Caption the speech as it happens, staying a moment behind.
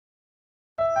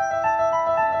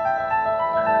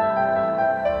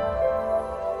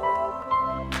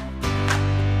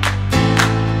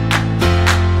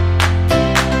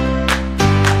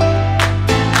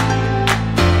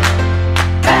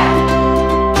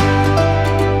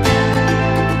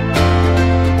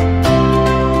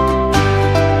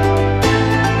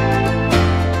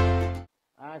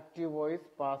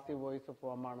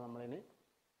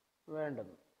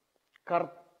വേണ്ടത്.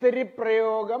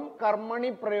 കർത്തരിപ്രയോഗം,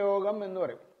 കർമ്മണിപ്രയോഗം എന്ന്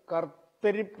പറയും.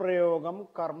 കർത്തരിപ്രയോഗം,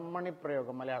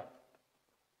 കർമ്മണിപ്രയോഗം. മലയാളം.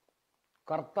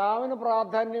 കർത്താവിന്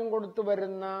പ്രാധാന്യം കൊടുത്തു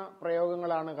വരുന്ന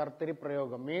പ്രയോഗങ്ങളാണ്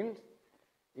കർത്തരിപ്രയോഗം. Means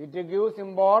it gives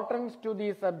importance to the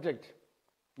subject.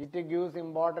 It gives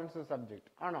importance to subject.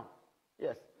 ആണോ?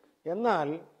 യെസ്. എന്നാൽ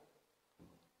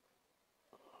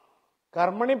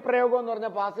കർമ്മണിപ്രയോഗം എന്ന്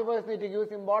പറഞ്ഞാൽ passive voice it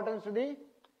gives importance to the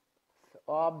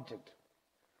object.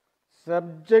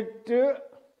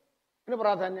 സബ്ജക്റ്റിന്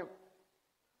പ്രാധാന്യം,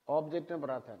 ഓബ്ജക്റ്റിന്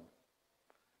പ്രാധാന്യം.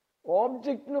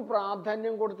 ഓബ്ജക്റ്റിന്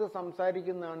പ്രാധാന്യം കൊടുത്ത്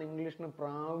സംസാരിക്കുന്നതാണ് ഇംഗ്ലീഷിന്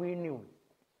പ്രാവീണ്യവും.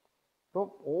 ഇപ്പൊ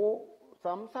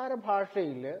സംസാര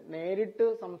ഭാഷയിൽ നേരിട്ട്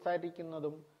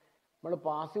സംസാരിക്കുന്നതും നമ്മൾ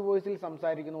പാസീവ് വോയിസിൽ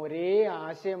സംസാരിക്കുന്ന ഒരേ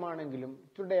ആശയമാണെങ്കിലും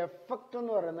ഇച്ചിരി എഫക്റ്റ്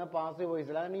എന്ന് പറയുന്നത് പാസീവ്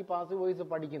വോയിസിൽ. അതാണ് ഈ പാസീവ് വോയിസ്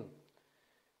പഠിക്കുന്നത്.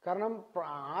 കാരണം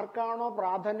ആർക്കാണോ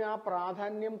പ്രാധാന്യം ആ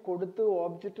പ്രാധാന്യം കൊടുത്ത്,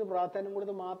 ഓബ്ജക്റ്റ് പ്രാധാന്യം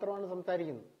കൊടുത്ത് മാത്രമാണ്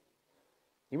സംസാരിക്കുന്നത്.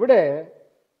 ഇവിടെ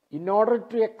in order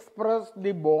to express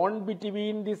the bond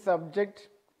between the subject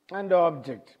and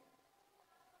object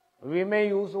we may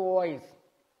use voice.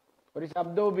 ഒരു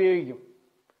ശബ്ദം ഉപയോഗിക്കും.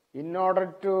 In order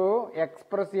to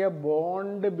express a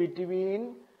bond between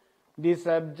the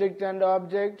subject and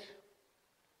object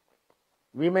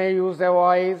we may use a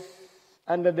voice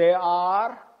and they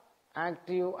are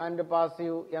active and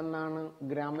passive എന്നാണ്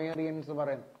ഗ്രാമേറിയൻസ്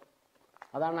പറയുന്നത്.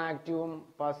 അതാണ് ആക്റ്റീവും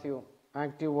പാസീവും,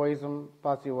 active വോയിസും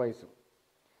passive വോയിസും.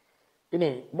 ഇനി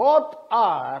both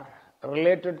are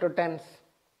related two tens.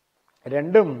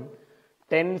 രണ്ടും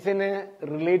ടെൻസിന്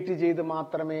relate ചെയ്ത്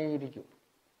മാത്രമേ ഇരിക്കൂ.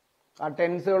 ആ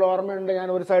ടെൻസുകൾ ഓർമ്മയുണ്ട്, ഞാൻ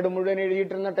ഒരു സൈഡ് മുഴുവൻ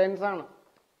എഴുതിയിട്ടിരുന്ന ടെൻസാണ്.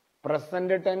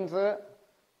 Present tense,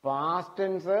 past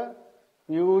tense,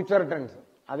 future tense.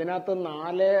 അതിനകത്ത്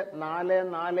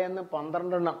 4 എന്ന്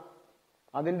 12 എണ്ണം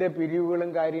അതിന്റെ പിരിവുകളും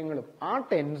കാര്യങ്ങളും. ആ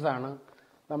ടെൻസാണ്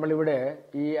നമ്മളിവിടെ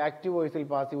ഈ ആക്റ്റീവ് വോയിസിൽ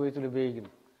പാസീവ് വോയിസിൽ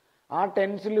ഉപയോഗിക്കുന്നത്. ആ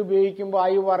ടെൻസിൽ ഉപയോഗിക്കുമ്പോൾ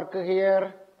ഐ വർക്ക് ഹിയർ,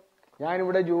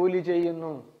 ഞാനിവിടെ ജോലി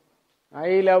ചെയ്യുന്നു.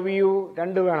 ഐ ലവ് യു,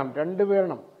 രണ്ട്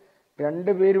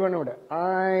പേര് വേണം ഇവിടെ. ഐ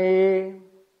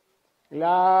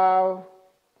ലവ്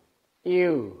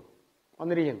യു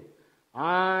വന്നിരിക്കുന്നു. I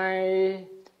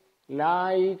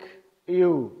like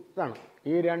you. ഇതാണ്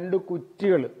ഈ രണ്ട്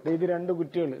കുറ്റികൾ. ഇത് രണ്ട്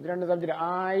സബ്ജക്റ്റ്.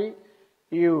 ഐ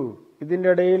യു, ഇതിൻ്റെ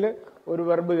ഇടയിൽ ഒരു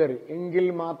വെർബ് കയറി എങ്കിൽ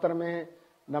മാത്രമേ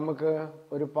നമുക്ക്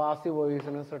ഒരു പാസീവ്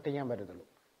വോയിസിന് സൃഷ്ടിക്കാൻ പറ്റത്തുള്ളൂ.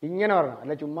 ഇങ്ങനെ പറയണം.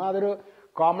 അല്ല ചുമ്മാ അതൊരു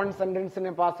കോമൺ സെന്റൻസിന്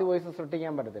പാസീവ് വോയിസ്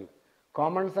സൃഷ്ടിക്കാൻ പറ്റത്തില്ല.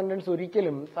 കോമൺ സെന്റൻസ്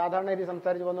ഒരിക്കലും സാധാരണ രീതി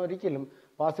സംസാരിച്ച് വന്ന ഒരിക്കലും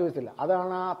പാസീവ് വോയിസ് ഇല്ല.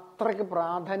 അതാണ് അത്രയ്ക്ക്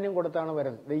പ്രാധാന്യം കൊടുത്താണ്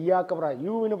വരുന്നത്. ഇയാൾക്ക്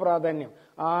യുവിന് പ്രാധാന്യം.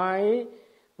 ഐ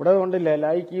ഇവിടെ കൊണ്ടില്ല,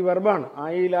 ലൈക്ക് ഈ വെർബാണ്.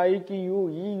 ഐ ലൈക്ക് യു,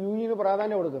 ഈ യുവിന്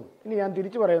പ്രാധാന്യം കൊടുക്കുന്നു. ഇനി ഞാൻ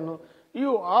തിരിച്ചു പറയുന്നു,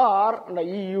 യു ആർ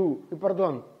ഈ യു ഇപ്പുറത്ത്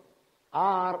വന്നു.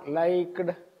 R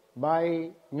liked by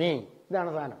me. ഇതാണ്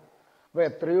സാധനം. അപ്പൊ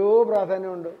എത്രയോ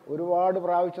പ്രാധാന്യമുണ്ട്. ഒരുപാട്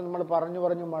പ്രാവശ്യം നമ്മൾ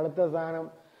പറഞ്ഞു മടുത്ത സാധനം.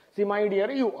 C my dear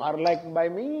you are liked by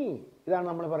me. ഇതാണ്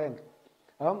നമ്മൾ പറയുന്നത്.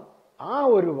 അപ്പം ആ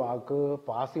ഒരു വാക്ക്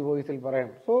പാസീവ് വോയിസിൽ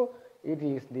പറയണം. So it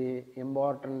is the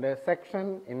important section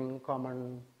in common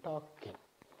talking.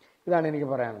 ഇതാണ് എനിക്ക്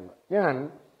പറയാനുള്ളത്. ഞാൻ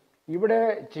ഇവിടെ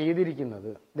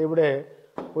ചെയ്തിരിക്കുന്നത്, ഇവിടെ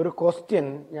ഒരു ക്വസ്റ്റ്യൻ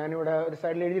ഞാനിവിടെ ഒരു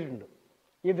സൈഡിൽ എഴുതിയിട്ടുണ്ട്.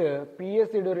 ഇത്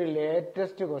PSC ഒരു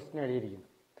ലേറ്റസ്റ്റ് ക്വസ്റ്റ്യൻ എഴുതിയിരിക്കുന്നു.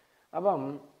 അപ്പം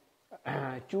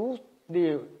choose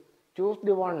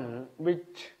the one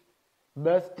which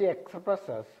best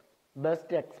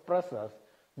expresses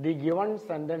the given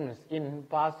sentence in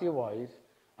passive voice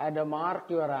and mark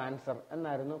your answer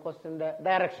എന്നായിരുന്നു ക്വസ്റ്റ്യന്റെ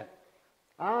ഡയറക്ഷൻ.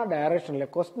 ആ ഡയറക്ഷനിലെ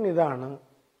ക്വസ്റ്റ്യൻ ഇതാണ്.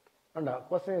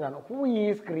 Who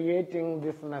is creating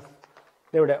this mess.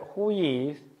 ഇവിടെ who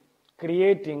is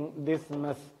creating this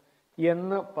mess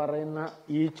എന്ന് പറയുന്ന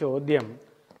ഈ ചോദ്യം,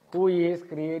 who is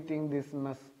creating this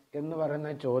mess എന്ന്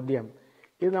പറയുന്ന ചോദ്യം,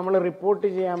 ഇത് നമ്മൾ റിപ്പോർട്ട്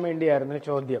ചെയ്യാൻ വേണ്ടിയായിരുന്നു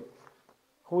ചോദ്യം.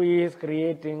 Who is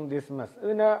creating this mess.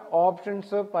 ഇതിന്റെ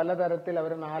ഓപ്ഷൻസ് പലതരത്തിൽ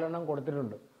അവർ 4 എണ്ണം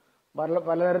കൊടുത്തിട്ടുണ്ട്,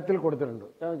 പലതരത്തിൽ കൊടുത്തിട്ടുണ്ട്.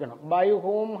 By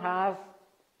whom has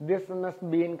this mess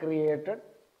been created,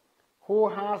 who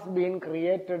has been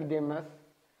created the mess,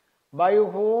 by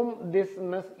whom this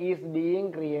mess is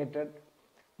being created,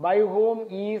 by whom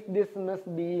is this mess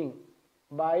being,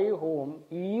 by whom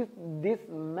is this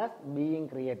mess being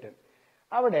created.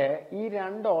 അവിടെ ഈ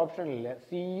 2 ഓപ്ഷനിൽ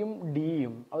സിയും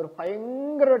ഡിയും അവർ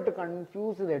ഭയങ്കരമായിട്ട്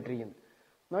confuse ചെയ്തിട്ടിരിക്കുന്നു.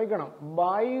 നോക്കണം,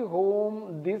 by whom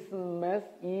this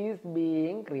mess is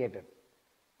being created,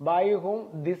 by whom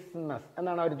this mess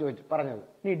എന്നാണ് അവർ പറഞ്ഞത്.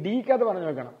 ഇനി ഡിക്ക് അത് പറഞ്ഞു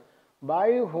നോക്കണം,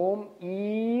 by whom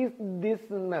is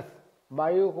this mess,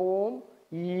 by whom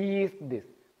is this.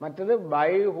 മറ്റത്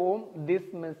by whom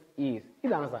this mess is.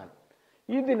 ഇതാണ് സാധനം.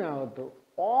 ഇതിനകത്ത്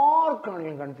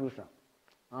ആർക്കാണെങ്കിലും കൺഫ്യൂഷൻ,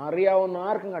 അറിയാവുന്ന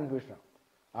ആർക്കും കൺഫ്യൂഷൻ.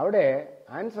 അവിടെ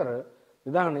ആൻസർ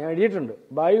ഇതാണ്, ഞാൻ എഴുതിയിട്ടുണ്ട്.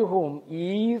 By whom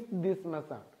is this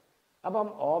mess ആണ്. അപ്പം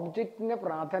ഓബ്ജക്റ്റിനെ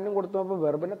പ്രാധാന്യം കൊടുത്തപ്പോൾ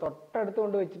വെർബിനെ തൊട്ടടുത്ത്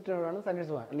കൊണ്ട് വെച്ചിട്ടാണ്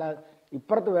സെന്റൻസ് പോകാൻ. അല്ല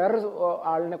ഇപ്പുറത്ത് വേറൊരു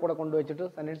ആളിനെ കൂടെ കൊണ്ടുവച്ചിട്ട്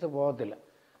സെന്റൻസ് പോകത്തില്ല.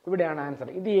 ഇവിടെയാണ് ആൻസർ.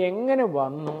 ഇത് എങ്ങനെ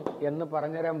വന്നു എന്ന്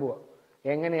പറഞ്ഞുതരാൻ പോവാ.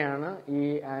 എങ്ങനെയാണ് ഈ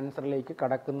ആൻസറിലേക്ക്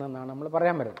കടക്കുന്നതെന്നാണ് നമ്മൾ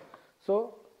പറയാൻ വരുന്നത്. സോ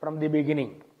ഫ്രം ദി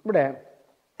ബിഗിനിങ് ഇവിടെ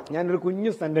ഞാനൊരു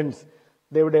കുഞ്ഞു സെന്റൻസ്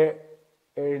ഇതിവിടെ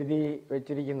എഴുതി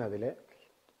വെച്ചിരിക്കുന്നതിൽ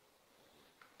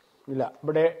ഇല്ല,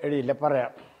 ഇവിടെ എഴുതിയില്ല,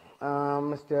 പറയാം.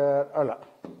 മിസ്റ്റർ അല്ല,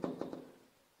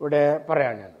 ഇവിടെ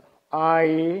പറയാം ഞാൻ.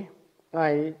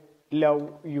 I love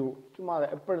you. ചുമ്മാ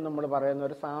എപ്പോഴും നമ്മൾ പറയുന്ന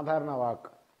ഒരു സാധാരണ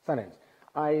വാക്ക് സെന്റൻസ്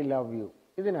ഐ ലവ് യു.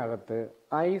 ഇതിനകത്ത്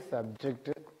I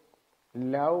subject,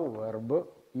 love verb,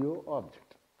 U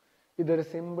object. ഇതൊരു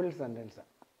സിമ്പിൾ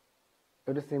സെന്റൻസാണ്.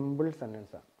 ഒരു സിമ്പിൾ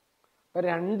സെന്റൻസാണ്. അപ്പൊ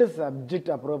രണ്ട്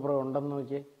സബ്ജക്റ്റ് അപ്പുറം ഉണ്ടെന്ന്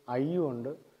നോക്കിയേ. ഐയും ഉണ്ട്,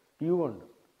 യു ഉണ്ട്.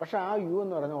 പക്ഷെ ആ യു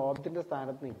എന്ന് പറയുന്ന ഓബ്ജക്റ്റിന്റെ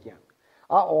സ്ഥാനത്ത് നിൽക്കുകയാണ്.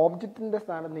 ആ ഓബ്ജക്റ്റിന്റെ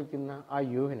സ്ഥാനത്ത് നിൽക്കുന്ന ആ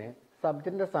യുവിനെ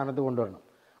സബ്ജക്റ്റിന്റെ സ്ഥാനത്ത് കൊണ്ടുവരണം.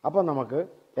 അപ്പൊ നമുക്ക്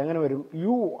എങ്ങനെ വരും?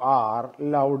 You are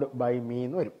loved by me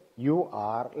എന്ന് വരും. You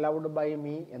are loved by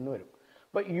me എന്ന് വരും.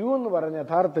 അപ്പൊ യു എന്ന് പറഞ്ഞ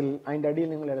യഥാർത്ഥത്തിൽ അതിന്റെ അടിയിൽ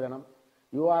നിങ്ങൾ എഴുതണം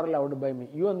you are loved by me.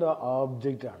 U എന്താ?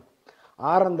 ഓബ്ജക്റ്റ് ആണ്.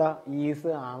 ആർ എന്താ?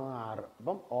 Is, am, R.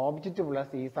 അപ്പം object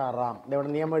plus is are am.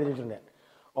 ഇവിടെ നിയമം എഴുതിയിട്ടുണ്ട്.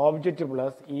 Object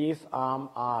plus is am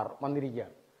R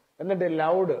വന്നിരിക്കുകയാണ്. എന്നിട്ട്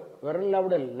ലൗഡ്, വെറും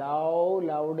ലൗഡ് അല്ല,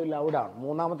 ലൗഡ് ലൗഡാണ്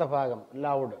മൂന്നാമത്തെ ഭാഗം,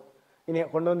 ലൗഡ്. ഇനി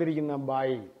കൊണ്ടുവന്നിരിക്കുന്ന ബൈ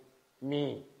മീ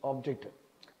ഓബ്ജക്റ്റ്.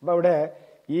 അപ്പൊ ഇവിടെ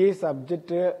ഈ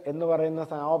സബ്ജക്റ്റ് എന്ന് പറയുന്ന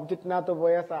ഓബ്ജക്റ്റിനകത്ത്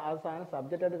പോയ ആ സാധനം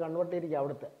സബ്ജക്റ്റ് ആയിട്ട് കൺവേർട്ട് ചെയ്തിരിക്കുക.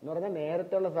 അവിടുത്തെ എന്ന് പറഞ്ഞാൽ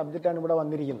നേരത്തെയുള്ള സബ്ജക്റ്റാണ് ഇവിടെ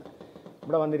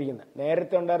വന്നിരിക്കുന്നത്.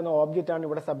 നേരത്തെ ഉണ്ടായിരുന്ന ഓബ്ജക്റ്റാണ്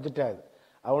ഇവിടെ സബ്ജക്റ്റ് ആയത്.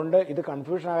 അതുകൊണ്ട് ഇത്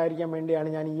കൺഫ്യൂഷൻ ആയിരിക്കാൻ വേണ്ടിയാണ്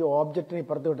ഞാൻ ഈ ഓബ്ജക്റ്റിനെ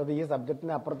ഇപ്പുറത്ത് വിട്ടത്, ഈ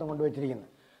സബ്ജക്റ്റിനെ അപ്പുറത്തും കൊണ്ടുവച്ചിരിക്കുന്നത്.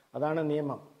 അതാണ്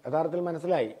നിയമം. യഥാർത്ഥത്തിൽ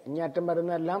മനസ്സിലായി. ഇനി അറ്റം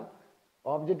വരുന്നതെല്ലാം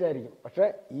ഓബ്ജക്റ്റ് ആയിരിക്കും. പക്ഷെ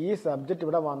ഈ സബ്ജക്റ്റ്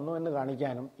ഇവിടെ വന്നു എന്ന്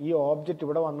കാണിക്കാനും ഈ ഓബ്ജക്റ്റ്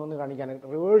ഇവിടെ വന്നു എന്ന് കാണിക്കാനും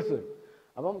റിവേഴ്സ് വരും.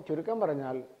 അപ്പം ചുരുക്കം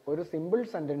പറഞ്ഞാൽ ഒരു സിമ്പിൾ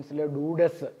സെന്റൻസിലെ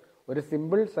ഡൂഡസ്, ഒരു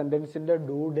simple സെന്റൻസിന്റെ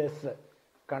ഡൂഡസ്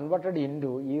converted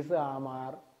into is am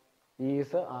R,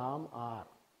 is am R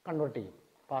convert ചെയ്യും.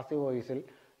 പാസീവ് വോയിസിൽ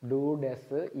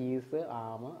ഡൂഡസ് ഈസ്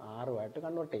ആം ആറുമായിട്ട്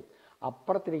കൺവേർട്ട് ചെയ്യും.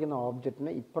 അപ്പുറത്തിരിക്കുന്ന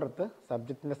ഓബ്ജക്റ്റിനെ ഇപ്പുറത്ത്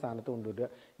സബ്ജക്റ്റിന്റെ സ്ഥാനത്ത് കൊണ്ടുവരിക,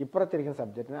 ഇപ്പുറത്തിരിക്കുന്ന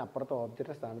സബ്ജക്റ്റിനെ അപ്പുറത്തെ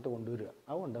ഓബ്ജക്റ്റിന്റെ സ്ഥാനത്ത് കൊണ്ടുവരിക.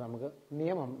 അതുകൊണ്ട് നമുക്ക്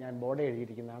നിയമം ഞാൻ ബോർഡ്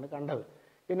എഴുതിയിരിക്കുന്നതാണ് കണ്ടത്.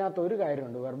 ഇതിനകത്ത് ഒരു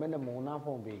കാര്യമുണ്ട്, വെർബിന്റെ മൂന്നാം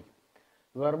ഫോം ഉപയോഗിക്കും.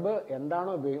 വെർബ്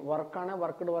എന്താണോ ഉപയോഗിക്കും, വർക്കാണ്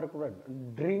worked, worked,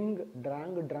 drink,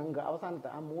 drank, drunk, അവസാനത്തെ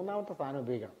ആ മൂന്നാമത്തെ സാധനം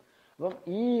ഉപയോഗിക്കണം. അപ്പം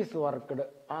ഈസ് വർക്ക്ഡ്,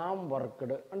 ആം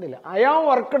വർക്ക്ഡ്, കണ്ടില്ല. അയാം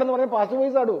വർക്ക്ഡ് എന്ന് പറയുന്നത് പാസീവ്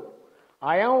വോയിസ് ആടൂ.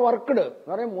 അയാം വർക്ക്ഡ്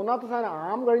എന്ന് പറയും മൂന്നാമത്തെ സ്ഥാനം.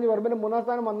 ആം കഴിഞ്ഞ് വെർബിന്റെ മൂന്നാം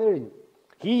സ്ഥാനം വന്നു കഴിഞ്ഞു.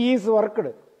 He is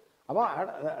worked. അപ്പൊ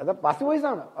അത് പാസീവ് വോയിസ്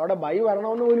ആണ്. അവിടെ ബൈ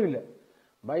വരണമെന്ന് പോലും ഇല്ല,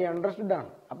 ബൈ അണ്ടർസ്റ്റുഡ് ആണ്.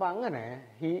 അപ്പൊ അങ്ങനെ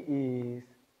he is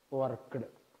worked,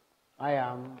 I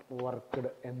am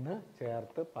worked എന്ന്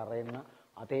ചേർത്ത് പറയുന്ന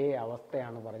അതേ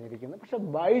അവസ്ഥയാണ് പറഞ്ഞിരിക്കുന്നത്. പക്ഷെ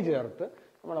ബൈ ചേർത്ത്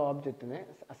നമ്മൾ ഓബ്ജക്റ്റിനെ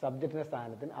സബ്ജക്റ്റിന്റെ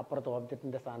സ്ഥാനത്തിന് അപ്പുറത്ത്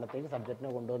ഓബ്ജക്റ്റിന്റെ സ്ഥാനത്തേക്ക്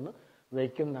സബ്ജക്റ്റിനെ കൊണ്ടുവന്ന്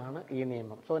വയ്ക്കുന്നതാണ് ഈ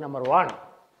നിയമം. So number 1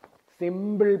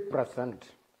 simple present.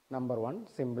 Number 1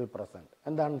 simple present.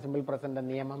 എന്താണ് സിമ്പിൾ പ്രസന്റ്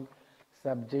നിയമം?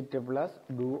 Subject plus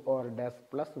do or does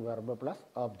plus verb plus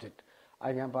object.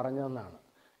 അത് ഞാൻ പറഞ്ഞതെന്നാണ്.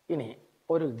 ഇനി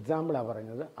ഒരു എക്സാമ്പിളാണ്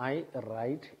പറഞ്ഞത്. I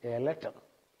write a letter.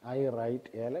 I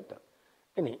write a letter.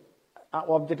 ഇനി ആ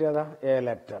ഓബ്ജക്റ്റ് ഏതാ? A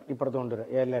letter. ഇപ്പുറത്ത് കൊണ്ടുവരിക.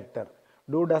 A letter.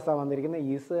 ഡു ഡസ് വന്നിരിക്കുന്നത്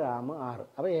ഈസ്, ആം, ആർ.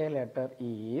 അപ്പൊ എ ലെറ്റർ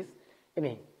ഈസ്.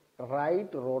 ഇനി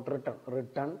right, rote, written.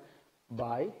 Written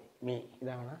by me.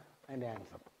 ഇതാണ് അതിന്റെ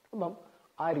ആൻസർ. അപ്പം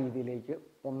ആ രീതിയിലേക്ക്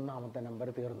ഒന്നാമത്തെ നമ്പർ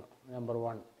തീർന്നു. Number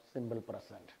 1 simple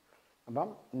present. അപ്പം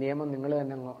നിയമം നിങ്ങൾ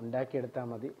തന്നെ ഉണ്ടാക്കിയെടുത്താൽ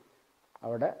മതി.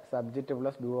 അവിടെ subject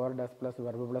plus do or does plus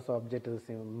verb plus object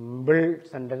simple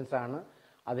sentence ആണ്.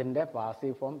 അതിന്റെ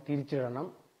passive form തിരിച്ചിടണം.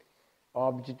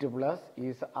 Object plus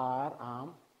is, R, am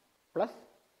plus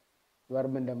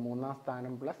വെർബിന്റെ മൂന്നാം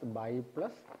സ്ഥാനം പ്ലസ് ബൈ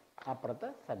പ്ലസ് അപ്പുറത്തെ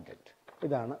സബ്ജക്റ്റ്.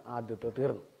 ഇതാണ് ആദ്യത്തെ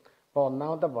തീർന്നു. അപ്പോൾ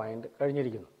ഒന്നാമത്തെ പോയിന്റ്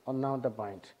കഴിഞ്ഞിരിക്കുന്നു. ഒന്നാമത്തെ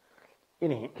പോയിന്റ്.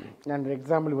 ഇനി ഞാനൊരു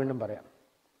എക്സാമ്പിൾ വീണ്ടും പറയാം.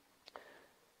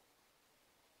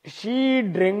 She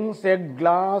drinks A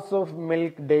glass of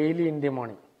milk daily in the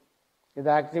morning. ഇത്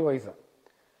active voice.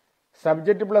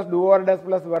 Subject plus do or does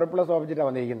plus verb plus object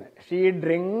വന്നിരിക്കുന്നത്. She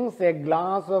drinks A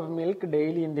glass of milk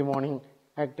daily in the morning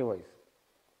active voice.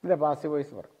 ഇതിന്റെ passive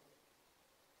voice പറയും.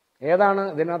 ഏതാണ്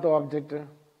ഇതിനകത്ത് object?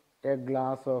 A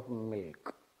glass of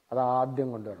milk. അത്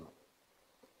ആദ്യം കൊണ്ടുവരണം.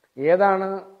 ഏതാണ്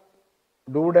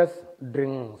ഡു ഡസ്?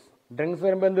 ഡ്രിങ്ക്സ്. ഡ്രിങ്ക്സ്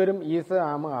വരുമ്പോൾ എന്തുവരും? Is,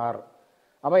 am, R.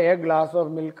 അപ്പൊ A glass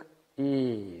of milk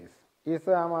is.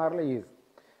 Is, ആം, ആറിൽ ഈസ്.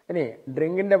 ഇനി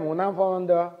ഡ്രിങ്കിന്റെ മൂന്നാം ഫോം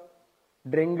എന്തുവാ?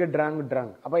 Drink, drunk,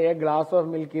 drunk. അപ്പൊ A glass of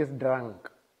milk is drunk.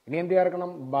 ഇനി എന്ത്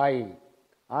ചേർക്കണം? ബൈ.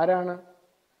 ആരാണ്?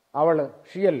 അവള്,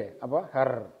 ഷീ അല്ലേ. അപ്പൊ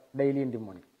her daily in the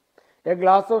morning. A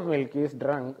glass of milk is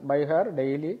drunk by her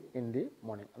daily in the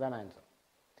morning. അതാണ് ആൻസർ.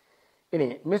 ഇനി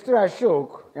മിസ്റ്റർ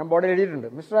അശോക്, ഞാൻ ബോർഡിൽ എഴുതിയിട്ടുണ്ട്,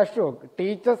 mister Ashok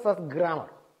teachers us grammar.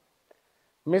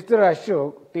 Mister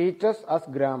Ashok teachers us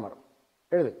grammar.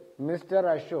 എഴുത്, mister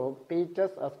Ashok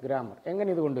teachers us grammar. എങ്ങനെ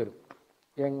ഇത് കൊണ്ടുവരും?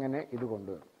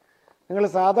 നിങ്ങൾ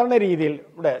സാധാരണ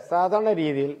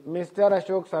രീതിയിൽ മിസ്റ്റർ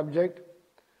അശോക് സബ്ജക്ട്,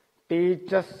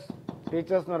 ടീച്ചേഴ്സ്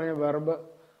എന്ന് പറഞ്ഞ വെർബ്,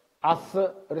 അസ്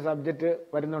ഒരു സബ്ജക്റ്റ്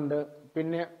വരുന്നുണ്ട്,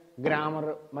 പിന്നെ ഗ്രാമർ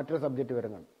മറ്റൊരു സബ്ജക്റ്റ്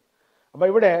വരുന്നുണ്ട്. അപ്പൊ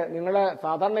ഇവിടെ നിങ്ങളെ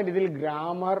സാധാരണ രീതിയിൽ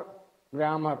grammar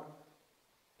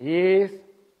is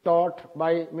taught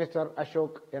by mister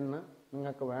Ashok എന്ന്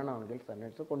നിങ്ങൾക്ക് വേണമെങ്കിൽ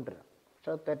സെന്റൻസ് കൊണ്ടുവരാം.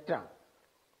 പക്ഷെ അത് തെറ്റാണ്.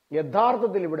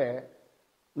 യഥാർത്ഥത്തിൽ ഇവിടെ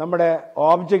നമ്മുടെ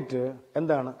ഓബ്ജക്റ്റ്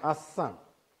എന്താണ്? അസ്സാണ്,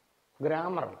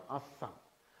 ഗ്രാമർ അസ്സാണ്.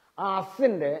 ആ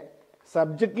അസ്സിന്റെ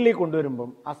സബ്ജക്റ്റിലേക്ക് കൊണ്ടുവരുമ്പം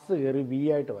അസ് കയറി വി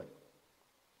ആയിട്ട് വരും.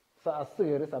 അസ്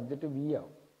കയറി സബ്ജക്റ്റ് വി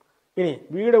ആവും. ഇനി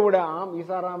വിയുടെ കൂടെ ആം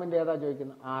ഈസാറാമിന്റെ ഏതാ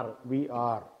ചോദിക്കുന്നത്? R, V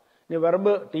R. ഇനി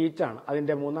വെർബ് ടീച്ചാണ്,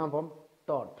 അതിന്റെ മൂന്നാം ഫോം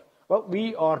ടോട്ട്. അപ്പൊ വി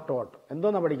ആർ ടോട്ട്.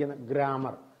 എന്തോന്നാ പഠിക്കുന്നത്?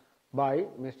 Grammar by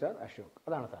mister Ashok.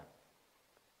 അതാണ്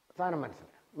സാധനം മനസ്സിലായി.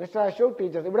 Mister Ashok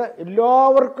teachers. ഇവിടെ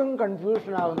എല്ലാവർക്കും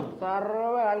കൺഫ്യൂഷൻ ആവുന്നു,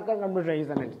 സർവ്വ ആൾക്കാർ കൺഫ്യൂഷൻ ഈ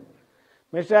sentence.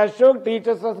 Mister Ashok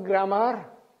teachers us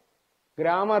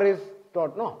grammar is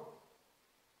taught. No,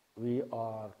 V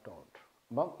R taught.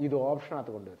 അപ്പം ഇത്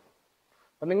ഓപ്ഷനകത്ത് കൊണ്ടുവരും.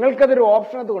 അപ്പം നിങ്ങൾക്കതൊരു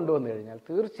ഓപ്ഷനകത്ത് കൊണ്ടുവന്നു കഴിഞ്ഞാൽ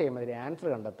തീർച്ചയായും അതിന് ആൻസർ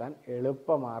കണ്ടെത്താൻ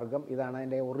എളുപ്പമാർഗം ഇതാണ്.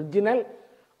 അതിൻ്റെ ഒറിജിനൽ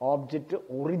ഓബ്ജക്റ്റ്,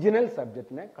 ഒറിജിനൽ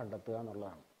സബ്ജക്റ്റിനെ കണ്ടെത്തുക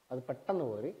എന്നുള്ളതാണ്. അത് പെട്ടെന്ന്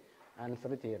പോയി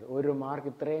ആൻസർ ചെയ്യരുത്. 1 മാർക്ക്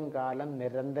ഇത്രയും കാലം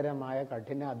നിരന്തരമായ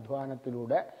കഠിന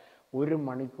അധ്വാനത്തിലൂടെ 1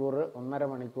 മണിക്കൂർ 1.5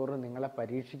 മണിക്കൂർ നിങ്ങളെ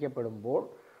പരീക്ഷിക്കപ്പെടുമ്പോൾ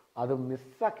അത്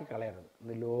മിസ്സാക്കി കളയരുത്.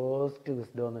 ഇത് ലോസ്റ്റ്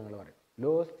വിസ്ഡം എന്ന് നിങ്ങൾ പറയും.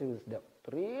 Lost wisdom.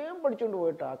 ഇത്രയും പഠിച്ചുകൊണ്ട്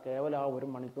പോയിട്ട് കേവലം ആ 1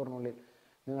 മണിക്കൂറിനുള്ളിൽ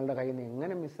നിങ്ങളുടെ കയ്യിൽ നിന്ന്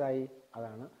എങ്ങനെ മിസ്സായി?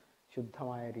 അതാണ്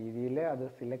ശുദ്ധമായ രീതിയിൽ അത്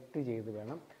സിലക്ട് ചെയ്ത്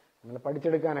വേണം നിങ്ങൾ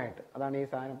പഠിച്ചെടുക്കാനായിട്ട്. അതാണ് ഈ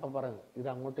സാധനം ഇപ്പം പറയുന്നത്. ഇത്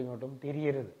അങ്ങോട്ടും ഇങ്ങോട്ടും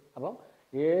തിരിയരുത്. അപ്പം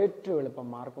ഏറ്റവും എളുപ്പം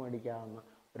മാർക്ക് മേടിക്കാവുന്ന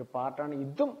ഒരു പാർട്ടാണ്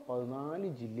ഇതും. 14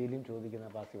 ജില്ലയിലും ചോദിക്കുന്ന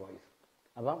പാസീവ് വോയിസ്.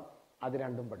 അപ്പം അത്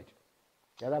രണ്ടും പഠിച്ചു.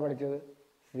 ഏതാ പഠിച്ചത്?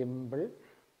 സിമ്പിൾ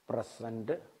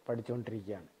പ്രസന്റ്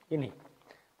പഠിച്ചുകൊണ്ടിരിക്കുകയാണ്. ഇനി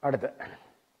അടുത്ത്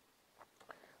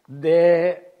ദേ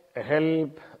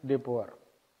ഹെൽപ്പ് ദി പുവർ.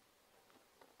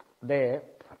 ദേ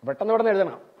പെട്ടെന്ന് ഇവിടെ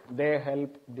എഴുതണം. ദേ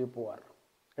ഹെൽപ്പ് ദി പുവർ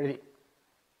എഴുതി.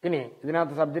 ഇനി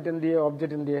ഇതിനകത്ത് സബ്ജക്റ്റ് എന്ത് ചെയ്യേ?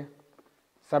 ഓബ്ജക്റ്റ് എന്ത് ചെയ്യേ?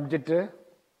 സബ്ജക്റ്റ്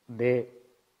ദേ,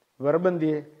 വെർബ് എന്ത്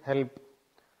ചെയ്യേ? ഹെൽപ്പ്.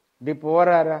 ദി പുവർ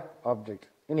ആരാ? ഓബ്ജക്റ്റ്.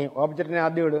 ഇനി ഓബ്ജക്റ്റിനെ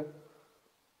ആദ്യം ഇട്,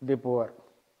 ദി പുവർ.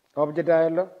 ഓബ്ജക്റ്റ്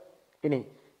ആയല്ലോ. ഇനി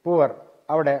പുവർ,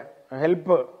 അവിടെ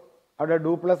ഹെൽപ്പ്, അവിടെ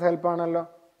ഡു പ്ലസ് ഹെൽപ്പ് ആണല്ലോ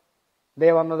ദേ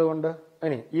വന്നത് കൊണ്ട്.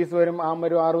 ഇനി ഈസ് വരും, ആം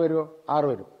വരും, ആറ് വരുമോ? ആറ്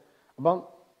വരും. അപ്പം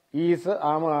ഈസ്,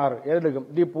 ആം, ആറ് ഏതെടുക്കും?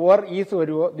 ദി പുവർ ഈസ്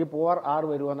വരുമോ, ദി പുവർ ആറ്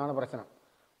വരുമോ എന്നാണ് പ്രശ്നം.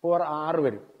 പുവർ ആറ്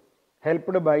വരും.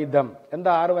 Helped by dum.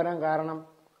 എന്താ ആറ് വരാൻ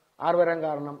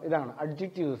കാരണം? ഇതാണ്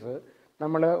അഡ്ജക്റ്റീവ്സ്.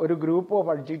 നമ്മൾ ഒരു group of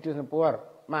adjectives, poor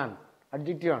man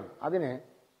adjective ആണ്, അതിന്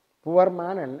പുവർ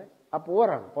മാൻ അല്ലേ, ആ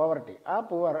പുവറാണ്, പോവർട്ടി. ആ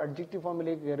പുവർ അഡ്ജക്റ്റീവ്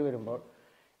ഫോമിലേക്ക് കയറി വരുമ്പോൾ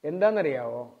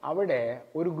എന്താണെന്നറിയാവോ? അവിടെ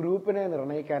ഒരു ഗ്രൂപ്പിനെ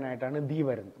നിർണ്ണയിക്കാനായിട്ടാണ് ദി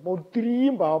വരുന്നത്. അപ്പോൾ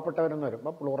ഒത്തിരിയും പാവപ്പെട്ടവരെന്ന്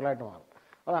വരുമ്പോൾ പ്ലൂറലായിട്ട് മാറും.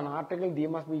 അതാണ് article the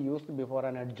must be used before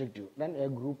an adjective then A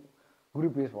group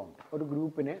is form. ഒരു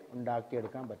ഗ്രൂപ്പിനെ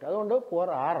ഉണ്ടാക്കിയെടുക്കാൻ പറ്റും. അതുകൊണ്ട് പുവർ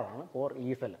ആറാണ്, പുവർ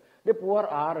ഈസ് അല്ല. The poor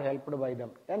R helped by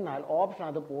dum. എന്നാൽ ഓപ്ഷൻ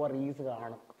അത് പുവർ ഈസ്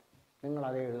കാണും. നിങ്ങൾ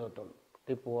അതേ എഴുതത്തുള്ളൂ.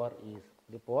 The poor is,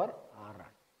 the poor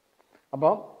ആറാണ്.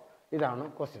 അപ്പം ഇതാണ്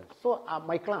question. So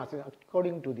my class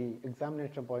according to the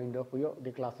examination point of view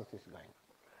the classes is going.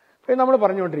 അപ്പം നമ്മൾ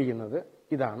പറഞ്ഞുകൊണ്ടിരിക്കുന്നത്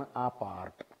ഇതാണ് ആ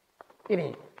പാർട്ട്. ഇനി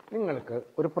നിങ്ങൾക്ക്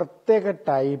ഒരു പ്രത്യേക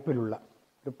ടൈപ്പിലുള്ള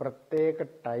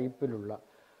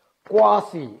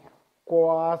ക്വാസി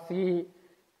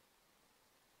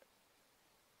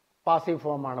പാസീവ്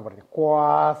ഫോമാണ് പറഞ്ഞത്.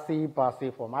 ക്വാസി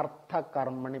പാസീവ് ഫോം,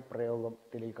 അർത്ഥകർമ്മണി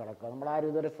പ്രയോഗത്തിലേക്ക് കടക്കുക. നമ്മൾ ആരും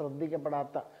ഇതുവരെ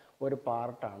ശ്രദ്ധിക്കപ്പെടാത്ത ഒരു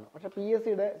പാർട്ടാണ്. പക്ഷെ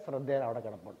PSCയുടെ ശ്രദ്ധയിൽ അവിടെ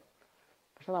കിടപ്പുണ്ട്.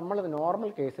 പക്ഷെ നമ്മൾ നോർമൽ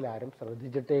കേസിൽ ആരും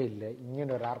ശ്രദ്ധിച്ചിട്ടേ ഇല്ല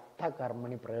ഇങ്ങനെ ഒരു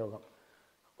അർത്ഥകർമ്മണി പ്രയോഗം,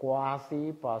 ക്വാസി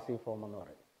പാസീവ് ഫോം എന്ന്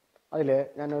പറയും. അതിൽ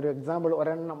ഞാനൊരു എക്സാമ്പിൾ,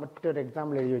 മറ്റൊരു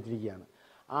എക്സാമ്പിൾ എഴുതി വെച്ചിരിക്കുകയാണ്.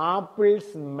 Apple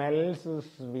smells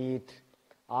sweet.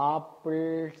 Apple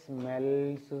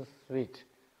smells sweet.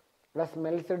 ഇവിടെ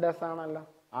സ്മെൽസ് ഡസ് ആണല്ലോ,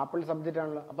 ആപ്പിൾ സബ്ജക്റ്റ്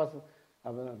ആണല്ലോ. അപ്പൊ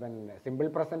പിന്നെ സിമ്പിൾ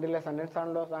പ്രസന്റിലെ സെന്റൻസ്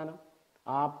ആണല്ലോ സാധനം.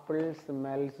 Apple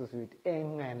smells sweet.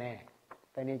 എങ്ങനെ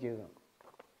തനിയെ ചെയ്തു?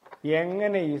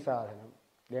 എങ്ങനെ ഈ സാധനം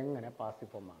എങ്ങനെ പാസീവ്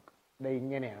ഫോം ആക്കും? ഇത്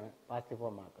ഇങ്ങനെയാണ് പാസീവ്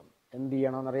ഫോം ആക്കുന്നത്. എന്ത്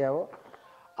ചെയ്യണമെന്നറിയാവോ?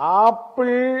 ആപ്പിൾ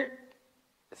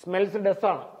സ്മെൽസ് ഡസ്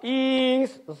ആണ്,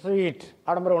 ഈസ് സ്വീറ്റ്.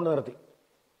 അവിടം വരെ കൊണ്ട് നിർത്തി.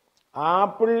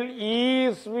 Apple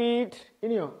is sweet.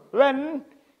 ഇനിയോ? When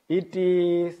it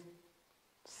is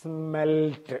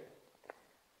smelt.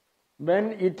 When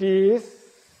it is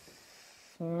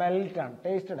smelt ആണ്,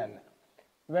 ടേസ്റ്റഡ് അല്ല.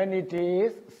 When it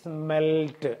is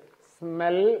smelt.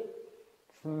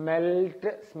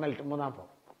 Smelt മൂന്നാം form.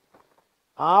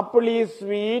 Apple is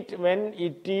sweet when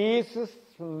it is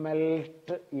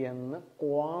smelt എന്ന്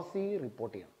ക്വാസി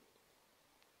റിപ്പോർട്ട് ചെയ്യണം.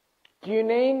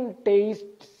 ക്യുനൈൻ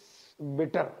ടേസ്റ്റ്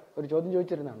ബിറ്റർ, ഒരു ചോദ്യം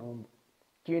ചോദിച്ചിരുന്നതാണ് മുമ്പ്.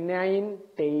 ക്യുനൈൻ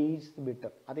ടേസ്റ്റ്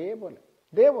ബിറ്റർ, അതേപോലെ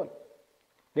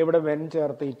ഇവിടെ വെൻ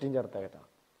ചേർത്ത് ഇറ്റും ചേർത്താണ്.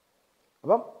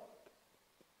 അപ്പം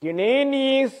quinine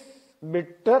is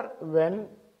bitter when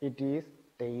it is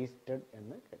tasted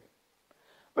എന്ന് കഴിയും.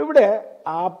 അപ്പൊ ഇവിടെ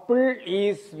apple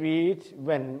is sweet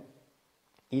when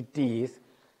it is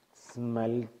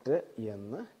smelt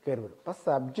എന്ന് കയറി വരും. അപ്പൊ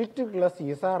subject plus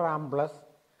is are am plus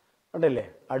ഉണ്ടല്ലേ,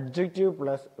 adjective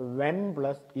plus when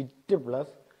plus it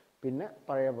plus പിന്നെ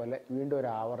പഴയ പോലെ വീണ്ടും ഒരു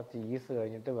ആവർത്തി ഈസ്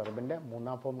കഴിഞ്ഞിട്ട് വെർബിന്റെ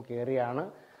മൂന്നാം ഫോം കയറിയാണ്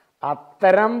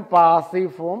അത്തരം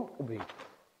പാസീവ് ഫോം ഉപയോഗിക്കുന്നത്.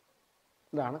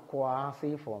 ഇതാണ്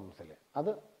ക്വാസി ഫോംസിൽ.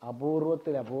 അത്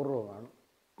അപൂർവമാണ്.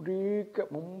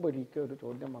 മുമ്പൊരിക്കൽ ഒരു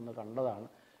ചോദ്യം വന്ന് കണ്ടതാണ്.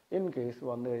 ഇൻ കേസ്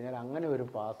വന്നു കഴിഞ്ഞാൽ അങ്ങനെ ഒരു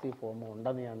പാസീവ് ഫോം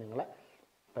ഉണ്ടെന്ന് ഞാൻ നിങ്ങളെ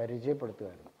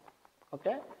പരിചയപ്പെടുത്തുമായിരുന്നു.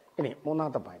 ഓക്കെ, ഇനി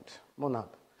മൂന്നാമത്തെ പോയിന്റ്.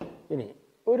 ഇനി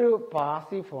ഒരു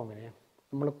പാസീവ് ഫോമിനെ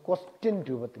നമ്മൾ ക്വസ്റ്റ്യൻ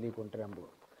രൂപത്തിലേക്ക് കൊണ്ടുവരാൻ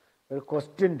പോകും. ഒരു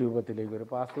ക്വസ്റ്റ്യൻ രൂപത്തിലേക്ക് ഒരു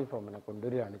പാസീവ് ഫോമിനെ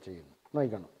കൊണ്ടുവരികയാണ് ചെയ്യുന്നത്.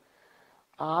 നോക്കണം,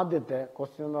 ആദ്യത്തെ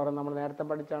ക്വസ്റ്റ്യൻ എന്ന് പറയുന്നത് നമ്മൾ നേരത്തെ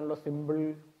പഠിച്ചാണല്ലോ, സിമ്പിൾ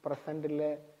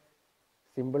പ്രസന്റിലെ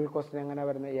സിമ്പിൾ ക്വസ്റ്റ്യൻ എങ്ങനെ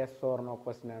വരുന്നത്? യെസ് ഓർ നോ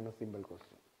ക്വസ്റ്റ്യൻ ആണ് സിമ്പിൾ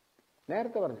ക്വസ്റ്റ്യൻ.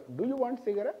 നേരത്തെ പറഞ്ഞു, do you want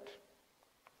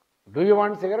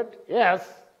cigarette?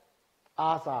 Yes. ആ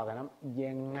സാധനം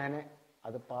എങ്ങനെ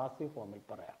അത് പാസീവ് ഫോമിൽ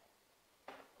പറയാം?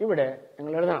 ഇവിടെ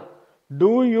നിങ്ങൾ എഴുതണം,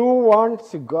 ഡു യു വാണ്ട്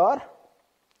സിഗാർ?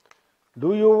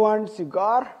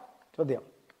 ചോദ്യം.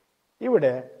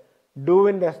 ഇവിടെ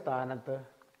ഡുവിന്റെ സ്ഥാനത്ത്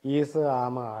is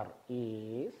am R.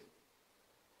 Is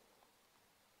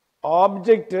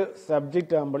object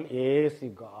subject ആകുമ്പോൾ A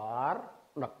cigar.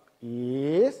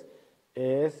 Is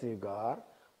A cigar.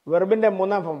 വെർബിന്റെ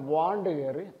മൂന്നാം ഫോം വാണ്ട്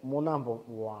കയറി, മൂന്നാം ഫോം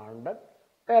വാണ്ടഡ്.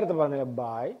 നേരത്തെ പറഞ്ഞ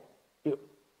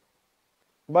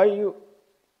ബൈ യു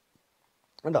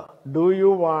ഉണ്ടോ? Do you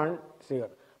want cigar?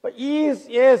 അപ്പൊ is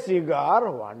A cigar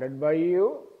wanted by U.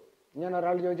 ഞാൻ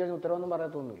ഒരാൾ ചോദിച്ചാൽ ഉത്തരവൊന്നും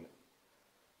പറയത്തൊന്നുമില്ല.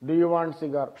 Do you want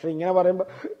cigar? പക്ഷെ ഇങ്ങനെ പറയുമ്പോൾ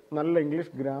നല്ല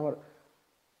ഇംഗ്ലീഷ് ഗ്രാമർ,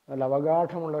 നല്ല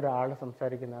അവഗാഠമുള്ള ഒരാൾ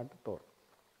സംസാരിക്കുന്നതായിട്ട് തോന്നും.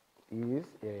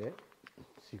 Is A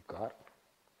cigar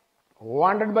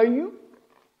wanted by U?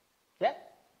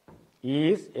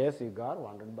 Is A cigar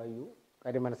wanted by U?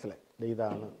 കാര്യം മനസ്സിലായി?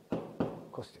 ഇതാണ്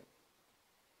ക്വസ്റ്റ്യൻ.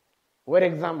 ഒരു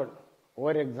എക്സാമ്പിൾ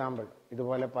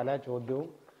ഇതുപോലെ പല ചോദ്യവും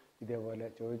ഇതേപോലെ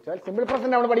ചോദിച്ചാൽ സിമ്പിൾ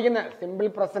പ്രസന്റ് നമ്മൾ പഠിക്കുന്നത്. സിമ്പിൾ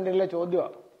പ്രസന്റിലെ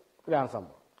ചോദ്യമാണ് ഇതാണ്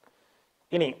സംഭവം.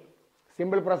 ഇനി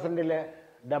simple പ്രസന്റിലെ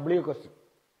W question,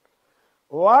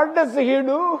 what does he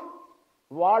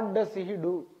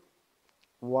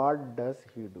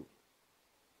do?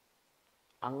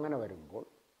 അങ്ങനെ വരുമ്പോൾ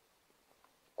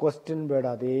ക്വസ്റ്റ്യൻ വേർഡ്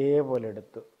അതേപോലെ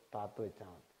എടുത്ത് താത്ത് വെച്ചാൽ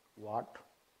മതി. വാട്ട്,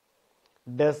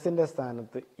 ഡസിന്റെ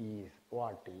സ്ഥാനത്ത് ഈസ്,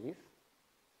 വാട്ട് ഈസ്.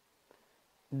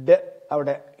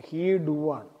 അവിടെ ഹീ ഡു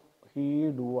ആണ്.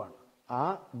 ആ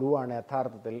ഡു ആണ്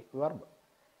യഥാർത്ഥത്തിൽ വെർബ്.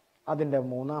 അതിന്റെ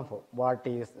മൂന്നാം form what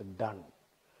is done.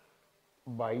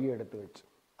 By എടുത്ത് വെച്ച്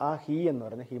ആ ഹീ എന്ന്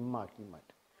പറഞ്ഞ ഹിം ആക്കി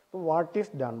മാറ്റി. അപ്പൊ what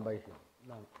is done by him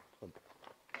ഇതാണ് ചോദ്യം.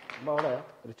 അപ്പൊ അവിടെ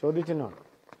ഒരു ചോദ്യചിഹ്നമാണ്.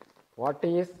 What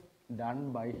is done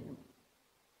by him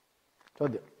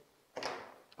ചോദ്യം.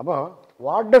 അപ്പോൾ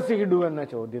വാട്ട് ഡസ് ഹി ഡു എന്ന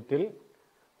ചോദ്യത്തിൽ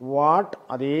വാട്ട്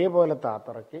അതേപോലെ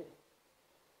താത്തിറക്കി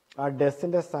ആ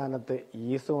ഡസിന്റെ സ്ഥാനത്ത്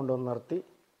ഈസ് കൊണ്ടുവന്ന് നിർത്തി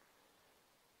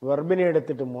വെർബിനെ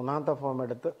എടുത്തിട്ട് മൂന്നാമത്തെ ഫോം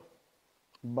എടുത്ത്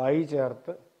ബൈ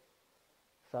ചേർത്ത്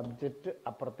സബ്ജക്റ്റ്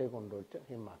അപ്പുറത്തേക്ക് കൊണ്ടുവച്ച്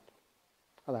ഹിമാക്കി.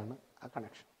 അതാണ് ആ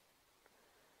കണക്ഷൻ.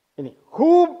 ഇനി ഹൂ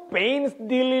പെയിൻസ്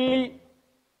ദി ലില്ലി?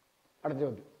 അടുത്ത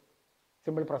ചോദ്യം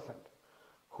simple present.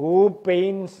 Who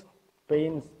pains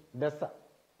ഡസ.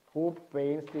 Who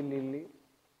pains the lily?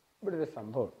 ഇവിടെ ഒരു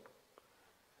സംഭവം.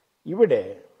 ഇവിടെ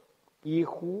ഈ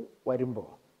ഹൂ വരുമ്പോൾ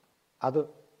അത്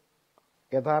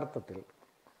യഥാർത്ഥത്തിൽ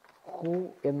ഹൂ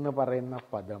എന്ന് പറയുന്ന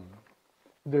പദം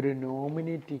ഇതൊരു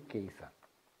നോമിനേറ്റീവ് കേസാണ്.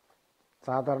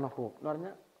 സാധാരണ ഹൂ എന്ന്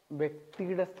പറഞ്ഞാൽ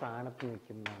വ്യക്തിയുടെ സ്ഥാനത്ത്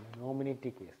നിൽക്കുന്നതാണ്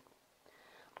നോമിനേറ്റീവ് കേസ്.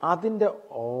 അതിൻ്റെ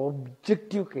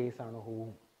ഓബ്ജക്റ്റീവ് കേസാണ്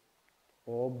ഹൂവും.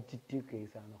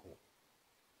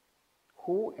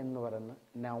 ഹൂ എന്ന് പറയുന്ന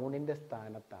നൗണിന്റെ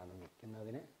സ്ഥാനത്താണ്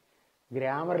നിൽക്കുന്നതിന്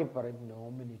ഗ്രാമറിൽ പറയും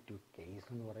നോമിനേറ്റീവ് കേസ്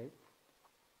എന്ന് പറയും.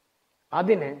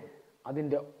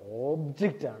 അതിൻ്റെ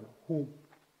ഓബ്ജക്റ്റാണ് ഹൂ.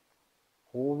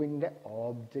 ഹൂവിൻ്റെ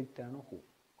ഓബ്ജക്റ്റാണ് who,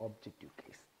 objective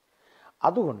case.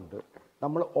 അതുകൊണ്ട്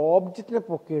നമ്മൾ ഓബ്ജക്റ്റിനെ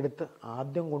പൊക്കിയെടുത്ത്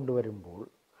ആദ്യം കൊണ്ടുവരുമ്പോൾ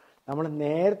നമ്മൾ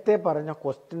നേരത്തെ പറഞ്ഞ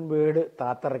ക്വസ്റ്റ്യൻ വേർഡ്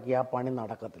താത്തിറക്കി ആ പണി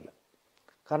നടക്കത്തില്ല.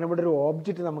 കാരണം ഇവിടെ ഒരു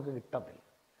ഓബ്ജക്റ്റ് നമുക്ക് കിട്ടത്തില്ല.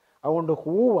 അതുകൊണ്ട്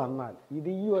ഹൂ വന്നാൽ ഇത്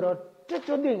ഈ ഒരൊറ്റ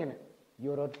ചോദ്യം ഇങ്ങനെ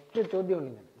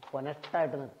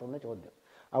കൊനഷ്ടായിട്ട് നിർത്തുന്ന ചോദ്യം.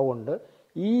 അതുകൊണ്ട്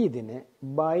ഈ ഇതിനെ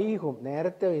ബൈ ഹൂം,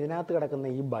 നേരത്തെ ഇതിനകത്ത് കിടക്കുന്ന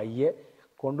ഈ ബൈയെ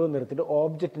കൊണ്ടുവന്ന് നിർത്തിയിട്ട്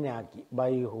ഓബ്ജക്റ്റിനെ ആക്കി.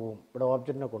 ബൈ ഹൂം, ഇവിടെ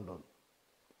ഓബ്ജക്റ്റിനെ കൊണ്ടുവന്നു.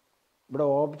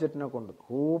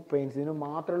 Who pains. ഇതിന്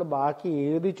മാത്രമുള്ള ബാക്കി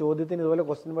ഏത് ചോദ്യത്തിന് ഇതുപോലെ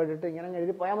ക്വസ്റ്റ്യൻ വേണ്ടിയിട്ട് ഇങ്ങനെ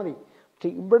എഴുതി പോയാൽ മതി. പക്ഷെ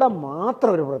ഇവിടെ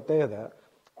മാത്രം ഒരു പ്രത്യേകത,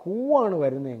 ഹൂ ആണ്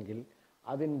വരുന്നതെങ്കിൽ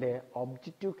അതിൻ്റെ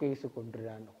ഒബ്ജക്റ്റീവ് കേസ്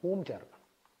കൊണ്ടുവരാൻ ഹൂം ചേർക്കണം.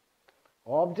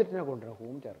 ഓബ്ജക്റ്റിനെ കൊണ്ടുവരാൻ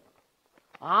ഹൂം ചേർക്കണം.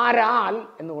 ആരാൽ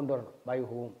എന്ന് കൊണ്ടുവരണം. By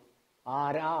whom,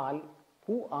 ആരാൽ.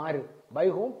 ഹൂ ആര്, ബൈ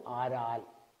ഹൂം ആരാൽ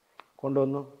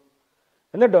കൊണ്ടുവന്നു.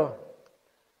 എന്നിട്ടോ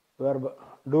verb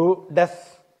do does,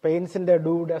 പെയിൻസിന്റെ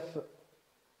do does,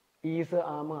 is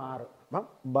am R. അപ്പം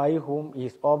by whom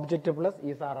is, object plus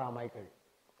is R ആമായി കഴിയും.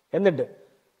 എന്നിട്ട്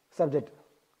സബ്ജക്റ്റ്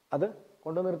അത്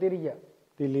കൊണ്ടു നിർത്തിയിരിക്കുക.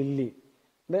 The lily.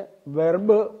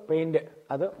 വെർബ് പെയിന്റ്,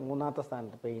 അത് മൂന്നാമത്തെ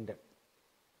സ്ഥാനത്ത് പെയിന്റ്,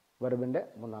 വെർബിന്റെ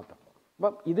മൂന്നാമത്തെ.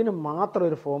 അപ്പം ഇതിന് മാത്രം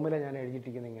ഒരു ഫോർമുല ഞാൻ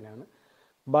എഴുതിയിരിക്കുന്നത് ഇങ്ങനെയാണ്.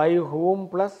 By whom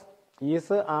plus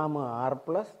is am R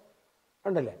plus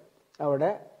ഉണ്ടല്ലേ,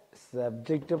 അവിടെ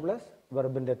സബ്ജക്റ്റ് പ്ലസ്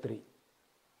വെർബിന്റെ 3.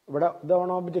 ഇവിടെ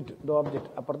ഇതാണ് ഓബ്ജക്റ്റ്, ഇത്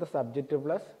ഓബ്ജക്റ്റ്, അപ്പുറത്ത് സബ്ജക്റ്റ്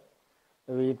പ്ലസ്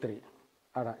V3.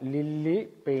 അവിടെ ലില്ലി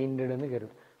പെയിന്റഡ് എന്ന്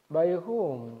കയറും. By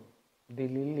whom the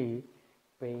lily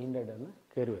painted എന്ന്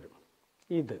കയറി വരും.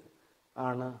 ഇത്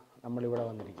ആണ് നമ്മളിവിടെ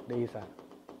വന്നിരിക്കുന്നത്. ഈ സാധനം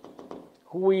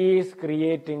who is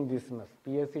creating this mess,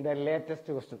 PSCയുടെ latest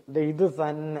question. ഇത്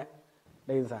തന്നെ,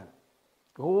 ഇത് സാധനം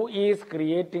who is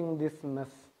creating this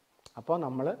mess. അപ്പോൾ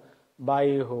നമ്മൾ ബൈ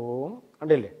ഹൂം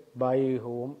ഉണ്ടല്ലേ, ബൈ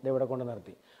ഹൂം ഇവിടെ കൊണ്ട്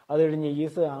നിർത്തി. അത് കഴിഞ്ഞ്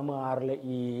ഈസ് ആം ആറിലെ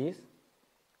ഈസ്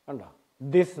ഉണ്ടോ,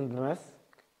 ദിസ് മെസ്.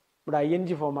 ഇവിടെ ING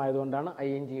ഫോം ആയതുകൊണ്ടാണ്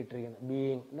ING ഇട്ടിരിക്കുന്നത്.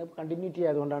 ബീയിങ് കണ്ടിന്യൂറ്റി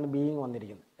ആയതുകൊണ്ടാണ് ബീയിങ്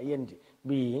വന്നിരിക്കുന്നത്. ING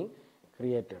being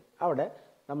created. അവിടെ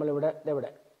നമ്മളിവിടെ ഇതെവിടെ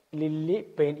lily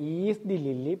paint, is the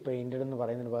lily painted എന്ന്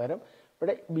പറയുന്നതിന് പകരം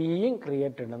ഇവിടെ ബീയിങ്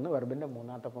ക്രിയേറ്റഡ് എന്ന് വെർബിന്റെ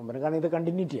മൂന്നാമത്തെ ഫോം വരും. കാരണം ഇത്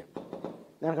കണ്ടിന്യൂറ്റിയാണ്.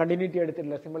 ഞാൻ കണ്ടിന്യൂറ്റി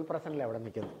എടുത്തിട്ടില്ല, സിമ്പിൾ പ്രസന്റിലാണ് അവിടെ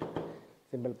നിൽക്കുന്നത്,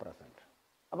 സിമ്പിൾ പ്രസന്റ്.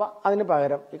 അപ്പം അതിന്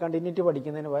പകരം ഈ കണ്ടിന്യൂറ്റി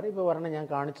പഠിക്കുന്നതിന് പകരം ഇപ്പോൾ പറഞ്ഞാൽ ഞാൻ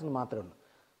കാണിച്ചെന്ന് മാത്രമേ ഉള്ളൂ.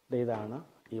 ഇതാണ്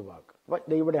ഈ വാക്ക്. അപ്പം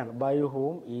ഇവിടെയാണ് by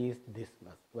whom is this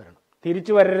mess വരണം.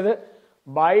 തിരിച്ചു വരരുത്.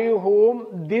 By whom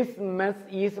this mess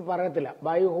is പറയത്തില്ല.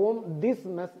 By whom this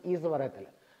mess is പറയത്തില്ല.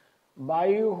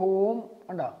 ബൈ ഹൂം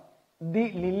ഉണ്ടോ ദി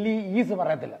ലില്ലി ഈസ്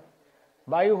പറയത്തില്ല.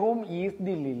 ബൈ ഹൂം ഈസ്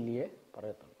ദി ലില്ലിയെ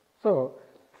പറയത്തുള്ളൂ. സോ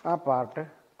ആ പാർട്ട്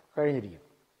കഴിഞ്ഞിരിക്കും.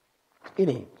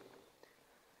 ഇനി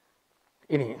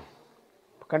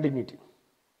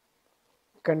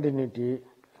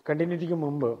കണ്ടിന്യൂറ്റിക്ക്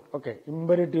മുമ്പ് ഓക്കെ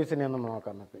ഇമ്പരറ്റീവ്സിനെ ഒന്ന്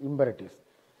നോക്കാം നമുക്ക്.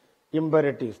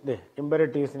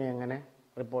 ഇമ്പരറ്റീവ്സിനെ എങ്ങനെ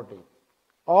റിപ്പോർട്ട് ചെയ്യും?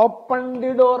 Open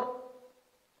the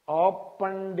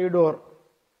door.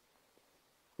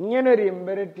 ഇങ്ങനെ ഒരു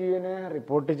ഇമ്പരറ്റീവിനെ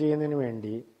റിപ്പോർട്ട് ചെയ്യുന്നതിന്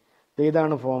വേണ്ടി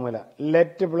ഇതാണ് formula.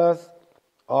 Let plus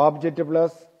object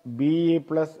plus B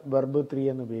plus verb 3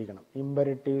 എന്ന് ഉപയോഗിക്കണം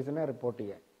ഇമ്പരറ്റീവ്സിനെ റിപ്പോർട്ട്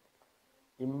ചെയ്യാൻ.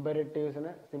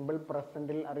 ഇമ്പരറ്റീവ്സിന് സിമ്പിൾ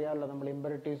പ്രസന്റിൽ അറിയാമല്ലോ നമ്മൾ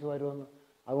ഇമ്പരറ്റീവ്സ് വരുമെന്ന്.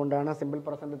 അതുകൊണ്ടാണ് സിമ്പിൾ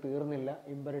പ്രസന്റ് തീർന്നില്ല,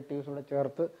 ഇമ്പരറ്റീവ്സ് കൂടെ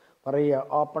ചേർത്ത് പറയുക.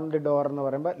 ഓപ്പൺ ദി ഡോർ എന്ന്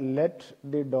പറയുമ്പോൾ let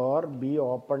the door B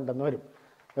opened എന്ന് വരും.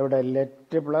 ഇവിടെ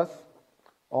ലെറ്റ് പ്ലസ്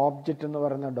ഓബ്ജക്റ്റ് എന്ന്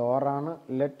പറയുന്ന ഡോറാണ്,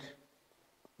 ലെറ്റ്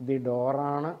ദി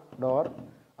ഡോറാണ് ഡോർ.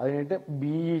 അതിനായിട്ട്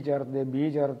ബി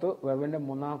ചേർത്തു. വെർബിന്റെ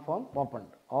മൂന്നാം ഫോം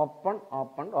ഓപ്പൺഡ്. ഓപ്പൺ.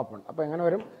 അപ്പൊ എങ്ങനെ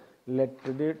വരും?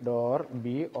 Let the door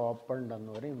B opened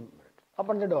എന്ന് വരും.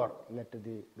 Open the door, let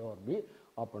the door B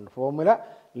open. Formula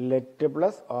let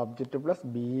plus object plus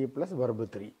B plus verb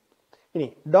 3. ഇനി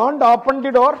ഡോണ്ട് ഓപ്പൺ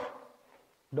ദി ഡോർ.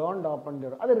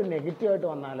 അതൊരു നെഗറ്റീവ് ആയിട്ട്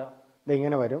വന്നാലോ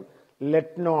ഇതെങ്ങനെ വരും?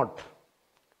 ലെറ്റ് നോട്ട്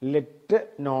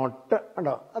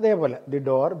ഉണ്ടോ, അതേപോലെ the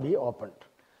door B opened.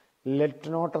 Let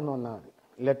not എന്ന് വന്നാൽ മതി.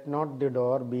 Let not the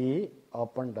door B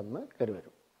opened എന്ന് കയറി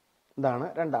വരും. ഇതാണ്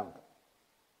രണ്ടാമത്.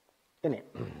 ഇനി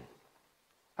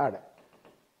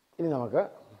നമുക്ക്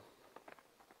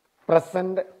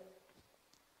പ്രസന്റ്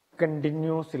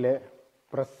കണ്ടിന്യൂസിലെ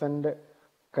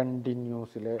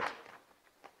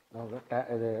നമുക്ക്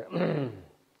ഇത്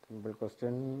സിമ്പിൾ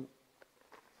ക്വസ്റ്റ്യൻ.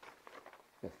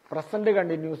 പ്രസന്റ്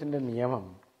കണ്ടിന്യൂസിന്റെ നിയമം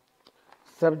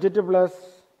subject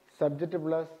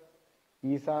plus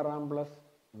ഈസാറാം plus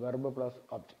verb plus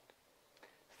object.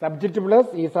 Subject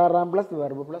plus ഈസാറാം plus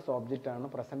verb plus object ആണ്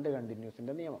പ്രസന്റ്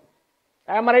കണ്ടിന്യൂസിന്റെ നിയമം.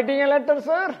 I am writing a letter,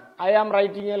 sir. I am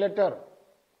writing a letter.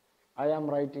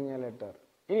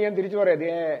 ഇനി ഞാൻ തിരിച്ചു പറയാം.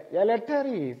 A letter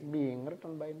is being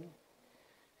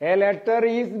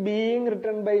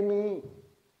written by me.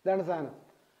 ഇതാണ് സാധനം.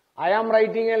 I am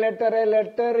writing a letter. A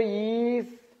letter is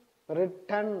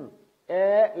written. A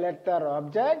letter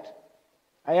object.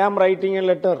 I am writing a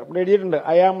letter. ഇവിടെ എഴുതിയിട്ടുണ്ട്.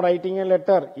 I am writing a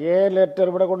letter. A letter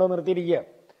ഇവിടെ കൊണ്ടുവന്ന് നിർത്തിയിരിക്കുക.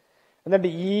 എന്നിട്ട്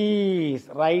is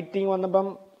writing വന്നപ്പം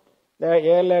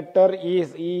A letter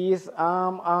is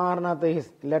am ആറിനകത്ത് is.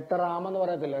 Letter ആം എന്ന്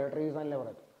പറയത്തില്ല, letter is അല്ലേ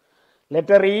പറയത്തില്ല.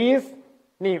 ലെറ്റർ ഈസ്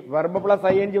ഇനി verb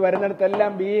plus ing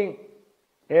വരുന്നിടത്തെല്ലാം being.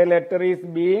 A letter is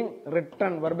being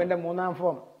written, വെർബിന്റെ മൂന്നാം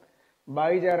ഫോം.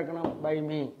 ബൈ ചേർക്കണം, ബൈ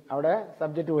മീ. അവിടെ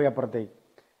സബ്ജക്റ്റ് പോയി അപ്പുറത്തേക്ക്.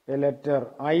 എ ലെറ്റർ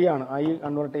ഐ ആണ്, ഐ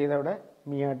കൺവേർട്ട് ചെയ്ത് അവിടെ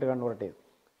മീ ആയിട്ട് കൺവേർട്ട് ചെയ്തു.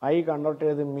 ഐ കൺവേർട്ട്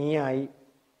ചെയ്ത് മീ ആയി.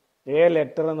 എ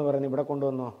ലെറ്റർ എന്ന് പറഞ്ഞ് ഇവിടെ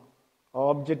കൊണ്ടുവന്നു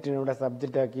ഓബ്ജക്റ്റിന് ഇവിടെ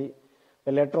സബ്ജക്റ്റ് ആക്കി.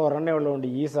 ലെറ്റർ ഒരെണ്ണേ ഉള്ളതുകൊണ്ട്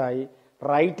ഈസ് ആയി.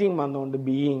 റൈറ്റിംഗ് വന്നുകൊണ്ട്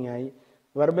ബീയിങ് ആയി.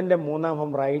 വെർബിന്റെ മൂന്നാം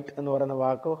ഫോം റൈറ്റ് എന്ന് പറയുന്ന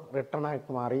വാക്ക് റിട്ടൺ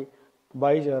ആക്കി മാറി.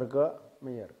 ബൈ ചേർക്കുക,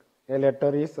 മീ ചേർക്കുക. A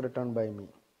letter is written by me.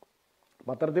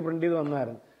 പത്രത്തിൽ പ്രിന്റ് ചെയ്ത്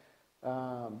വന്നായിരുന്നു.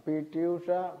 PT. Usha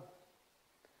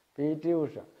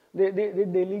the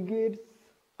delegates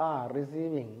are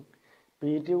receiving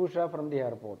P.T. Usha from the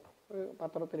airport.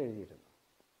 പത്രത്തിൽ എഴുതിയിരുന്നു.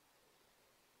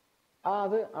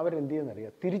 അത് അവരെന്ത്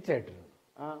ചെയ്യുന്നറിയാം, തിരിച്ചായിട്ടിരുന്നു.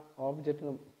 ആ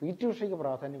ഓബ്ജക്റ്റിന് P.T. ഉഷയ്ക്ക്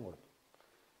പ്രാധാന്യം കൊടുത്തു.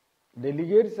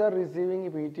 Delegates R receiving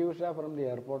P.T. Usha from the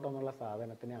airport എന്നുള്ള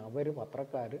സാധനത്തിന് അവർ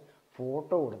പത്രക്കാർ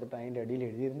ഫോട്ടോ കൊടുത്തിട്ട് അതിൻ്റെ അടിയിൽ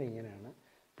എഴുതിയിരുന്നത് ഇങ്ങനെയാണ്: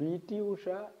 P.T. Usha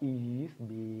is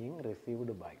being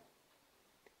received by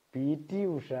P.T.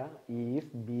 Usha is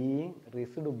being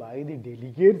received by the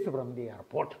delegates from the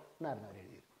airport എന്നായിരുന്നു അവർ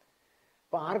എഴുതിയത്.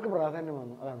 അപ്പോൾ ആർക്ക് പ്രാധാന്യം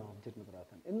വന്നു? അതാണ് ഓബ്ജക്റ്റിന്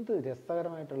പ്രാധാന്യം. എന്ത്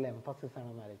രസകരമായിട്ടുള്ള എംഫസിസ്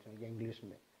ആണെന്ന് ആലോചിച്ചു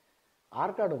ഇംഗ്ലീഷിൻ്റെ.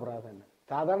 ആർക്കാണ് പ്രാധാന്യം?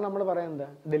 സാധാരണ നമ്മൾ പറയുന്നത്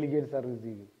ഡെലിഗേറ്റ്സ് ആർ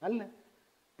റിസീവിങ് അല്ല,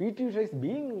 P.T. Usha is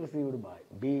being received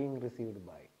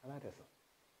by. അതാ രസം.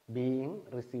 being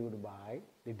received by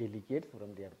the delegates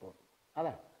from the airport.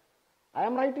 അതാണ് I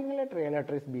am writing a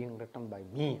letter is being written by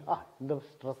me. എന്ത്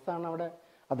സ്ട്രെസ്സാണ് അവിടെ.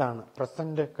 അതാണ്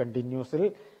പ്രസന്റ് കണ്ടിന്യൂസിൽ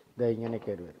ഇങ്ങനെ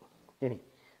കയറി വരും. ഇനി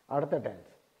അടുത്ത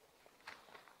ടെൻസ്,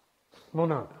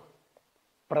 മൂന്നാമത്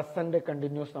പ്രസന്റ്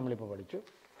കണ്ടിന്യൂസ് നമ്മളിപ്പോൾ പഠിച്ചു.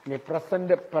 ഇനി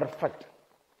പ്രസന്റ് പെർഫെക്റ്റ്.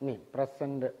 ഇനി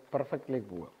പ്രസന്റ് പെർഫെക്റ്റിലേക്ക്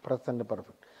പോവുക. Present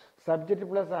perfect subject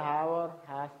plus ഹാവർ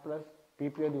has plus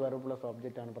PPO the verb plus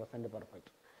object ആണ് പ്രസന്റ്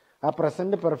പെർഫെക്റ്റ്. ആ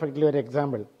പ്രസന്റ് പെർഫെക്റ്റിൽ ഒരു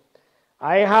example,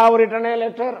 I have written A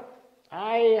letter.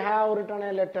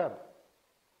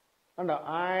 കണ്ടോ,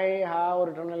 I have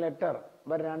written A letter.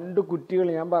 അപ്പൊ രണ്ട് കുറ്റികൾ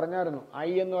ഞാൻ പറഞ്ഞായിരുന്നു. ഐ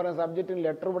എന്ന് പറയുന്ന സബ്ജക്റ്റിന്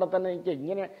ലെറ്റർ ഇവിടെ തന്നെ എനിക്ക്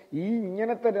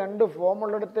ഇങ്ങനത്തെ രണ്ട് ഫോം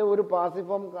ഉള്ളിടത്ത് ഒരു പാസീവ്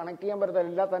ഫോം കണക്ട് ചെയ്യാൻ പറ്റത്തില്ല.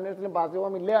 എല്ലാ സെന്റൻസിലും പാസീവ്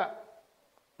ഫോം ഇല്ല.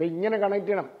 അപ്പൊ ഇങ്ങനെ കണക്ട്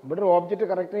ചെയ്യണം. ഇവിടെ ഒരു ഓബ്ജക്റ്റ്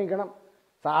കറക്റ്റ് നിൽക്കണം.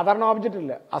 സാധാരണ ഓബ്ജക്റ്റ്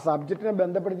ഇല്ല, ആ സബ്ജക്റ്റിനെ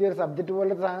ബന്ധപ്പെടുത്തിയ ഒരു സബ്ജക്റ്റ്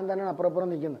പോലത്തെ സാധനം തന്നെയാണ് അപ്പുറം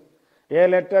നിൽക്കുന്നത്. A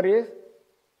letter is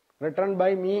written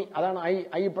by me, അതാണ്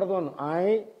ഐ ഇപ്പുറത്ത് വന്നു. I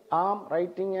am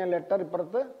writing A letter,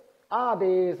 ഇപ്പുറത്ത്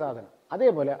അതേ സാധനം.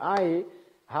 അതേപോലെ I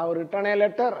have written A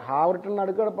letter, have written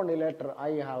അടുക്ക് കിടപ്പുണ്ട്. Letter I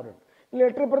have written,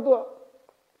 letter ഇപ്പുറത്ത് പോവാ.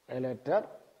 എ ലെറ്റർ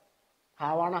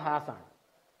ഹാവ് ആണ്, ഹാസ് ആണ്.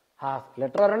 ഹാസ്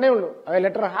ലെറ്റർ ഒരെണ്ണേ ഉള്ളൂ.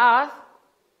 ലെറ്റർ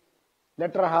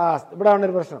ഹാസ് ഇവിടെ ആണ്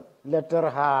ഒരു പ്രശ്നം. ലെറ്റർ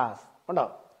ഹാസ് ഉണ്ടോ.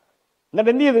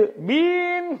 എന്നിട്ട് എന്ത് ചെയ്ത്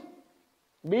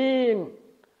ബീൻ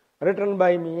റിട്ടൺ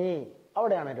ബൈ മീ,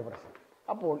 അവിടെയാണ് ഒരു പ്രശ്നം.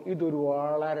 അപ്പോൾ ഇതൊരു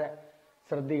വളരെ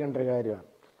ശ്രദ്ധിക്കേണ്ട ഒരു കാര്യമാണ്.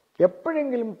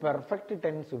 എപ്പോഴെങ്കിലും പെർഫെക്റ്റ്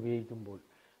ടെൻസ് ഉപയോഗിക്കുമ്പോൾ,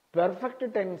 പെർഫെക്റ്റ്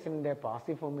ടെൻസിന്റെ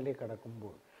പാസീവ് ഫോമിലേക്ക്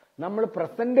കടക്കുമ്പോൾ നമ്മൾ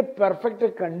present perfect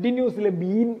കണ്ടിന്യൂസിലെ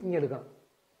been ഇങ്ങെടുക്കണം.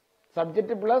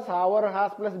 Subject plus ഹാവർ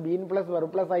has plus been plus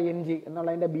verb plus ing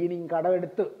എന്നുള്ളതിന്റെ ബീനിങ്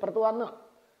കടമെടുത്ത് പുറത്ത് വന്നു.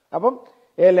 അപ്പം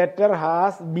എ ലെറ്റർ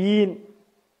ഹാസ് ബീൻ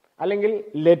അല്ലെങ്കിൽ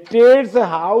letters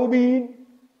have been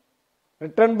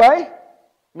written by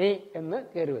me എന്ന്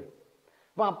കയറി വരും.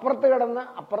 അപ്പൊ അപ്പുറത്ത് കിടന്ന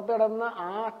ആ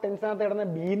ടെൻസിനകത്ത് കിടന്ന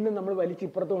ബീനിന് നമ്മൾ വലിച്ച്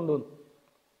ഇപ്പുറത്ത് കൊണ്ടുവന്നു.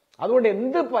 അതുകൊണ്ട്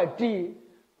എന്ത് പറ്റി,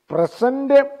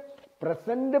 പ്രസന്റ്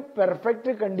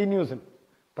പെർഫെക്റ്റ്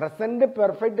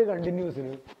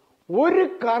കണ്ടിന്യൂസിന് ഒരു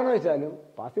കാരണവശാലും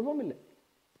പാസീവ് ഫോം ഇല്ല.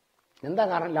 എന്താ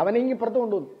കാരണം? ലവനെ ഇപ്പുറത്ത്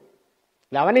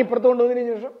കൊണ്ടുവന്നതിന്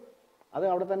ശേഷം അത്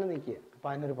അവിടെ തന്നെ നിൽക്കുക. അപ്പൊ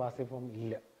അതിനൊരു പാസീവ് ഫോം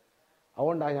ഇല്ല.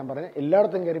 അതുകൊണ്ടാണ് ഞാൻ പറഞ്ഞത്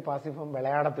എല്ലായിടത്തും കയറി പാസീവ് ഫോം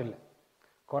വിളയാടത്തില്ല,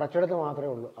 കുറച്ചിടത്ത് മാത്രമേ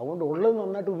ഉള്ളൂ. അതുകൊണ്ട് ഉള്ളത്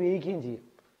നന്നായിട്ട് ഉപയോഗിക്കുകയും ചെയ്യും.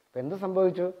 അപ്പൊ എന്ത്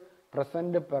സംഭവിച്ചു?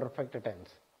 പ്രസന്റ് പെർഫെക്റ്റ്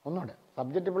ടെൻസ് ഒന്നുകൂടെ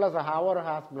subject plus ഹാവർ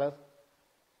has plus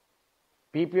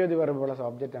PPO the verb plus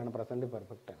object ആണ് പ്രസന്റ്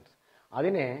പെർഫെക്റ്റ് ടെൻസ്.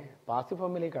 അതിനെ പാസീവ്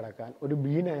ഫോമിലേക്ക് കടക്കാൻ ഒരു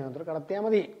ബീനായി മാത്രം കടത്തിയാൽ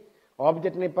മതി.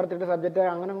 ഓബ്ജക്റ്റിനെ ഇപ്പുറത്തിട്ട് സബ്ജക്റ്റ്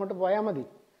അങ്ങനെ അങ്ങോട്ട് പോയാൽ മതി.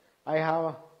 I have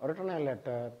written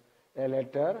A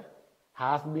letter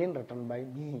has been written by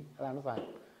me, അതാണ്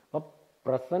സാധനം. അപ്പൊ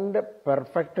പ്രസന്റ്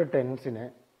പെർഫെക്റ്റ് ടെൻസിനെ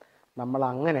നമ്മൾ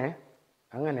അങ്ങനെ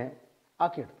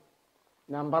ആക്കിയെടുത്തു.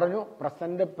 ഞാൻ പറഞ്ഞു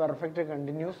പ്രസന്റ് പെർഫെക്റ്റ്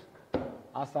കണ്ടിന്യൂസ്,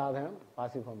 ആ സാധനം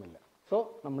പാസീവ് ഫോം ഇല്ല. സോ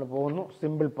നമ്മൾ പോകുന്നു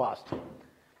സിമ്പിൾ പാസ്റ്റ്.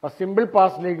 അപ്പൊ സിമ്പിൾ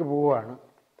പാസ്റ്റിലേക്ക് പോവുകയാണ്.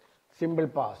 സിമ്പിൾ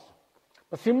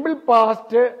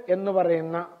പാസ്റ്റ് എന്ന്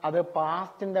പറയുന്ന അത്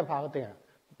പാസ്റ്റിന്റെ ഭാഗത്തെയാണ്.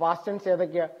 പാസ്റ്റ് ടെൻസ്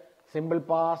ഏതൊക്കെയാ? Simple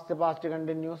past, past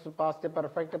continuous, past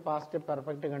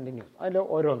perfect continuous. അതിൽ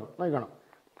ഓരോന്നും നോക്കണം.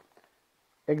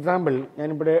 എക്സാമ്പിൾ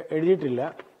ഞാനിവിടെ എഴുതിയിട്ടില്ല,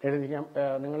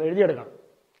 നിങ്ങൾ എഴുതിയെടുക്കണം.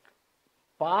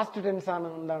 പാസ്റ്റ് ടെൻസ് ആണ്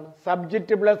എന്താണ്?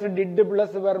 Subject plus did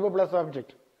plus verb plus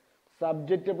object.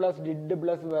 Subject plus did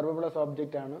plus verb plus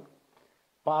object ആണ്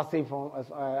പാസീവ് ഫോം,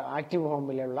 ആക്റ്റീവ്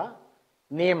ഫോമിലുള്ള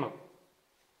നിയമം.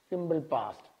 Simple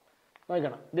past.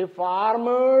 നോക്കണം. The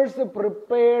farmers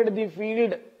prepared the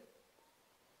field.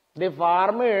 The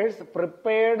farmers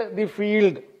prepared the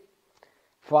field.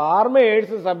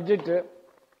 Farmers subject,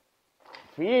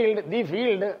 field the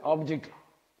field object.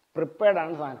 Prepared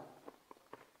ആണ് സാധനം.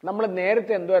 നമ്മൾ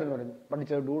നേരത്തെ എന്തുവായിരുന്നു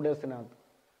പഠിച്ചത് ഡൂഡേഴ്സിനകത്ത്?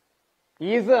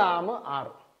 Is, am, R.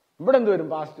 ഇവിടെ എന്ത് വരും?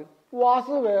 Past.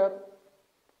 Was, where.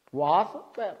 Was,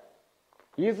 where.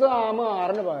 Is, ആം,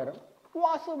 ആറിന് പകരം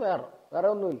വാസ്, വേർ. വേറെ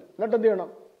ഒന്നുമില്ല. എന്നിട്ട് എന്ത് ചെയ്യണം?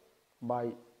 ബൈ.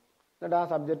 എന്നിട്ട് ആ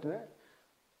സബ്ജക്റ്റിനെ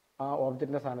ആ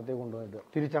ഓബ്ജക്റ്റിന്റെ സ്ഥാനത്തേക്ക് കൊണ്ടുപോയിട്ട്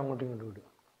തിരിച്ചങ്ങോട്ടും ഇങ്ങോട്ടും വിടുക.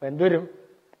 അപ്പൊ എന്തുവരും?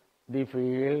 ദി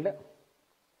ഫീൽഡ്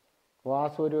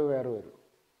വാസ് വരും, വേറെ വരും.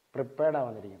 പ്രിപ്പയർഡാണ്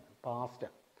വന്നിരിക്കുന്നത്, പാസ്റ്റ്.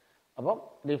 അപ്പം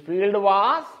ദി ഫീൽഡ്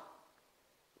വാസ്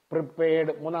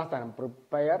പ്രിപ്പയർഡ്. മൂന്നാം സ്ഥാനം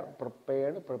prepare,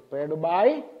 prepared, prepared by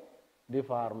the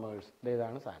farmers.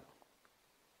 ഇതാണ് സാധനം.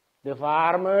 The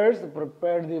farmers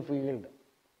prepared the field.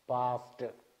 Past.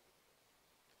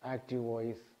 Active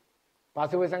voice.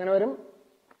 Passive voice എങ്ങനെ വരും?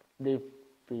 The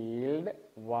field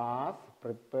was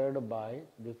prepared by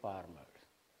the farmers.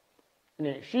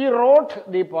 ഇനി she wrote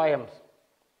the poems.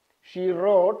 She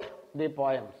wrote the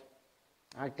poems.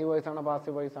 Active voice ആണോ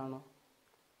passive voice ആണോ?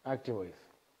 Active voice.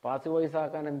 Passive voice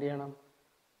ആക്കാൻ എന്ത് ചെയ്യണം?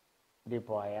 The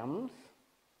poems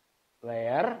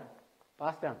wear,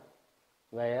 past ആണ്.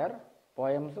 Wear,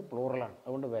 poems പ്ലൂറലാണ്,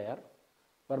 അതുകൊണ്ട് വെയർ.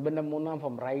 വെർബിന്റെ മൂന്നാം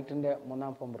ഫോം, റൈറ്റിന്റെ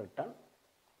മൂന്നാം ഫോം റിട്ടൺ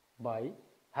ബൈ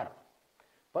ഹർ.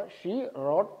 അപ്പൊ ഷീ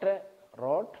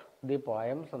റോട്ട് ദി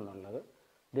പോയംസ് എന്നുള്ളത്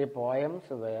the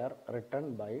poems wear written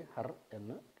by Har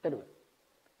എന്ന് തരുക.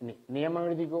 ഇനി നിയമം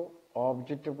എഴുതിക്കോ.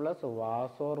 Object plus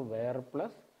was or were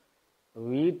plus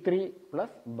V3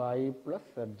 plus by plus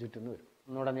subject എന്ന് വരും.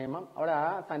 നമ്മുടെ നിയമം അവിടെ ആ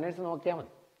സെന്റൻസ് നോക്കിയാൽ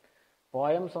മതി.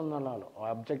 പോയംസ് എന്നുള്ളതല്ലോ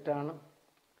ഓബ്ജക്റ്റ് ആണ്.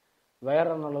 വെയർ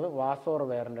എന്നുള്ളത് വാസ് ഓർ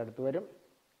വെയറിന്റെ അടുത്ത് വരും.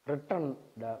 റിട്ടൺ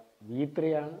V3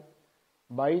 ആണ്.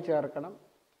 ബൈ ചേർക്കണം.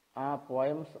 ആ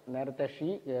പോയംസ് നേരത്തെ ഷീ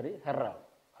കയറി ഹെറാണ്,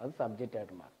 അത് സബ്ജക്റ്റ്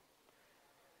ആയിട്ട് മാറും.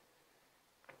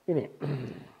 ഇനി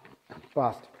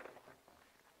പാസ്റ്റ്.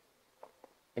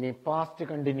 ഇനി പാസ്റ്റ്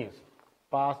കണ്ടിന്യൂസ്.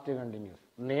 പാസ്റ്റ് കണ്ടിന്യൂസ്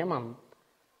നിയമം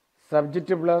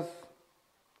subject plus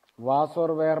was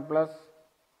or were plus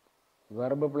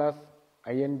verb plus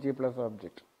ING plus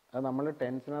object. അത് നമ്മൾ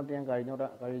ടെൻസിനകത്ത് ഞാൻ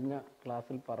കഴിഞ്ഞ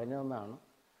ക്ലാസ്സിൽ പറഞ്ഞു തന്നതാണ്.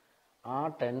 ആ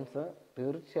ടെൻസ്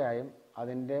തീർച്ചയായും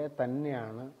അതിൻ്റെ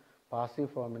തന്നെയാണ് പാസീവ്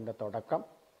ഫോമിൻ്റെ തുടക്കം.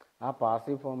 ആ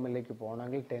പാസീവ് ഫോമിലേക്ക്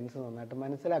പോകണമെങ്കിൽ ടെൻസ് നന്നായിട്ട്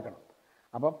മനസ്സിലാക്കണം.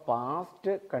 അപ്പോൾ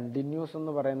പാസ്റ്റ് കണ്ടിന്യൂസ്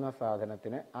എന്ന് പറയുന്ന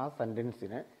സാധനത്തിന്, ആ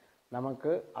സെൻറ്റൻസിനെ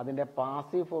നമുക്ക് അതിൻ്റെ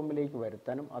പാസീവ് ഫോമിലേക്ക്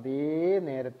വരുത്താനും അതേ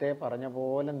നേരത്തെ പറഞ്ഞ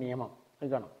പോലെ നിയമം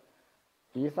നിൽക്കണം.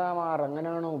 ഈസാമാർ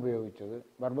എങ്ങനെയാണോ ഉപയോഗിച്ചത്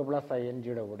വെർബ് പ്ലസ്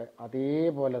INGയുടെ കൂടെ,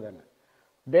 അതേപോലെ തന്നെ.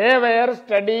 They were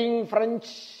studying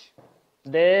French.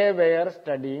 They were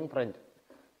studying French.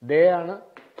 ദേ ആണ്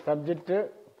സബ്ജക്റ്റ്,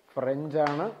 ഫ്രഞ്ച്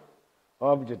ആണ്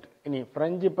ഓബ്ജക്റ്റ്. ഇനി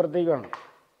ഫ്രഞ്ച് ഇപ്പുറത്തേക്ക് വേണം.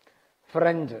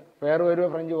 ഫ്രഞ്ച് വേറെ വരുമോ?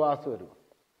 ഫ്രഞ്ച് വാസ് വരുമോ?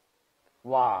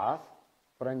 Was.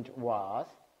 French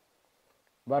was.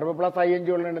 Verb plus ING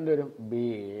ഉള്ളത് എന്ത് വരും?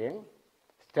 ബീയിങ്.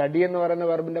 സ്റ്റഡി എന്ന് പറയുന്ന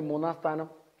വെർബിന്റെ മൂന്നാം സ്ഥാനം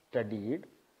സ്റ്റഡീഡ്.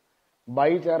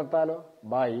 ബൈ ചേർത്താലോ?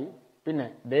 ബൈ. പിന്നെ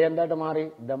ദേ എന്തായിട്ട് മാറി?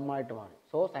 ദം ആയിട്ട് മാറി.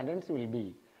 So sentence will be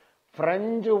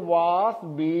French was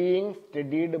being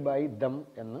studied by dum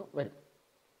എന്ന് വരും.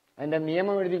 അതിന്റെ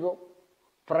നിയമം എഴുതിക്കോ.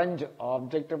 ഫ്രഞ്ച്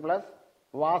ഓബ്ജക്റ്റ് പ്ലസ്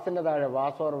വാസിന്റെ താഴെ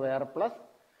വാസ് ഓർ വെയർ പ്ലസ്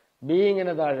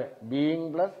ബീയിങ്ങിന്റെ താഴെ ബീയിങ്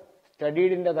പ്ലസ്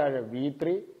സ്റ്റഡീഡിന്റെ താഴെ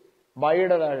V3,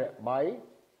 ബൈയുടെ താഴെ ബൈ,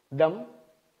 ദം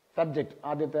സബ്ജക്റ്റ്.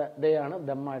 ആദ്യത്തെ ദേ ആണ്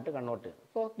ദം ആയിട്ട് കൺവേർട്ട് ചെയ്യുന്നത്.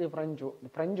 So the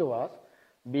French was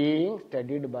being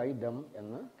studied by dum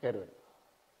എന്ന് കയറി വരും.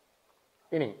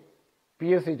 ഇനി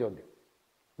PSC ചോദ്യം.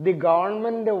 The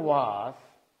government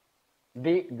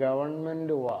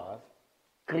was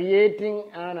creating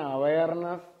an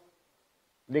awareness.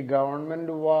 The government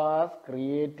was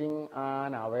creating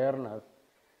an awareness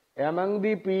among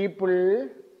the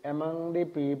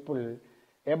people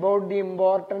about the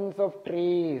importance of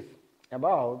trees.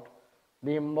 About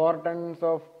the importance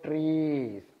of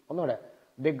trees. ഒന്നുകൂടെ.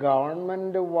 The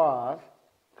government was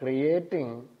creating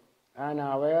an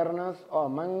awareness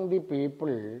among the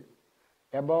people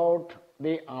about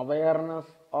the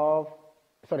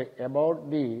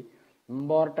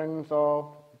importance of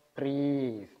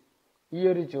trees. ഈ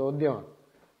ഒരു ചോദ്യമാണ്.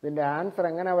 ഇതിന്റെ answer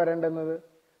എങ്ങനെ വരേണ്ടുന്നത്?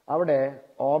 അവിടെ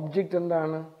object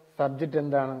എന്താണ്? Subject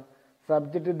എന്താണ്?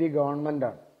 Subject the government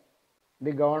ആണ്.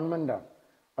 ദി ഗവൺമെന്റ് ആണ്.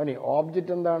 അതിന്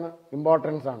ഓബ്ജക്റ്റ് എന്താണ്?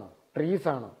 ഇമ്പോർട്ടൻസ് ആണ്, ട്രീസ്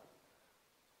ആണ്,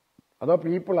 അതോ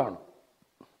പീപ്പിൾ ആണ്,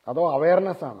 അതോ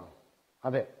അവയർനെസ് ആണ്?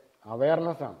 അതെ,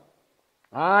 അവയർനെസ് ആണ്.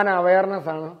 ആൻ അവയർനെസ്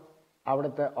ആണ്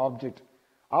അവിടുത്തെ ഓബ്ജക്റ്റ്.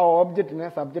 ആ ഓബ്ജക്റ്റിനെ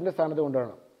സബ്ജക്റ്റിന്റെ സ്ഥാനത്ത്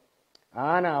കൊണ്ടുവരണം.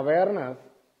 An awareness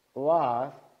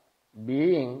was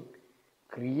being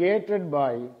created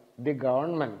by the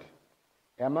government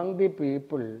among the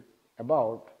people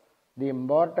about the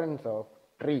importance of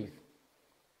trees,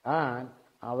 and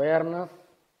awareness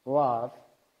was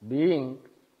being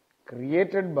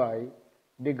created by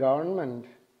the government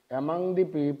among the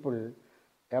people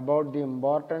about the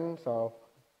importance of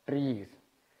trees.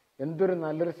 എന്തൊരു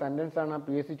നല്ലൊരു sentence ആണ് ആ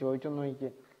PSC ചോദിച്ചെന്ന് നോക്കി.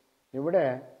 ഇവിടെ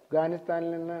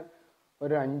അഫ്ഗാനിസ്ഥാനിൽ നിന്ന്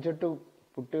ഒരു 5-8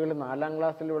 കുട്ടികൾ 4ാം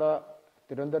ക്ലാസ്സിൽ ഇവിടെ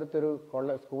തിരുവനന്തപുരത്തൊരു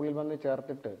സ്കൂളിൽ വന്ന്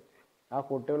ചേർത്തിട്ട് ആ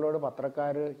കുട്ടികളോട്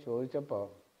പത്രക്കാർ ചോദിച്ചപ്പോൾ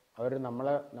അവർ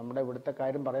നമ്മുടെ ഇവിടുത്തെ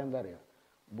കാര്യം പറയാൻ എന്താ അറിയാം,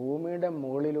 ഭൂമിയുടെ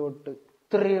മുകളിലോട്ട്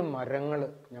ഇത്രയും മരങ്ങൾ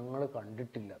ഞങ്ങൾ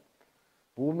കണ്ടിട്ടില്ല.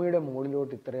 ഭൂമിയുടെ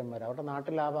മുകളിലോട്ട് ഇത്രയും മരം അവരുടെ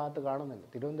നാട്ടിൽ ആ ഭാഗത്ത് കാണുന്നില്ല.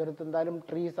 തിരുവനന്തപുരത്ത് എന്തായാലും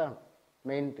ട്രീസാണ്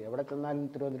മെയിൻ. എവിടെ ചെന്നാലും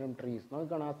തിരുവനന്തപുരം ട്രീസ്.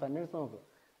 നോക്കണം ആ സെന്റൻസ് നോക്ക്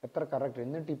എത്ര കറക്റ്റ്.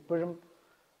 എന്നിട്ട് ഇപ്പോഴും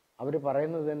അവർ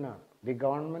പറയുന്നത് തന്നെയാണ്, the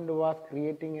government was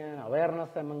creating an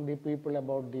awareness among the people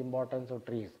about the importance of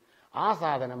trees. ആ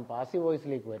സാധനം പാസീവ്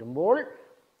വോയിസിലേക്ക് വരുമ്പോൾ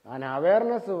an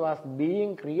awareness was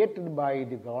being created by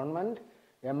the government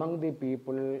among the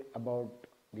people about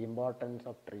the importance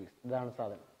of trees. ഇതാണ്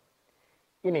സാധനം.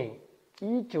 ഇനി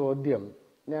ഈ ചോദ്യം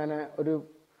ഞാൻ ഒരു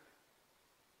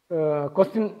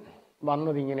ക്വസ്റ്റ്യൻ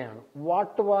വന്നത് ഇങ്ങനെയാണ്,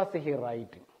 വാട്ട് വാസ് ഹി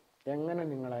റൈറ്റിംഗ്? എങ്ങനെ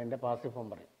നിങ്ങൾ അതിന്റെ പാസീവ് ഫോം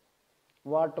പറയും?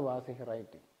 What was he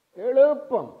writing?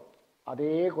 എളുപ്പം.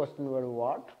 അതേ ക്വസ്റ്റ്യൻ വേർഡ്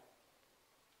വാട്ട്,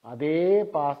 അതേ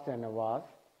പാസ്റ്റ് തന്നെ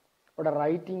വാസ്. ഇവിടെ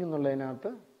റൈറ്റിംഗ്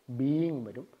എന്നുള്ളതിനകത്ത് ബീയിങ്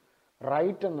വരും,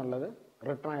 റൈറ്റ് എന്നുള്ളത്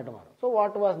റിട്ടൺ ആയിട്ട് മാറും. So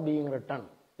what was being written,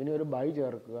 ഇനി ഒരു ബൈ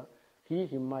ചേർക്കുക, ഹി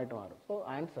ഹിം ആയിട്ട് മാറും. So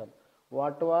answer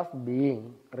what was being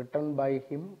written by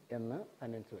him എന്ന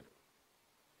സെന്റൻസ് വരും.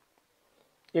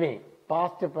 ഇനി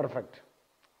പാസ്റ്റ് പെർഫെക്റ്റ്.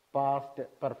 പാസ്റ്റ്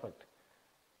പെർഫെക്റ്റ്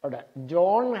അവിടെ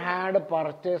John had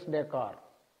purchased A car.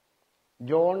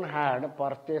 John had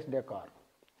purchased A car.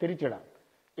 തിരിച്ചിടാം,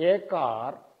 A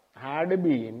car had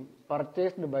been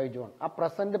purchased by John. ആ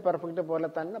present perfect പോലെ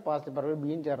തന്നെ past perfect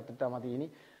been ചേർത്തിട്ടാൽ മതി. ഇനി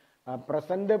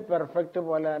present perfect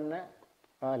പോലെ തന്നെ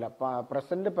അല്ല,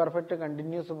 പ്രസന്റ് പെർഫെക്റ്റ്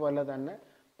കണ്ടിന്യൂസ് പോലെ തന്നെ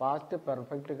പാസ്റ്റ്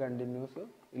പെർഫെക്റ്റ് കണ്ടിന്യൂസ്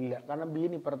ഇല്ല. കാരണം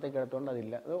ബീൻ ഇപ്പുറത്തേക്ക് എടുത്തുകൊണ്ട്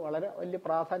അതില്ല. അത് വളരെ വലിയ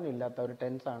പ്രാധാന്യം ഇല്ലാത്ത ഒരു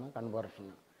ടെൻസാണ് കൺവേർഷൻ.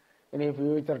 ഇനി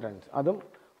ഫ്യൂച്ചർ ടെൻസ്, അതും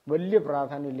വലിയ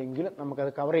പ്രാധാന്യം ഇല്ലെങ്കിലും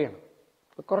നമുക്കത് കവർ ചെയ്യണം.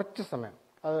 കുറച്ച് സമയം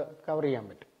അത് കവർ ചെയ്യാൻ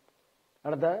പറ്റും.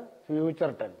 അടുത്ത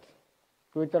ഫ്യൂച്ചർ ടെൻസ്.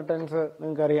 ഫ്യൂച്ചർ ടെൻസ്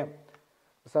നിങ്ങൾക്കറിയാം,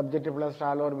 subject plus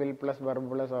shall or will plus verb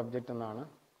plus object എന്നാണ്.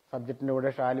 സബ്ജക്റ്റിന്റെ കൂടെ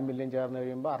ഷാലും വില്ലും ചേർന്ന്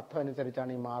കഴിയുമ്പോൾ അർത്ഥം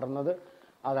അനുസരിച്ചാണ് ഈ മാറുന്നത്.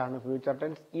 അതാണ് ഫ്യൂച്ചർ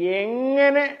ടെൻസ്.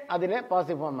 എങ്ങനെ അതിനെ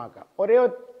പാസീവ് ഫോം ആക്കാം? ഒരേ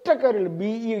ഒറ്റ കാര്യം,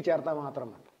 BE ചേർത്താൽ മാത്രം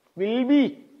മതി. Will be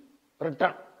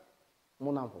written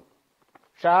 3ാം form,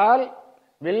 shall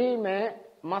will may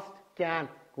must can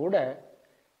കൂടെ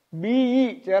BE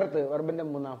ചേർത്ത് വെർബിന്റെ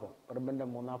 3ാം ഫോം. വെർബിന്റെ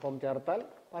 3ാം ഫോം ചേർത്താൽ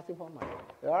പാസീവ് ഫോം ആയി.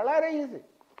 വളരെ ഈസി.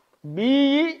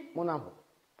 BE 3ാം form.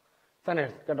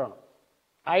 സെന്റൻസ് കേട്ടോണം.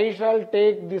 I shall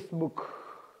take this book.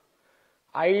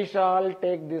 I shall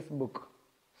take this book.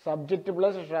 Subject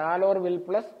plus shall or will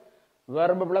plus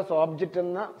verb plus object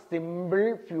എന്ന simple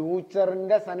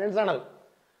ഫ്യൂച്ചറിന്റെ sentence ആണത്.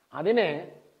 അതിനെ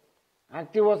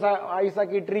active voice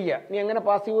ആക്കി ഇട്ടിരിക്കുക. നീ എങ്ങനെ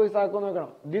പാസീവ് വോയിസ് ആക്കും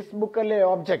നോക്കണം. ദിസ് ബുക്ക് അല്ലേ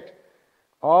ഓബ്ജക്റ്റ്.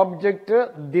 ഓബ്ജക്റ്റ്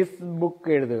ദിസ് ബുക്ക്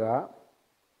എഴുതുക,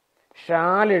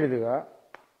 ഷാൽ എഴുതുക,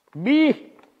 ബി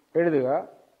എഴുതുക,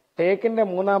 ടേക്കിന്റെ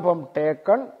 3ാം ഫോം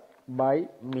ടേക്കൺ ബൈ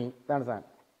മീ. ഇതാണ് സാധനം.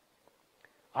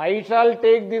 I shall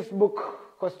take this book.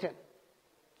 Question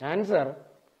answer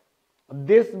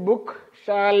this book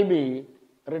shall be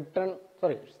written,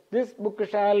 sorry, this book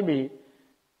shall be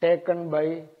taken by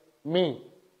me.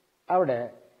 അവിടെ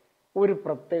ഒരു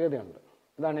പ്രത്യേകതയുണ്ട്.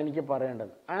 ഇതാണ് എനിക്ക്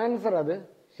പറയേണ്ടത്. ആൻസർ അത്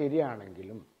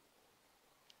ശരിയാണെങ്കിലും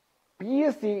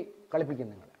PSC കളിപ്പിക്കും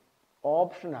നിങ്ങളെ.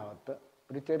 ഓപ്ഷനകത്ത്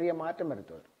ഒരു ചെറിയ മാറ്റം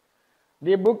വരുത്തുക.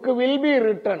 The book will be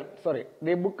written, sorry,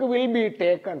 the book will be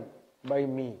taken by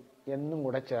me എന്നും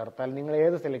കൂടെ ചേർത്താൽ നിങ്ങൾ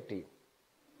ഏത് സെലക്ട് ചെയ്യും?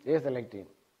 ഏത് സെലക്ട് ചെയ്യും?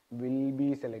 വിൽ ബി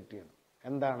സെലക്ട് ചെയ്യണം.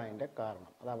 എന്താണ് അതിന്റെ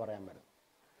കാരണം? അതാ പറയാൻ പറ്റും.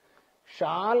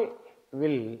 ഷാൽ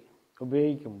വിൽ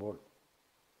ഉപയോഗിക്കുമ്പോൾ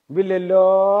വിൽ എല്ലാ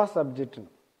സബ്ജക്റ്റിനും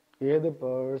ഏത്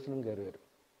പേഴ്സണും കയറി വരും.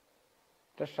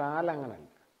 പക്ഷെ ഷാൽ അങ്ങനല്ല.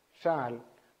 ഷാൽ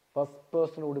ഫസ്റ്റ്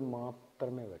പേഴ്സൺ കൂടി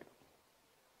മാത്രമേ വരൂ.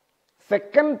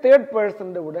 സെക്കൻഡ് തേർഡ്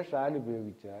പേഴ്സന്റെ കൂടെ ഷാൽ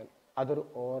ഉപയോഗിച്ചാൽ അതൊരു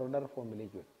ഓർഡർ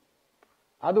ഫോമിലേക്ക് വരും.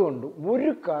 അതുകൊണ്ട്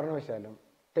ഒരു കാരണവശാലും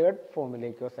തേർഡ്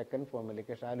ഫോമിലേക്കോ സെക്കൻഡ്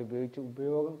ഫോമിലേക്കോ ഷാൽ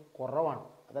ഉപയോഗം കുറവാണ്.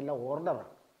 അതല്ല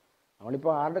ഓർഡറാണ്.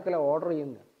 നമ്മളിപ്പോൾ ആരുടെക്കല്ല ഓർഡർ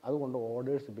ചെയ്യുന്നത്, അതുകൊണ്ട്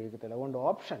ഓർഡേഴ്സ് ഉപയോഗിക്കത്തില്ല. അതുകൊണ്ട്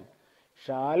ഓപ്ഷൻ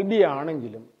ഷാൽ ബി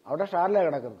ആണെങ്കിലും അവിടെ ഷാലിലാണ്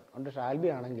കിടക്കുന്നത്. അതുകൊണ്ട് ഷാൽ ബി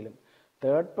ആണെങ്കിലും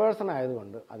തേർഡ് പേഴ്സൺ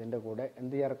ആയതുകൊണ്ട് അതിൻ്റെ കൂടെ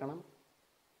എന്ത്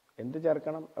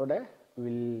ചേർക്കണം? അവിടെ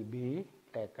വിൽ ബി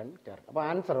ടേക്കൺ ചേർക്കണം. അപ്പോൾ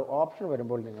ആൻസർ ഓപ്ഷൻ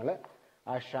വരുമ്പോൾ നിങ്ങൾ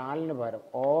ആ ഷാലിന് പകരം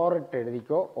ഓർ ഇട്ട്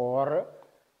എഴുതിക്കോ. ഓർ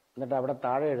എന്നിട്ട് അവിടെ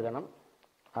താഴെ എഴുതണം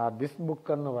ദിസ്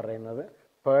ബുക്ക് എന്ന് പറയുന്നത്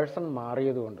പേഴ്സൺ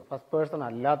മാറിയതുകൊണ്ട്, ഫസ്റ്റ് പേഴ്സൺ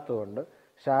അല്ലാത്തതുകൊണ്ട്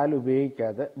ഷാൽ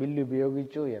ഉപയോഗിക്കാതെ വിൽ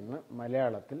ഉപയോഗിച്ചു എന്ന്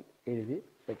മലയാളത്തിൽ എഴുതി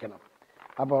വെക്കണം.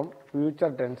 അപ്പം ഫ്യൂച്ചർ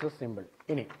ടെൻസ് സിമ്പിൾ.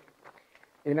 ഇനി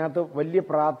ഇതിനകത്ത് വലിയ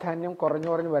പ്രാധാന്യം കുറഞ്ഞു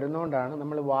വരുന്നതുകൊണ്ടാണ്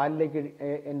നമ്മൾ വാലിലേക്ക്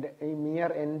ഈ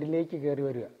നിയർ എൻഡിലേക്ക് കയറി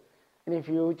വരിക. ഇനി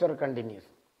ഫ്യൂച്ചർ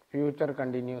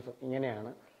കണ്ടിന്യൂസ്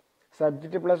ഇങ്ങനെയാണ്.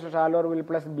 Subject plus shall or will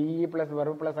plus B plus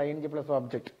verb plus ing plus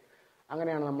object,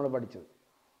 അങ്ങനെയാണ് നമ്മൾ പഠിച്ചത്.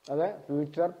 അത്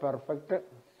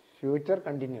ഫ്യൂച്ചർ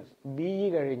കണ്ടിന്യൂസ് ബി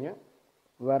കഴിഞ്ഞ്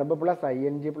verb plus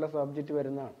ing plus object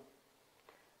വരുന്നതാണ്.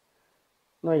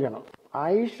 നോക്കണം.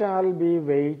 I shall be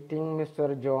waiting mister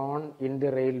John in the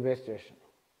railway station.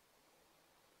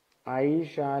 I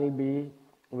shall be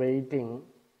waiting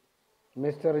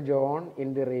mister John in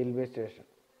the railway station.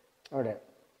 അവിടെ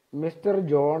mister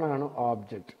John ആണ്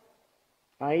object,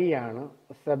 I ആണ്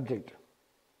subject,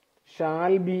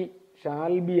 shall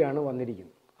be ആണ്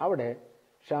വന്നിരിക്കുന്നത്. അവിടെ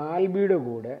shall ബിയുടെ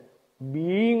കൂടെ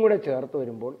ബിയും കൂടെ ചേർത്ത്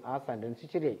വരുമ്പോൾ ആ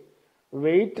സെന്റൻസ് ശരിയായി.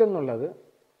 വെയിറ്റ് എന്നുള്ളത്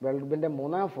വെർബിന്റെ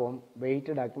മൂന്നാം ഫോം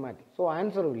വെയിറ്റഡ് ആക്കി മാറ്റി. So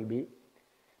answer will be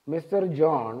mister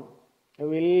John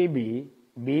will be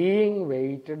being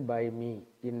weighted by me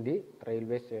in the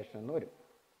railway station എന്ന് വരും.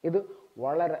 ഇത്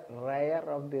വളരെ റയർ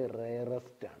ഓഫ് ദി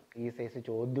റയറസ്റ്റ് ആണ് ഈ സൈസ്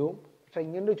ചോദ്യവും. പക്ഷെ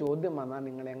ഇങ്ങനൊരു ചോദ്യം വന്നാൽ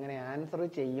നിങ്ങൾ എങ്ങനെ ആൻസർ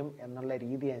ചെയ്യും എന്നുള്ള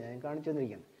രീതിയാണ് ഞാൻ കാണിച്ചു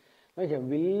തന്നിരിക്കുന്നത്. നോക്കിയാൽ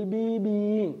will be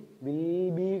being, will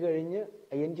be കഴിഞ്ഞ്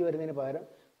ing വരുന്നതിന് പകരം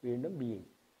വീണ്ടും being,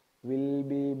 will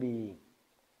be being.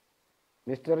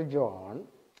 Mister John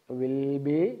will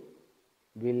be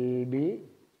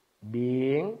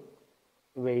being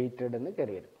weighted എന്ന്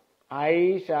കയറി വരും. I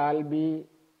shall be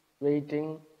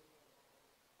waiting,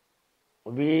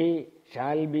 we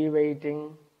shall be waiting,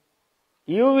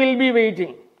 you will be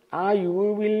waiting. ആ യു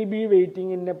വിൽ ബി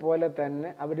വെയിറ്റിംഗിനെ പോലെ തന്നെ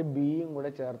അവർ ബിയും കൂടെ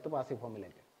ചേർത്ത് പാസീവ്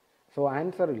ഫോമിലേക്ക്. സോ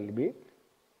ആൻസർ വിൽ ബി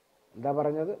എന്താ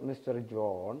പറഞ്ഞത്? Mister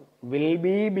John will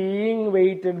be being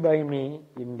weighted by me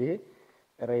in the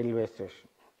railway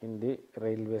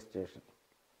station.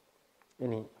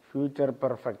 ഇനി ഫ്യൂച്ചർ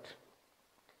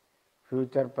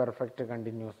പെർഫെക്റ്റ്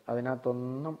കണ്ടിന്യൂസ്.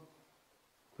 അതിനകത്തൊന്നും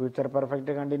ഫ്യൂച്ചർ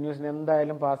പെർഫെക്റ്റ് കണ്ടിന്യൂസിന്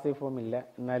എന്തായാലും പാസീവ് ഫോം ഇല്ല.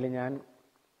 എന്നാലും ഞാൻ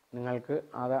നിങ്ങൾക്ക്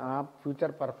അത് ആ ഫ്യൂച്ചർ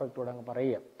പെർഫെക്റ്റ് കൂടെ അങ്ങ്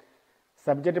പറയുക.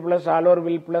 Subject plus shall or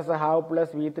will plus have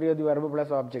plus V3 of the verb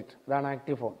plus object, ഇതാണ്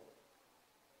ആക്റ്റീവ് ഫോം.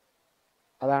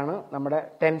 അതാണ് നമ്മുടെ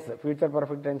ടെൻസ്, ഫ്യൂച്ചർ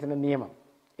പെർഫെക്റ്റ് ടെൻസിന്റെ നിയമം.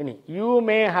 ഇനി you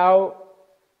may have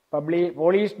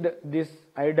polished this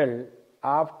Idol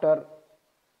after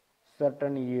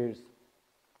certain years.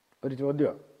 ഒരു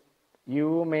ചോദ്യം, you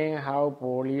may have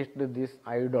polished this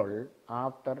Idol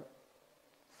after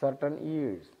certain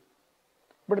years.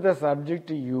 ഇവിടുത്തെ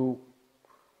subject U,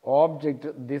 object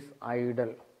this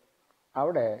Idol.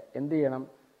 അവിടെ എന്ത് ചെയ്യണം?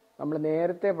 നമ്മൾ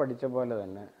നേരത്തെ പഠിച്ച പോലെ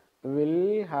തന്നെ വിൽ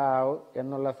ഹാവ്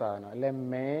എന്നുള്ള സാധനം അല്ലെ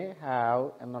മേ ഹാവ്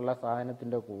എന്നുള്ള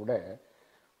സാധനത്തിന്റെ കൂടെ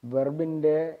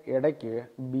വെർബിന്റെ ഇടയ്ക്ക്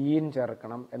ബീൻ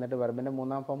ചേർക്കണം. എന്നിട്ട് വെർബിന്റെ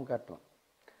മൂന്നാം ഫോം കയറ്റണം.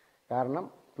 കാരണം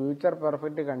ഫ്യൂച്ചർ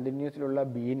പെർഫെക്റ്റ് കണ്ടിന്യൂസിലുള്ള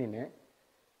ബീനിനെ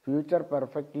ഫ്യൂച്ചർ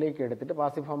പെർഫെക്റ്റിലേക്ക് എടുത്തിട്ട്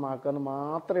പാസീവ് ഫോം ആക്കുക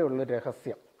മാത്രമേ ഉള്ളൂ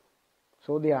രഹസ്യം.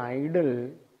 So the Idol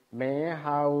may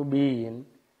have been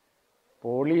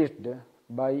polished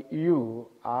by U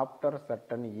after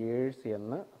certain years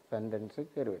എന്ന് സെന്റൻസ്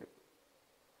കയറി വരും.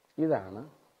 ഇതാണ്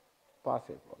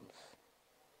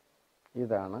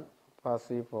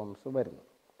പാസീവ് ഫോംസ് വരുന്നത്.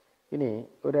 ഇനി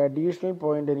ഒരു അഡീഷണൽ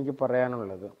പോയിന്റ് എനിക്ക്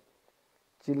പറയാനുള്ളത്,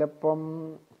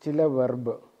 ചില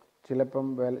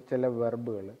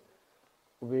വെർബുകൾ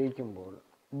ഉപയോഗിക്കുമ്പോൾ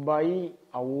ബൈ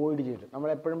അവോയ്ഡ് ചെയ്തിട്ട്,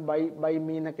 നമ്മളെപ്പോഴും ബൈ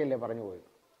മീ എന്നൊക്കെ അല്ലേ പറഞ്ഞു പോയത്,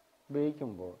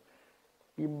 ഉപയോഗിക്കുമ്പോൾ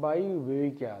ഈ ബൈ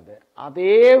ഉപയോഗിക്കാതെ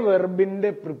അതേ വെർബിന്റെ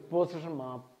പ്രിപ്പോസിഷൻ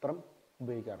മാത്രം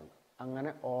ഉപയോഗിക്കാറുണ്ട്. അങ്ങനെ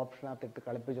ഓപ്ഷനകത്തിട്ട്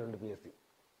കളിപ്പിച്ചിട്ടുണ്ട് P.S.C.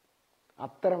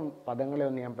 അത്തരം പദങ്ങളെ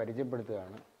ഒന്ന് ഞാൻ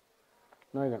പരിചയപ്പെടുത്തുകയാണ്.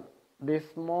 നോക്കണം. The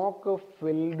smoke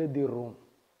filled the room.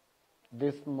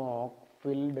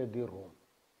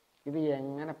 ഇത്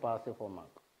എങ്ങനെ പാസീവ് ഫോം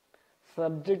ആക്കും?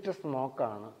 സബ്ജക്റ്റ്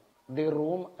സ്മോക്കാണ്, ദി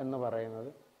റൂം എന്ന് പറയുന്നത്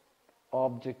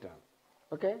ഓബ്ജക്റ്റ് ആണ്.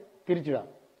 Okay, തിരിച്ചിടാം.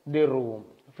 The room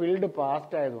filled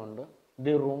past ആയതുകൊണ്ട്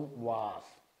ദി റൂം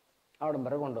വാസ് അവിടം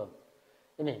വരെ കൊണ്ടുവന്നു.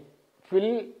 ഇനി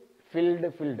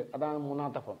ഫിൽഡ് അതാണ്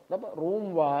മൂന്നാമത്തെ ഫോം. അപ്പൊ റൂം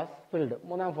വാസ് ഫിൽഡ്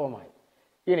മൂന്നാം ഫോമായി.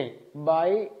 ഇനി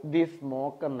ബൈ ദി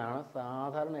സ്മോക്ക് എന്നാണ്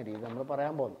സാധാരണ രീതി നമ്മൾ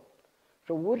പറയാൻ പോകുന്നത്.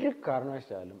 പക്ഷെ ഒരു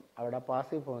കാരണവശാലും അവിടെ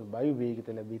പാസീവ് ഫോം ബൈ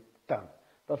ഉപയോഗിക്കത്തില്ല, വിത്താണ്.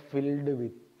 അപ്പൊ ഫിൽഡ്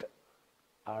വിത്ത്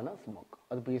ആണ് സ്മോക്ക്.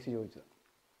 അത് P.S.C. ചോദിച്ചത്.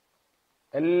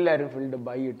 എല്ലാവരും ഫിൽഡ്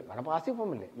ബൈ ഇട്ട്, കാരണം പാസീവ്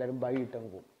ഫോം ഇല്ലേ, എല്ലാവരും ബൈ ഇട്ടങ്ങ്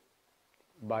പോകും.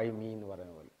 ബൈ മീ എന്ന്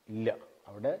പറയുന്ന പോലെ ഇല്ല,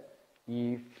 അവിടെ ഈ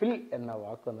ഫിൽ എന്ന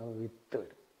വാക്ക് എന്നത് വിത്ത്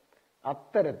വരും.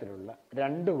 അത്തരത്തിലുള്ള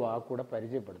രണ്ട് വാക്കൂടെ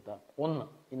പരിചയപ്പെടുത്താം. ഒന്ന്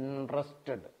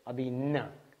ഇൻട്രസ്റ്റഡ്, അത്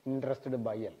ഇന്നാണ്, ഇൻട്രസ്റ്റഡ്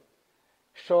ബൈ അല്ല.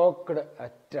 ഷോക്ക്ഡ്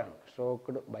അറ്റാണ്,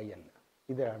 ഷോക്ക്ഡ് ബൈ അല്ല.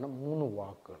 ഇതാണ് മൂന്ന്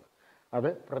വാക്കുകൾ. അത്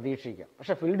പ്രതീക്ഷിക്കാം.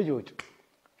 പക്ഷെ ഫിൽഡ് ചോദിച്ചു,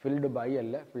 ഫിൽഡ് ബൈ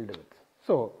അല്ല ഫിൽഡ് വിത്ത്.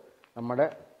 സോ നമ്മുടെ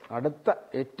അടുത്ത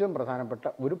ഏറ്റവും പ്രധാനപ്പെട്ട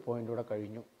ഒരു പോയിന്റ് കൂടെ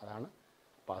കഴിഞ്ഞു, അതാണ്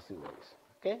പാസീവ് വോയിസ്.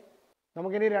 ഓക്കെ,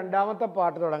 നമുക്കിനി രണ്ടാമത്തെ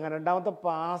പാർട്ട് തുടങ്ങാം. രണ്ടാമത്തെ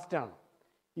പാസ്റ്റ് ആണ്.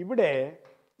 ഇവിടെ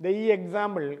ഈ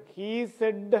example he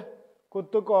said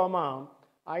കുത്തുകോമ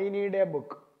I need A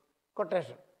book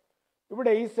quotation.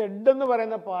 ഇവിടെ ഈ സെഡ് എന്ന്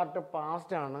പറയുന്ന പാർട്ട്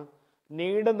പാസ്റ്റ് ആണ്,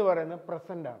 നീഡ് എന്ന് പറയുന്നത്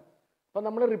പ്രസന്റ് ആണ്. അപ്പം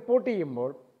നമ്മൾ റിപ്പോർട്ട്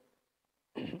ചെയ്യുമ്പോൾ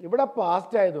ഇവിടെ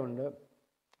പാസ്റ്റ് ആയതുകൊണ്ട്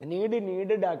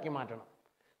നീഡഡ് ആക്കി മാറ്റണം.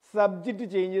 സബ്ജക്റ്റ്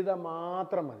ചേഞ്ച് ചെയ്താൽ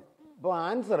മാത്രം മതി. അപ്പോൾ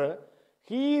answer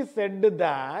he said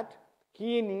that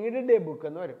he needed A book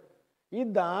എന്ന് വരും. ഈ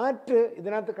ദാറ്റ്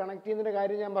ഇതിനകത്ത് കണക്ട് ചെയ്യുന്നതിൻ്റെ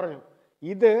കാര്യം ഞാൻ പറഞ്ഞു.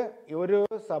 ഇത് ഒരു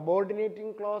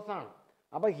സബോർഡിനേറ്റിംഗ് ക്ലോസ് ആണ്.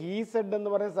 അപ്പോൾ ഹീ സെഡ് എന്ന്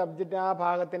പറയുന്ന സബ്ജക്റ്റ് ആ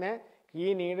ഭാഗത്തിനെ ഹീ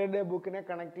നീഡഡ് എ ബുക്കിനെ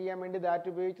കണക്ട് ചെയ്യാൻ വേണ്ടി ദാറ്റ്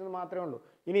ഉപയോഗിച്ചത് മാത്രമേ ഉള്ളൂ.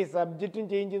 ഇനി സബ്ജക്റ്റും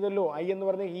ചേഞ്ച് ചെയ്തല്ലോ, ഐ എന്ന്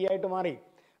പറഞ്ഞ് ഹീ ആയിട്ട് മാറി.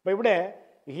 അപ്പോൾ ഇവിടെ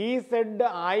he said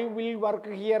I will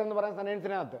work here എന്ന് പറയുന്ന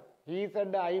സെന്റൻസിനകത്ത് he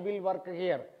said I will work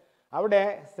here, അവിടെ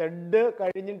സെഡ്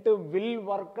കഴിഞ്ഞിട്ട് വിൽ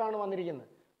വർക്കാണ് വന്നിരിക്കുന്നത്.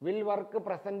 വിൽ വർക്ക്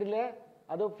പ്രസന്റിലെ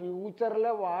അത്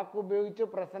ഫ്യൂച്ചറിലെ വാക്ക് ഉപയോഗിച്ച്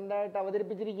പ്രസന്റ് ആയിട്ട്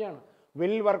അവതരിപ്പിച്ചിരിക്കുകയാണ്.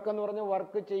 വിൽ വർക്ക് എന്ന് പറഞ്ഞ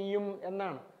വർക്ക് ചെയ്യും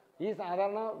എന്നാണ്. ഈ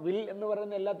സാധാരണ വിൽ എന്ന്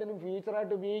പറയുന്ന എല്ലാത്തിനും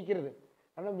ഫ്യൂച്ചറായിട്ട് ഉപയോഗിക്കരുത്.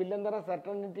 കാരണം വിൽ എന്ന് പറഞ്ഞാൽ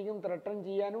സർട്ടനിറ്റിക്കും ത്രട്ടൺ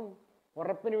ചെയ്യാനും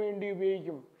ഉറപ്പിന് വേണ്ടി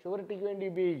ഉപയോഗിക്കും, ഷുവറിറ്റിക്ക് വേണ്ടി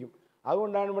ഉപയോഗിക്കും.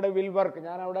 അതുകൊണ്ടാണ് ഇവിടെ വിൽ വർക്ക്,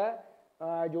 ഞാൻ അവിടെ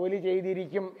ജോലി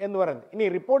ചെയ്തിരിക്കും എന്ന് പറയുന്നത്. ഇനി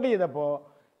റിപ്പോർട്ട് ചെയ്തപ്പോൾ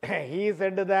he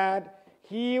said that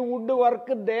he wood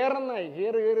work there എന്നായി,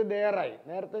 ഹിയർ ദേറായി.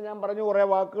 നേരത്തെ ഞാൻ പറഞ്ഞു കുറേ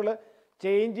വാക്കുകൾ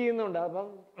ചേഞ്ച് ചെയ്യുന്നുണ്ട്. അപ്പം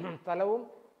സ്ഥലവും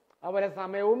അതുപോലെ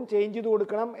സമയവും ചേഞ്ച് ചെയ്ത്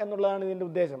കൊടുക്കണം എന്നുള്ളതാണ് ഇതിൻ്റെ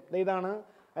ഉദ്ദേശം. ഇതാണ്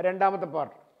രണ്ടാമത്തെ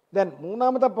പാർട്ട്. ദെൻ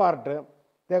മൂന്നാമത്തെ പാർട്ട്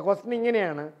ക്വസ്റ്റ്യൻ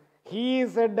ഇങ്ങനെയാണ്. He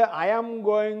said I am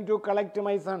going to collect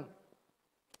my son.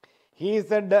 He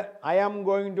said I am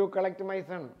going to collect my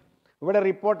son. ഇവിടെ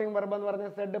റിപ്പോർട്ടിംഗ് വെർബ് എന്ന് പറഞ്ഞ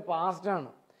സെഡ് പാസ്റ്റ് ആണ്.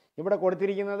 ഇവിടെ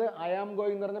കൊടുത്തിരിക്കുന്നത് ഐ ആം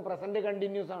ഗോയിങ് എന്ന് പറഞ്ഞ പ്രസന്റ്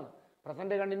കണ്ടിന്യൂസ് ആണ്.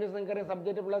 പ്രസന്റ് കണ്ടിന്യൂസ് നിങ്ങൾക്കറിയാം,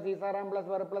 subject plus is are am plus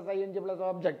verb plus I N G plus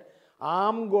object.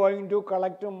 Am going to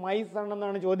collect my son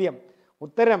എന്നാണ് ചോദ്യം.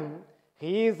 ഉത്തരം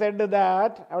ഹീ സെഡ്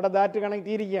ദാറ്റ്, അവിടെ ദാറ്റ് കണക്ട്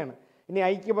ചെയ്തിരിക്കുകയാണ്. ഇനി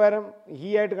ഐക്ക് പകരം ഹീ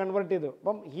ആയിട്ട് കൺവേർട്ട് ചെയ്തു.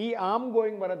 അപ്പം ഹീ ആം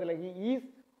ഗോയിങ് പറയത്തില്ല, ഹീ ഈസ്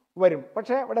വരും.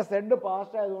 പക്ഷേ ഇവിടെ സെഡ്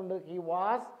പാസ്റ്റ് ആയതുകൊണ്ട് he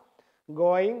was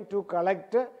going to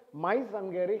collect my son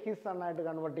കയറി ഹിസ് സൺ ആയിട്ട്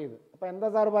കൺവേർട്ട് ചെയ്തു. അപ്പം എന്താ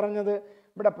സാർ പറഞ്ഞത്?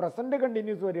 ഇവിടെ പ്രസന്റ്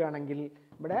കണ്ടിന്യൂസ് വരികയാണെങ്കിൽ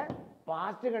ഇവിടെ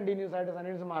പാസ്റ്റ് കണ്ടിന്യൂസ് ആയിട്ട്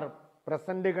സെന്റൻസ് മാറും.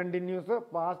 പ്രസന്റ് കണ്ടിന്യൂസ്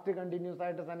പാസ്റ്റ് കണ്ടിന്യൂസ്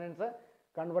ആയിട്ട് സെന്റൻസ്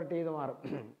കൺവേർട്ട് ചെയ്ത് മാറും.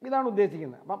 ഇതാണ്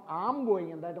ഉദ്ദേശിക്കുന്നത്. അപ്പം ആം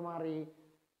ഗോയിങ് എന്തായിട്ട് മാറി?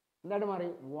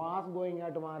 വാസ് ഗോയിങ്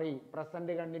ആയിട്ട് മാറി.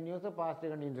 Present continuous past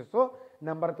continuous. So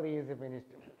number 3 is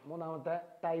finished. മൂന്നാമത്തെ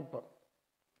ടൈപ്പ്.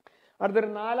 അടുത്തൊരു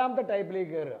നാലാമത്തെ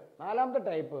ടൈപ്പിലേക്ക് കയറുക. നാലാമത്തെ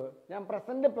ടൈപ്പ് ഞാൻ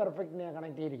പ്രസന്റ് പെർഫെക്റ്റിനെ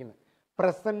കണക്ട് ചെയ്തിരിക്കുന്നത്.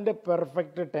 Present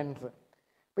perfect tense.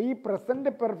 അപ്പോൾ ഈ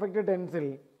present perfect ടെൻസിൽ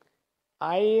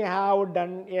I have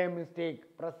done A mistake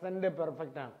present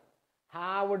perfect ആണ്.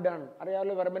 ഹാവ് ഡൺ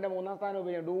അറിയാമല്ലോ, വെർബിന്റെ മൂന്നാം സ്ഥാനം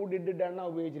ഉപയോഗിക്കും. ഡു ഡിഡ് ഡൺ ആണ്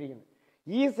ഉപയോഗിച്ചിരിക്കുന്നത്.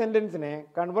 ഈ സെന്റൻസിനെ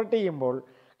കൺവേർട്ട് ചെയ്യുമ്പോൾ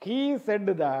he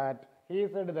said that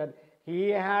he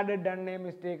had done A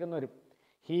mistake എന്ന് വരും.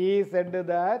 He said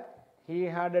that he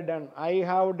had done, I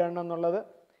have done എന്നുള്ളത്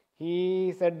he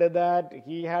said that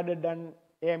he had done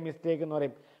A mistake എന്ന്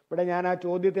പറയും. ഇവിടെ ഞാൻ ആ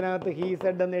ചോദ്യത്തിനകത്ത് ഹീ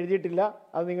സെഡ് എന്ന് എഴുതിയിട്ടില്ല,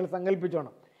 അത് നിങ്ങൾ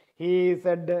സങ്കല്പിച്ചോണം. He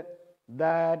said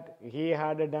that he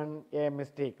had done A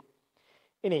mistake.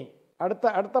 ഇനി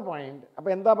അടുത്ത പോയിന്റ്.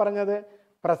 അപ്പോൾ എന്താ പറഞ്ഞത്?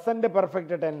 Present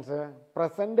perfect tense.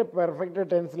 Present perfect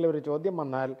ടെൻസിൽ ഒരു ചോദ്യം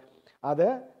വന്നാൽ അത്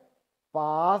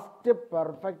പാസ്റ്റ്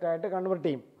പെർഫെക്റ്റ് ആയിട്ട് കൺവേർട്ട്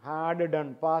ചെയ്യും. ഹാഡ് ഡൺ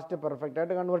പാസ്റ്റ് പെർഫെക്റ്റ്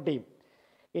ആയിട്ട് കൺവേർട്ട് ചെയ്യും.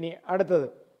 ഇനി അടുത്തത്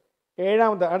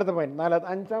അടുത്ത പോയിന്റ്,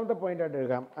 അഞ്ചാമത്തെ പോയിന്റ് ആയിട്ട്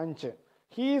എടുക്കാം. 5.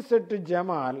 He said to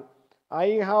Jamal I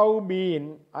have been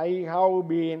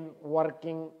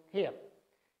working here.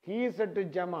 He said to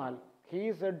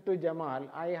Jamal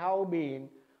I have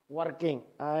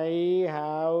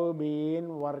been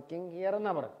working here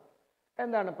എന്നാ പറയുന്നത്.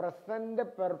 എന്താണ്? പ്രസന്റ്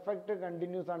പെർഫെക്റ്റ്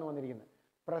കണ്ടിന്യൂസ് ആണ് വന്നിരിക്കുന്നത്.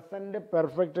 Present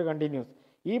perfect continuous.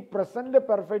 ഈ പ്രസന്റ്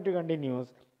പെർഫെക്റ്റ്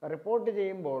കണ്ടിന്യൂസ് റിപ്പോർട്ട്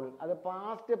ചെയ്യുമ്പോൾ അത്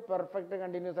പാസ്റ്റ് പെർഫെക്റ്റ്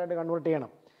കണ്ടിന്യൂസ് ആയിട്ട് convert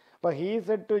ചെയ്യണം. അപ്പോൾ ഹീ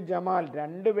സെഡ് ടു ജമാൽ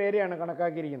രണ്ടുപേരെയാണ്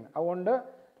കണക്കാക്കിയിരിക്കുന്നത്. അതുകൊണ്ട്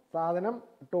സാധനം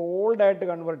ടോൾഡ് ആയിട്ട്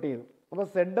കൺവേർട്ട് ചെയ്തു. അപ്പോൾ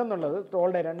സെഡ് എന്നുള്ളത്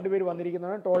ടോൾഡ്, രണ്ടുപേര്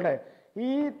വന്നിരിക്കുന്നതാണ് told. He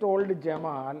told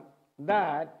Jamal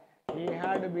that he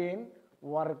had been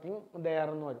working there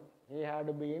എന്ന് വരും. He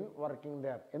had been working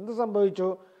there. എന്ത് സംഭവിച്ചു?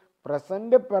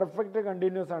 പ്രസന്റ് പെർഫെക്റ്റ്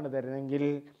കണ്ടിന്യൂസ് ആണ് തരുന്നതെങ്കിൽ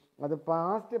അത്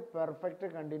പാസ്റ്റ് പെർഫെക്റ്റ്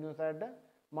കണ്ടിന്യൂസ് ആയിട്ട്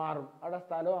മാറും. അവിടെ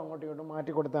സ്ഥലവും അങ്ങോട്ടും ഇങ്ങോട്ടും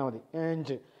മാറ്റി കൊടുത്താൽ മതി.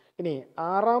 5. ഇനി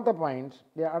ആറാമത്തെ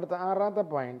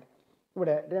പോയിന്റ്.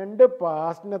 ഇവിടെ 2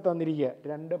 പാസ്റ്റിനെ തന്നിരിക്കുക.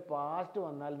 2 പാസ്റ്റ്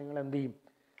വന്നാൽ നിങ്ങൾ എന്ത് ചെയ്യും?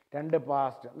 2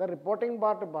 പാസ്റ്റ് എന്താ? റിപ്പോർട്ടിംഗ്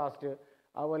പാർട്ട് പാസ്റ്റ്,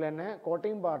 അതുപോലെ തന്നെ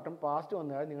കോട്ടിംഗ് പാർട്ടും പാസ്റ്റ്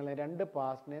വന്നാൽ നിങ്ങൾ 2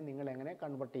 പാസ്റ്റിനെ നിങ്ങൾ എങ്ങനെ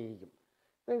കൺവേർട്ട് ചെയ്യിക്കും?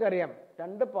 നിങ്ങൾക്കറിയാം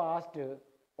 2 പാസ്റ്റ്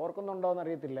ഓർക്കുന്നുണ്ടോ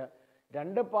എന്നറിയത്തില്ല.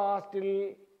 2 പാസ്റ്റിൽ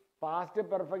പാസ്റ്റ്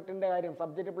പെർഫെക്റ്റിൻ്റെ കാര്യം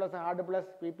subject plus had plus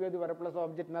PPOD വരെ പ്ലസ്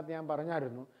ഓബ്ജക്റ്റിനകത്ത് ഞാൻ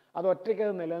പറഞ്ഞായിരുന്നു. അത് ഒറ്റയ്ക്ക്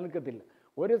അത് നിലനിൽക്കത്തില്ല.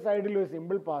 ഒരു സൈഡിൽ ഒരു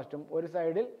സിമ്പിൾ പാസ്റ്റും ഒരു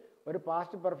സൈഡിൽ ഒരു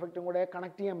പാസ്റ്റ് പെർഫെക്റ്റും കൂടെ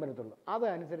കണക്ട് ചെയ്യാൻ പറ്റത്തുള്ളൂ.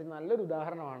 അതനുസരിച്ച് നല്ലൊരു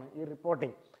ഉദാഹരണമാണ് ഈ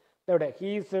റിപ്പോർട്ടിംഗ്. ഇവിടെ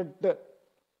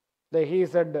ഹീ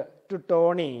സെഡ് ടു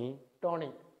ടോണി.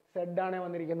 സെഡാണ്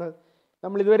വന്നിരിക്കുന്നത്.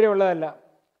 നമ്മൾ ഇതുവരെ ഉള്ളതല്ല.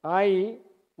 ഐ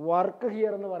വർക്ക്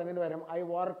ഹിയർ എന്ന് പറയുന്നതിന് പകരം ഐ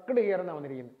വർക്ക്ഡ് ഹിയർ എന്നാണ്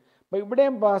വന്നിരിക്കുന്നത്. അപ്പോൾ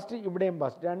ഇവിടെയും പാസ്റ്റ് ഇവിടെയും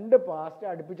പാസ്റ്റ്, രണ്ട് പാസ്റ്റ്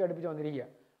അടുപ്പിച്ച് വന്നിരിക്കുക.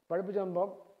 പഠിപ്പിച്ച് വന്നപ്പോൾ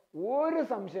ഒരു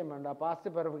സംശയം വേണ്ട, പാസ്റ്റ്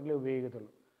പെർഫെക്റ്റ്ലി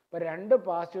ഉപയോഗിക്കത്തുള്ളൂ. അപ്പോൾ രണ്ട്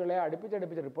പാസ്റ്റുകളെ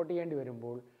അടുപ്പിച്ച് റിപ്പോർട്ട് ചെയ്യേണ്ടി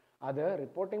വരുമ്പോൾ അത്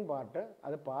റിപ്പോർട്ടിംഗ് പാർട്ട്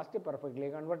അത് പാസ്റ്റ് പെർഫെക്റ്റ്ലി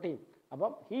കൺവേർട്ട് ചെയ്യും.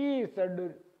 അപ്പം ഹീ സെഡ്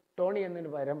ടോണി എന്നതിന്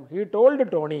പകരം he told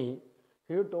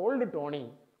Tony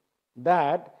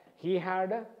that he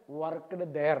had worked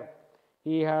there.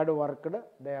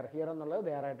 Here എന്നുള്ളത്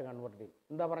ദെയർ ആയിട്ട് കൺവേർട്ട് ചെയ്യും.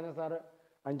 എന്താ പറഞ്ഞത് സാറ്?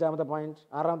 അഞ്ചാമത്തെ പോയിന്റ്.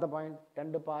 ആറാമത്തെ പോയിന്റ്,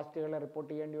 രണ്ട് പാസ്റ്റുകളെ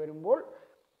റിപ്പോർട്ട് ചെയ്യേണ്ടി വരുമ്പോൾ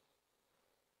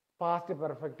പാസ്റ്റ്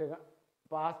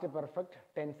പെർഫെക്റ്റ്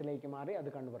ടെൻസിലേക്ക് മാറി അത്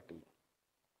കൺവേർട്ട് ചെയ്യും.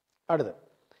 അടുത്ത്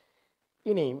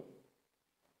ഇനിയും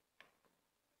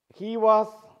he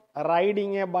was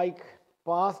riding A bike,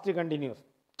 past continuous.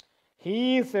 He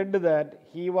said that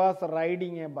he was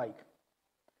riding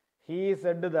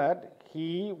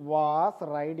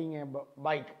A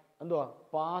bike. എന്തുവാ?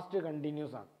 പാസ്റ്റ്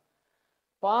കണ്ടിന്യൂസ് ആണ്.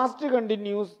 പാസ്റ്റ്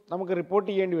കണ്ടിന്യൂസ് നമുക്ക് റിപ്പോർട്ട്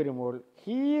ചെയ്യേണ്ടി വരുമ്പോൾ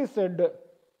he said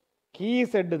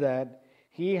that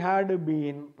he had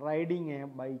been riding A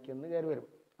bike എന്ന് കയറി വരും.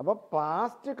 അപ്പോൾ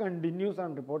പാസ്റ്റ് കണ്ടിന്യൂസ്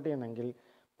ആണ് റിപ്പോർട്ട് ചെയ്യുന്നതെങ്കിൽ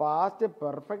പാസ്റ്റ്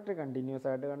പെർഫെക്റ്റ് കണ്ടിന്യൂസ്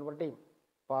ആയിട്ട് കൺവേർട്ട്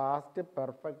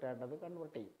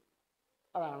ചെയ്യും.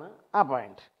 അതാണ് ആ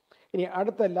പോയിന്റ്. ഇനി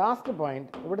അടുത്ത ലാസ്റ്റ് പോയിന്റ്,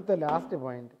 ഇവിടുത്തെ ലാസ്റ്റ്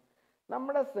പോയിന്റ്,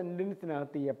 നമ്മുടെ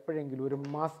സെൻറ്റൻസിനകത്ത് എപ്പോഴെങ്കിലും ഒരു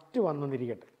മസ്റ്റ്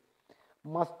വന്നെന്നിരിക്കട്ടെ.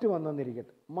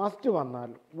 മസ്റ്റ് വന്നാൽ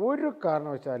ഒരു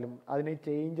കാരണവശാലും അതിന്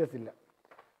ചേഞ്ചസ് ഇല്ല.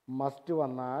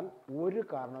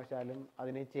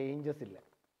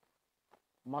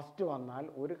 മസ്റ്റ് വന്നാൽ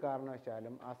ഒരു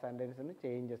കാരണവശാലും ആ സെൻറ്റൻസിന്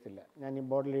ചേഞ്ചസ് ഇല്ല. ഞാൻ ഈ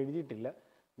ബോർഡിൽ എഴുതിയിട്ടില്ല,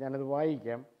 ഞാനത്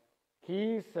വായിക്കാം. ഹീ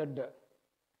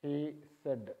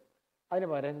സെഡ് അതിന്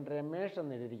പകരം രമേഷ്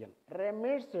എന്ന് എഴുതിയിരിക്കണം.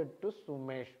 രമേഷ് സെഡ് ടു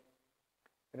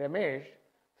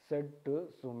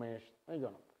സുമേഷ്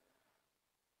നോക്കണം.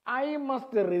 I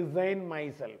must resign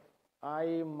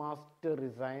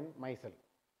myself.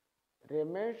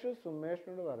 Ramesh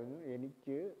സുമേഷിനോട് പറഞ്ഞു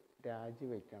എനിക്ക്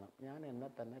രാജിവെക്കണം, ഞാൻ എന്നെ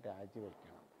തന്നെ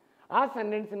രാജിവെക്കണം. ആ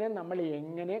സെൻറ്റൻസിനെ നമ്മൾ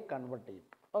എങ്ങനെ കൺവേർട്ട് ചെയ്യും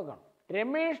നോക്കണം.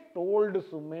 Ramesh told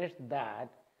Sumesh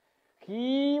that he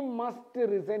must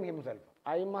resign himself.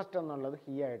 I must എന്നുള്ളത്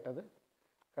ഹീ ആയിട്ടത്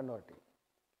കൺവേർട്ട് ചെയ്യും.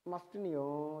 മസ്റ്റിന്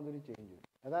യാതൊരു ചേഞ്ചും ഇല്ല.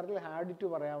 യഥാർത്ഥത്തിൽ ഹാഡ് ടു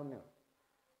പറയാവുന്നതാണ്.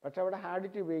 പക്ഷെ അവിടെ ഹാഡ്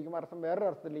ടു ഉപയോഗിക്കുമ്പോൾ അർത്ഥം വേറൊരു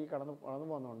അർത്ഥത്തിലേക്ക് കടന്നു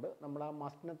പോകുന്നതുകൊണ്ട് നമ്മൾ ആ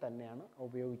മസ്റ്റിനെ തന്നെയാണ്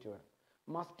ഉപയോഗിച്ച് വരുന്നത്.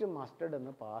 മസ്റ്റഡ്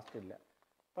എന്ന് പാസ്റ്റ് ഇല്ല,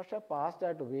 പക്ഷെ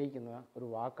പാസ്റ്റായിട്ട് ഉപയോഗിക്കുന്ന ഒരു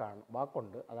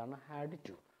വാക്കുണ്ട്, അതാണ് ഹാഡ്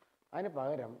ടു. അതിന്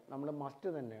പകരം നമ്മൾ മസ്റ്റ്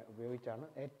തന്നെ ഉപയോഗിച്ചാണ്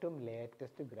ഏറ്റവും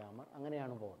ലേറ്റസ്റ്റ് ഗ്രാമർ,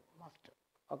 അങ്ങനെയാണ് പോകുന്നത്. മസ്റ്റ്.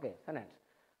 Okay, sentence.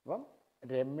 അപ്പം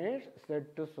Ramesh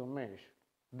Z to Sumesh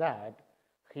that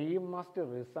he must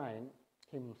resign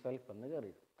himself എന്ന്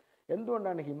കയറി.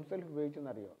 എന്തുകൊണ്ടാണ് ഹിംസെൽഫ്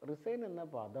ഉപയോഗിച്ചെന്നറിയോ? റിസൈൻ എന്ന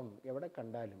പദം എവിടെ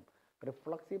കണ്ടാലും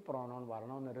റിഫ്ലക്സീവ് പ്രോനൗൺ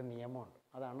വരണമെന്നൊരു നിയമമുണ്ട്.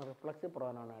 അതാണ് റിഫ്ലക്സീവ്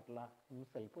പ്രോനൗൺ ആയിട്ടുള്ള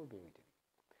ഹിംസെൽഫ് ഉപയോഗിച്ചത്.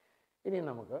 ഇനി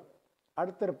നമുക്ക്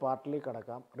അടുത്തൊരു പാർട്ടിലേക്ക്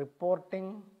കടക്കാം.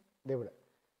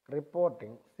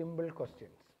 Reporting simple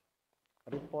questions.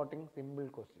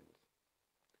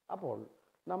 അപ്പോൾ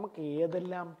നമുക്ക്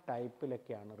ഏതെല്ലാം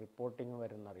ടൈപ്പിലൊക്കെയാണ് റിപ്പോർട്ടിംഗ്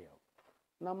വരുന്നറിയാം?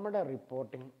 നമ്മുടെ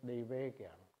റിപ്പോർട്ടിംഗ്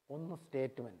ഇവയൊക്കെയാണ്. ഒന്ന്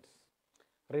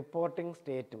റിപ്പോർട്ടിംഗ്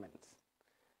സ്റ്റേറ്റ്മെൻറ്റ്സ്.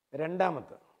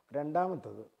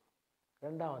 രണ്ടാമത്തത്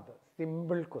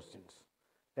സിമ്പിൾ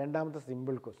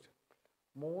ക്വസ്റ്റ്യൻസ്.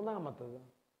 മൂന്നാമത്തത്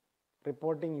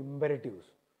റിപ്പോർട്ടിംഗ്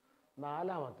ഇമ്പരറ്റീവ്സ്.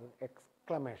 നാലാമത്തത്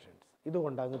എക്സ്ക്ലമേഷൻസ്.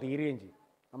 ഇതുകൊണ്ട് അങ്ങ് തീരുകയും ചെയ്യും.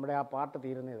 നമ്മുടെ ആ പാർട്ട്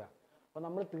തീരുന്ന ഇതാണ്. അപ്പോൾ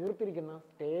നമ്മൾ തീർത്തിരിക്കുന്ന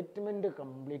സ്റ്റേറ്റ്മെൻറ്റ്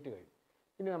കംപ്ലീറ്റ് കഴിഞ്ഞു.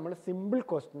 ഇനി നമ്മൾ സിമ്പിൾ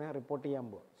ക്വസ്റ്റിനെ റിപ്പോർട്ട് ചെയ്യാൻ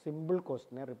പോകും.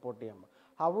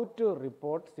 How to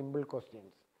report simple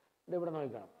questions. ഇതിവിടെ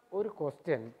നോക്കണം. ഒരു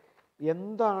ക്വസ്റ്റ്യൻ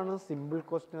എന്താണ് സിമ്പിൾ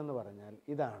ക്വസ്റ്റ്യൻ എന്ന് പറഞ്ഞാൽ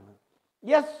ഇതാണ്.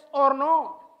 യെസ് ഓർ നോ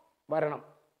വരണം.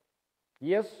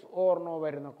 യെസ് ഓർ നോ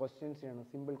വരുന്ന ക്വസ്റ്റ്യൻസിനാണ്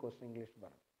സിമ്പിൾ ക്വസ്റ്റ്യൻ ഇംഗ്ലീഷ്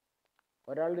പറയുന്നത്.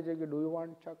 ഒരാളുടെ ചോദിക്കും ഡു യു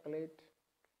വാണ്ട്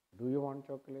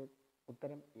ചോക്ലേറ്റ്,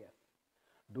 ഉത്തരം yes.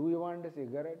 Do you want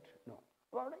cigarette, no.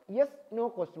 അപ്പോൾ അവിടെ യെസ് നോ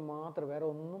ക്വസ്റ്റ്യൻ മാത്രം, വേറെ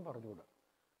ഒന്നും പറഞ്ഞുകൂടാ.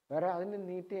 വേറെ അതിന്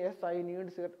നീട്ടി യെസ് ഐ നീഡ്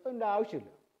സിഗരറ്റ്, അതിൻ്റെ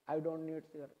ആവശ്യമില്ല. ഐ ഡോണ്ട് നീഡ്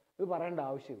സിഗരറ്റ് ഇത് പറയേണ്ട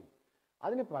ആവശ്യമില്ല.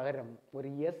 അതിന് പകരം ഒരു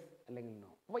യെസ് അല്ലെങ്കിൽ നോ.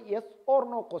 അപ്പോൾ യെസ് ഓർ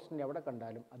നോ ക്വസ്റ്റ്യൻ എവിടെ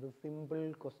കണ്ടാലും അത് സിമ്പിൾ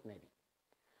ക്വസ്റ്റ്യൻ ആയിരിക്കും.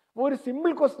 അപ്പോൾ ഒരു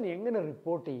സിമ്പിൾ ക്വസ്റ്റ്യൻ എങ്ങനെ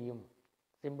റിപ്പോർട്ട് ചെയ്യും?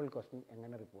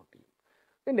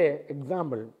 ഇതിൻ്റെ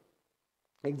എക്സാമ്പിൾ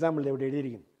ഇവിടെ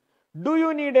എഴുതിയിരിക്കുന്നു. Do you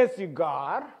need A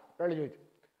cigar? ഒരാൾ ചോദിച്ചു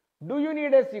do you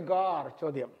need A cigar?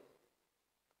 ചോദ്യം.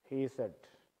 He said.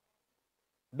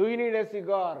 Do you need A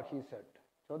cigar? He said.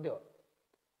 ചോദ്യം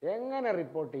എങ്ങനെ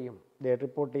റിപ്പോർട്ട് ചെയ്യും?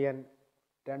 റിപ്പോർട്ട് ചെയ്യാൻ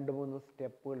 2-3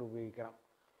 സ്റ്റെപ്പുകൾ ഉപയോഗിക്കണം.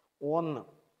 ഒന്ന്,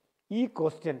 ഈ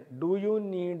question do you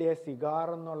need A cigar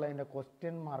എന്നുള്ളതിൻ്റെ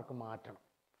ക്വസ്റ്റ്യൻ മാർക്ക് മാറ്റണം.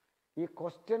 ഈ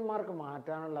ക്വസ്റ്റ്യൻ മാർക്ക്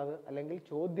മാറ്റാനുള്ളത് അല്ലെങ്കിൽ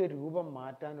ചോദ്യ രൂപം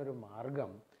മാറ്റാനൊരു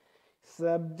മാർഗം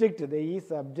സബ്ജക്റ്റ്, ഈ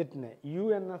സബ്ജക്റ്റിനെ യു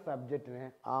എന്ന സബ്ജക്റ്റിനെ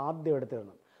ആദ്യം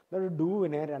എടുത്തിടണം, എന്നിട്ട്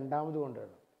ഡൂവിനെ രണ്ടാമത്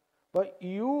കൊണ്ടിടണം. അപ്പോൾ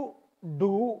you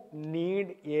do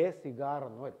need A cigar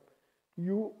എന്ന് വരും.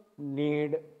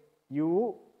 You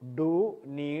do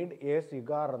need A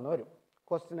cigar എന്ന് വരും.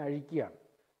 ക്വസ്റ്റ്യൻ അഴിക്കുകയാണ്.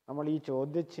 നമ്മൾ ഈ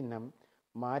ചോദ്യചിഹ്നം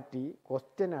മാറ്റി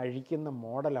ക്വസ്റ്റ്യൻ അഴിക്കുന്ന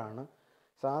മോഡലാണ്.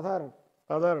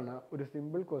 സാധാരണ ഒരു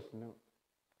സിമ്പിൾ ക്വസ്റ്റ്യന്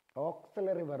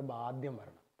ഓക്സിലറി വെർബ് ആദ്യം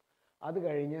വരണം, അത്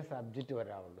കഴിഞ്ഞ് സബ്ജക്റ്റ്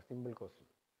വരാവുള്ളൂ സിമ്പിൾ ക്വസ്റ്റ്യൻ.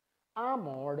 ആ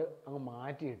മോഡ് അങ്ങ്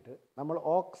മാറ്റിയിട്ട് നമ്മൾ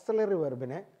ഓക്സിലറി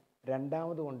വെർബിനെ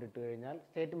രണ്ടാമത് കൊണ്ടിട്ട് കഴിഞ്ഞാൽ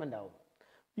സ്റ്റേറ്റ്മെൻ്റ് ആവും.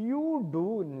 You do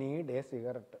need A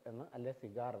cigarette എന്ന് അല്ലെ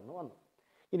സിഗാർ എന്ന് വന്നു.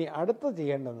 ഇനി അടുത്ത്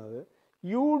ചെയ്യേണ്ടുന്നത്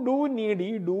യു ഡു നീഡ്,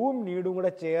 ഈ ഡൂവും നീഡും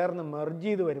കൂടെ ചേർന്ന് മെർജ്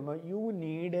ചെയ്ത് വരുമ്പോൾ യു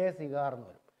നീഡ് എ സിഗാർ എന്ന്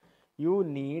വരും. യു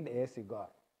നീഡ്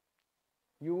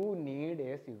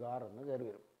എ സിഗാർ എന്ന് കയറി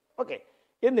വരും. ഓക്കെ,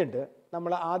 എന്നിട്ട്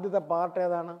നമ്മൾ ആദ്യത്തെ പാർട്ട്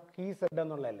ഏതാണ്? He said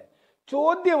എന്നുള്ളതല്ലേ.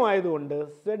 ചോദ്യമായതുകൊണ്ട്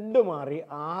സെഡ് മാറി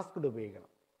ആസ്ക്ഡ് ഉപയോഗിക്കണം.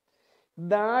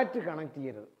 ദാറ്റ് കണക്ട്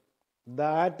ചെയ്യരുത്.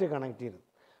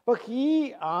 അപ്പോൾ ഹീ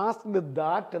ആസ്ക്ഡ്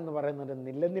ദാറ്റ് എന്ന് പറയുന്നത്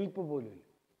നിലനിൽപ്പ് പോലും ഇല്ല.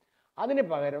 അതിന്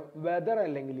പകരം വെദർ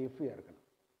അല്ലെങ്കിൽ ഇഫ് ചേർക്കണം.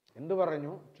 എന്ത്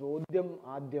പറഞ്ഞു? ചോദ്യം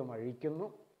ആദ്യം അഴിക്കുന്നു,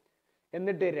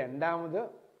 എന്നിട്ട് രണ്ടാമത്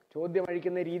ചോദ്യം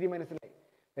അഴിക്കുന്ന രീതി മനസ്സിലായി.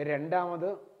 രണ്ടാമത്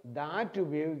ദാറ്റ്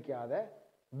ഉപയോഗിക്കാതെ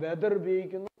വെദർ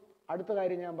ഉപയോഗിക്കുന്നു. അടുത്ത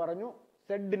കാര്യം ഞാൻ പറഞ്ഞു,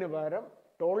 സെഡിന് പകരം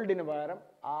ടോൾഡിന് പകരം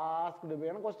ആസ്ക്ഡ്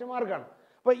ഉപയോഗിക്കണം. ക്വസ്റ്റ്യൻ മാർക്കാണ്.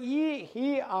 അപ്പോൾ ഈ ഹീ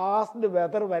ആസ്ക്ഡ്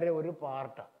വെദർ വരെ ഒരു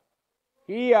പാർട്ടാണ്.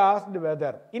 He asked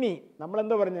whether. ഇനി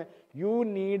നമ്മളെന്താ പറഞ്ഞ? യു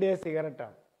നീഡ് എ സിഗരറ്റ്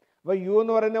ആണ്. അപ്പോൾ യു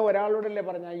എന്ന് പറയുന്ന ഒരാളോടല്ലേ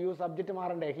പറഞ്ഞാൽ യു സബ്ജക്റ്റ്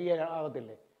മാറണ്ടേ? ഹീ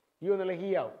ആകത്തില്ലേ? യു എന്നുള്ള ഹീ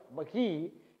ആവും. അപ്പോൾ ഹീ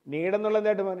നീഡ് എന്നുള്ള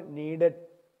എന്തായിട്ട് പറഞ്ഞു?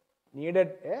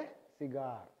 നീഡഡ് എ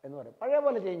സിഗാർ എന്ന് പറയും. പഴയ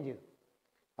പോലെ ചേഞ്ച് ചെയ്തു.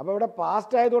 അപ്പോൾ ഇവിടെ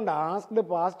പാസ്റ്റ് ആയതുകൊണ്ട് ആസ്ക്ഡ്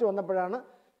പാസ്റ്റ് വന്നപ്പോഴാണ്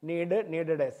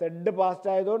നീഡഡ്. സെഡ് പാസ്റ്റ്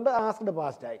ആയതുകൊണ്ട് ആസ്ക്ഡ്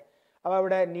പാസ്റ്റ് ആയി. അപ്പോൾ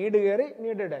അവിടെ നീഡ് കയറി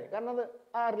നീഡഡ് ആയി. കാരണം അത്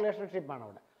ആ റിലേഷൻഷിപ്പാണ്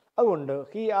അവിടെ. അതുകൊണ്ട്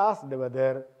ഹീ ആസ്ക്ഡ്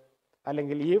വെദർ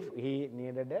അല്ലെങ്കിൽ if he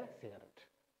needed A cigarette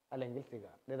അല്ലെങ്കിൽ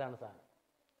സിഗാർ. ഇതാണ് സാധനം.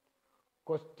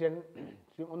 ക്വസ്റ്റ്യൻ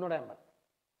ഒന്നുകൂടെ ഞാൻ പറയാം.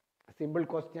 Simple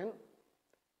question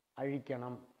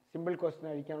അഴിക്കണം. സിമ്പിൾ ക്വസ്റ്റ്യൻ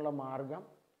അഴിക്കാനുള്ള മാർഗം,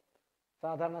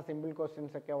 സാധാരണ സിമ്പിൾ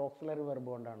ക്വസ്റ്റ്യൻസ് ഒക്കെ ഓക്സിലറി വെർബ്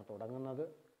കൊണ്ടാണ് തുടങ്ങുന്നത്.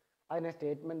 അതിനെ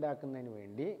സ്റ്റേറ്റ്മെൻ്റ് ആക്കുന്നതിന്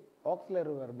വേണ്ടി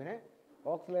ഓക്സിലറി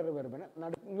വെർബിനെ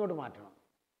ഇങ്ങോട്ട് മാറ്റണം.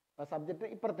 അപ്പോൾ സബ്ജക്റ്റ്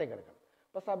ഇപ്പുറത്തേക്ക് എടുക്കണം.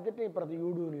 അപ്പോൾ സബ്ജക്റ്റ് ഇപ്പുറത്ത് you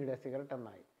do need A cigarette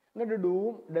എന്നായി. എന്നിട്ട്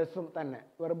ഡൂവും ഡെസ്സും തന്നെ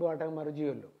വെർബുമായിട്ട് മെർജ്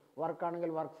ചെയ്യുമല്ലോ.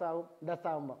 വർക്കാണെങ്കിൽ വർക്ക്സ് ആവും, ഡസ്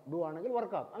ആകുമ്പോൾ ഡു ആണെങ്കിൽ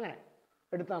വർക്ക് ആവും. അങ്ങനെ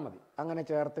എടുത്താൽ മതി. അങ്ങനെ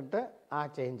ചേർത്തിട്ട് ആ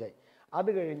ചേഞ്ചായി. അത്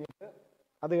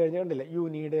കഴിഞ്ഞിട്ടില്ല യു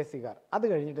നീഡ് എ സിഗാർ. അത്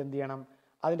കഴിഞ്ഞിട്ട് എന്ത് ചെയ്യണം?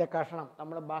 അതിൻ്റെ കഷണം,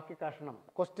 നമ്മുടെ ബാക്കി കഷണം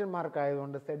ക്വസ്റ്റ്യൻ മാർക്ക്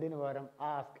ആയതുകൊണ്ട് സെഡിന് പകരം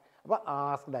ആസ്ക്. അപ്പോൾ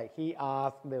ആസ്ക്ഡ് ആയി. He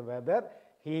asked whether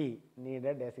he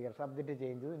needed A cigar. Subject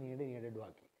change ചെയ്ത് നീഡഡ്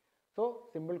ആക്കി. സോ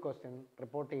സിമ്പിൾ ക്വസ്റ്റ്യൻ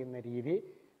റിപ്പോർട്ട് ചെയ്യുന്ന രീതി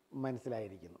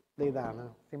മനസ്സിലായിരിക്കുന്നു. ഇതാണ്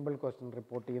സിമ്പിൾ ക്വസ്റ്റ്യൻ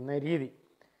റിപ്പോർട്ട് ചെയ്യുന്ന രീതി.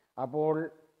 അപ്പോൾ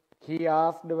he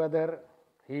asked whether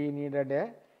he needed A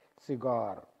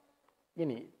cigar.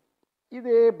 ഇനി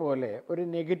ഇതേപോലെ ഒരു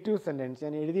നെഗറ്റീവ് സെൻറ്റൻസ്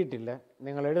ഞാൻ എഴുതിയിട്ടില്ല,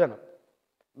 നിങ്ങൾ എഴുതണം.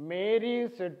 Mary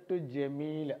Z to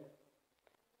Jameela.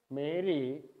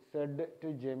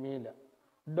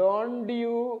 Don't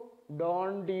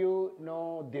you know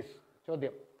this?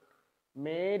 ചോദ്യം.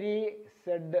 Mary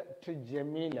Z to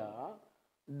Jameela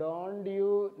don't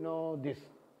you know this?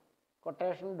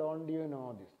 Quotation don't you know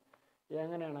this.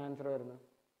 എങ്ങനെയാണ് ആൻസർ വരുന്നത്?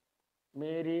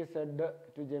 മേരി സെഡ്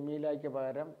ടു ജമീലയ്ക്ക്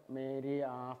പകരം മേരി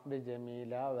ആസ്ക്ഡ്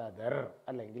ജമീല വെദർ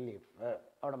അല്ലെങ്കിൽ ഇഫ്.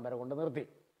 അവിടം വരെ കൊണ്ട് നിർത്തി.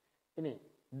 ഇനി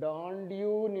ഡോണ്ട്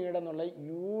യു നീഡ് എന്നുള്ള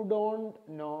യു ഡോണ്ട്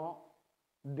നോ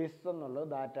ദിസ് എന്നുള്ളത്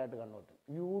ദാറ്റായിട്ട് കണ്ടുപോകും.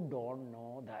 You don't know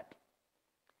that.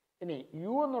 ഇനി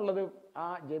യു എന്നുള്ളത് ആ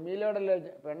ജമീലയുടെ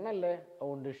പെണ്ണല്ലേ,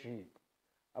 അതുകൊണ്ട് ഷീ.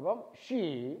 അപ്പം ഷീ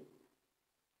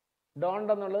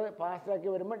ഡോണ്ട് എന്നുള്ളത് പാസ്റ്റാക്കി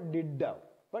വരുമ്പോൾ ഡിഡ് ആവും.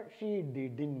 അപ്പം ഷീ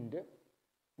ഡിഡിൻറ്റ്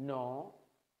നോ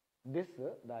ദിസ്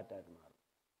ദാറ്റായിട്ട് മാറും.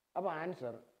 അപ്പോൾ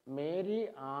answer Mary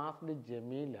asked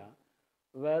Jameela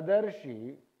whether she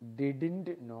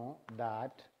didn't know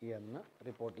that എന്ന്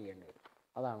റിപ്പോർട്ട് ചെയ്യേണ്ടി വരും.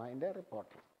 അതാണ് അതിൻ്റെ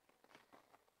റിപ്പോർട്ട്.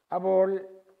 അപ്പോൾ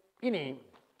ഇനി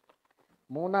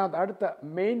അടുത്ത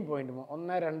മെയിൻ പോയിന്റ്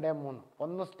 1, 2, 3.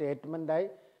 ഒന്ന് സ്റ്റേറ്റ്മെൻറ്റായി,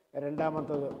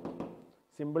 രണ്ടാമത്തത്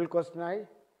സിമ്പിൾ ക്വസ്റ്റ്യനായി,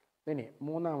 ഇനി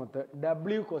മൂന്നാമത്തെ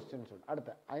ഡബ്ല്യു ക്വസ്റ്റ്യൻസ് ഉണ്ട്. അടുത്ത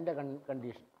അതിൻ്റെ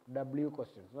കണ്ടീഷൻ ഡബ്ല്യു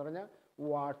ക്വസ്റ്റ്യൻസ് എന്ന് പറഞ്ഞാൽ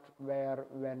വാട്ട്, വെയർ,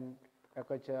 വെൻ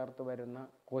ഒക്കെ ചേർത്ത് വരുന്ന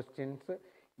ക്വസ്റ്റ്യൻസ്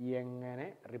എങ്ങനെ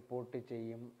റിപ്പോർട്ട്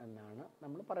ചെയ്യും എന്നാണ്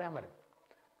നമ്മൾ പറയാൻ വരുന്നത്.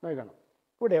 നോക്കണം.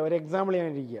 ഇവിടെ ഒരു എക്സാമ്പിൾ ഞാൻ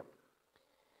ഇരിക്കുക.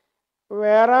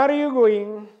 Where are you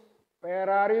going? Where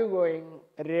are you going?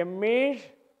 Ramesh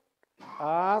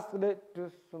asked to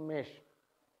Sumesh.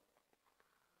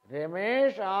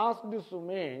 Ramesh asked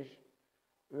Sumesh,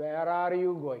 where are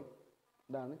you going?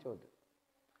 ഇതാണ് ചോദ്യം.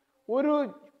 ഒരു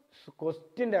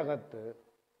ക്വസ്റ്റ്യൻ്റെ അകത്ത്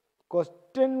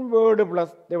ക്വസ്റ്റ്യൻ വേർഡ്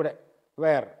പ്ലസ് ഇവിടെ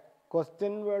where,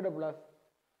 question word plus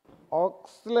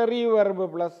auxiliary verb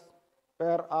plus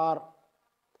where are,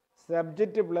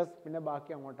 subject plus പിന്നെ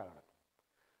ബാക്കി അങ്ങോട്ടാണ്.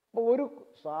 അപ്പോൾ ഒരു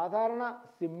സാധാരണ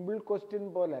സിമ്പിൾ ക്വസ്റ്റ്യൻ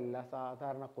പോലല്ല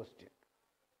സാധാരണ ക്വസ്റ്റ്യൻ.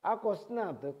 ആ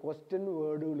ക്വസ്റ്റ്യനകത്ത് ക്വസ്റ്റ്യൻ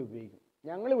വേർഡുകൾ ഉപയോഗിക്കും.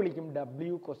 ഞങ്ങൾ വിളിക്കും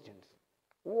W questions.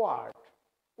 What,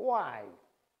 Y,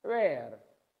 where,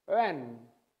 when,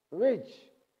 which,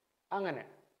 അങ്ങനെ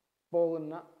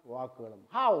പോകുന്ന വാക്കുകളും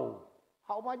how,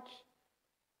 how much,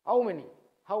 how many,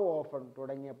 how often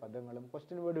തുടങ്ങിയ പദങ്ങളും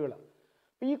ക്വസ്റ്റ്യൻ വേർഡുകളാണ്.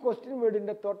 അപ്പോൾ ഈ ക്വസ്റ്റ്യൻ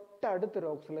വേർഡിൻ്റെ തൊട്ടടുത്തൊരു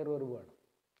ഓക്സിലറി വെർബ് വേണം.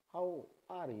 ഹൗ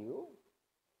ആർ യു,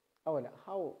 അതുപോലെ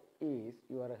how is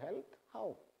your health, how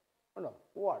ഉണ്ടോ,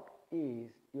 വാട്ട്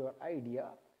ഈസ് യുവർ ഐഡിയ,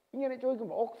 ഇങ്ങനെ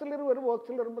ചോദിക്കുമ്പോൾ ഓക്സിലറി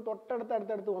വെർബ്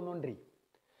തൊട്ടടുത്ത് വന്നുകൊണ്ടിരിക്കും.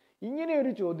 ഇങ്ങനെ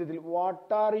ഒരു ചോദ്യത്തിൽ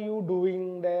what are you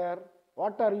doing there,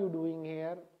 what are you doing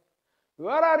here,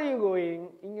 where are you going,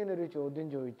 ഇങ്ങനൊരു ചോദ്യം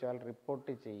ചോദിച്ചാൽ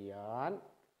റിപ്പോർട്ട് ചെയ്യാൻ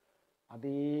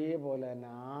അതേപോലെ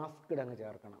തന്നെ ആസ്ക്ഡ് അങ്ങ്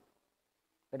ചേർക്കണം.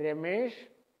 രമേഷ്,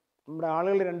 നമ്മുടെ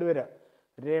ആളുകൾ രണ്ടുപേര്,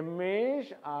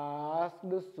 രമേഷ്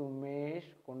ആസ്ക്ഡ്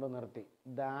സുമേഷ് കൊണ്ട് നിർത്തി,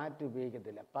 ദാറ്റ്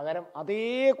ഉപയോഗിക്കത്തില്ല. പകരം അതേ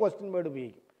ക്വസ്റ്റ്യൻ വേർഡ്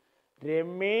ഉപയോഗിക്കും.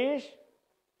 രമേഷ്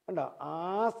ഉണ്ടോ,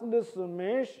 ആസ്ക്ഡ്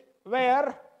സുമേഷ് വേർ,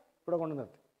 ഇവിടെ കൊണ്ട്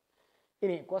നിർത്തി.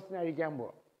 ഇനി ക്വസ്റ്റ്യൻ അഴിക്കാൻ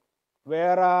പോവാം.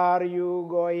 Where are you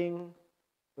going,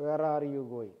 where are you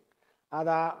going,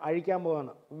 അതാ അഴിക്കാൻ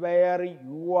പോവാണ്. വേർ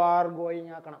യു ആർ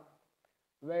ഗോയിങ് ആക്കണം,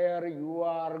 വേർ യു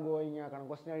ആർ ഗോയിങ് ആക്കണം.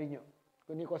 ക്വസ്റ്റ്യൻ അഴിഞ്ഞു.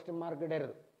 ഇനി ക്വസ്റ്റ്യൻ മാർക്ക്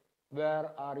ഇടരുത്. Where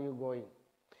are you going.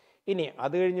 ഇനി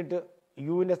അത് കഴിഞ്ഞിട്ട്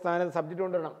യുവിൻ്റെ സ്ഥാനത്ത് സബ്ജക്റ്റ്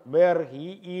കൊണ്ടുവരണം. വേർ ഹി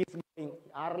ഈസ് ഗോയിങ്,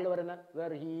 ആറിൽ വരുന്ന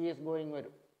വേർ ഹി ഈസ് ഗോയിങ്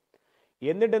വരും.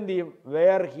 എന്നിട്ട് എന്ത് ചെയ്യും,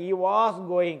 വേർ ഹി വാസ്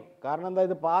ഗോയിങ്, കാരണം എന്താ,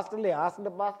 ഇത് പാസ്റ്റ് അല്ലേ,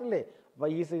 ആസിൻ്റെ പാസ്റ്റ് അല്ലേ, അപ്പോൾ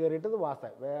ഈസ് കയറിയിട്ട് ഇത് വാസ്,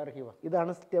 വേർ ഹി വാസ്.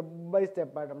 ഇതാണ് സ്റ്റെപ്പ് ബൈ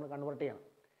സ്റ്റെപ്പായിട്ട് നമ്മൾ കൺവേർട്ട് ചെയ്യണം.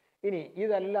 ഇനി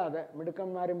ഇതല്ലാതെ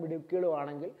മിടുക്കന്മാരും മിടുക്കുകളും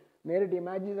ആണെങ്കിൽ നേരിട്ട്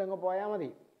ഇമാജിൻ ചെയ്ത് അങ്ങ് പോയാൽ മതി.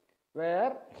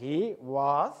 വേർ ഹി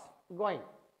വാസ് ഗോയിങ്,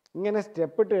 ഇങ്ങനെ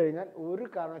സ്റ്റെപ്പ് ഇട്ട് കഴിഞ്ഞാൽ ഒരു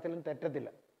കാരണവശാലും തെറ്റത്തില്ല.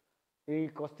 ഈ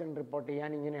ക്വസ്റ്റ്യൻ റിപ്പോർട്ട്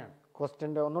ചെയ്യാൻ ഇങ്ങനെയാണ്.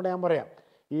 ക്വസ്റ്റ്യൻ്റെ ഒന്നുകൂടെ ഞാൻ പറയാം.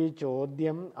 ഈ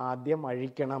ചോദ്യം ആദ്യം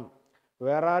അഴിക്കണം.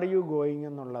 വേർ ആർ യു ഗോയിങ്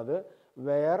എന്നുള്ളത്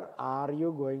വേർ ആർ യു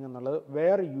ഗോയിങ് എന്നുള്ളത്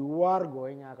വേർ യു ആർ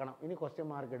ഗോയിങ് ആക്കണം. ഇനി ക്വസ്റ്റ്യൻ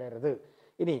മാർക്ക് ഇടരുത്.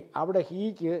 ഇനി അവിടെ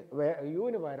ഹീക്ക്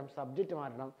യുവിന് പകരം സബ്ജക്റ്റ്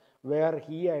മാറ്റണം, വേർ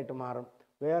ഹീ ആയിട്ട് മാറും,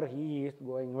 വേർ ഹീ ഈസ്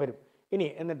ഗോയിങ് വരും. ഇനി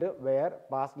എന്നിട്ട് വേർ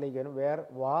പാസ്റ്റിലേക്ക് വരും,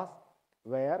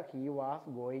 വേർ ഹീ വാസ്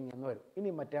ഗോയിങ് എന്ന് വരും. ഇനി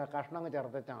മറ്റേ കഷ്ണം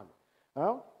ചേർത്താൽ മതി.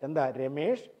 എന്താ,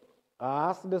 Ramesh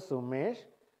asked Sumesh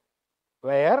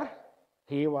where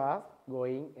he was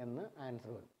going എന്ന് ആൻസർ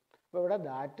വരും. അപ്പോൾ ഇവിടെ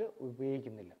ദാറ്റ്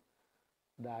ഉപയോഗിക്കുന്നില്ല.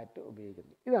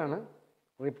 ഇതാണ്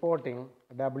റിപ്പോർട്ടിംഗ്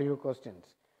W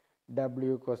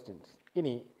ക്വസ്റ്റ്യൻസ്.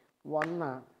 ഇനി വന്ന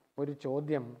ഒരു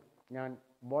ചോദ്യം ഞാൻ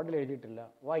ബോർഡിൽ എഴുതിയിട്ടില്ല,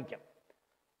 വായിക്കാം.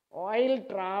 While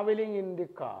traveling in the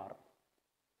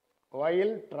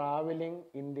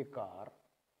car,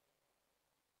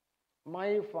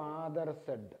 my father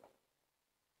said.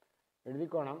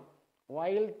 എഴുതിക്കോണം.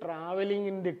 While traveling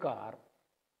in the car,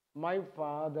 my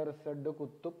father said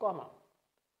കുത്തുക്കൊമ.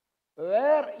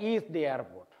 Where is the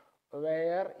airport?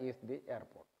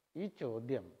 ഈ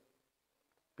ചോദ്യം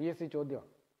P.S.C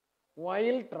ചോദ്യമാണ്.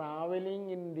 While traveling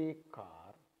in the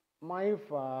car, my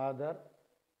father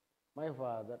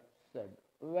said,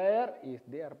 where is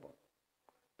the airport?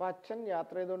 അപ്പം അച്ഛൻ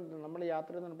യാത്ര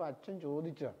ചെയ്തുകൊണ്ടിരുന്നപ്പോൾ അച്ഛൻ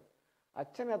ചോദിച്ചതാണ്.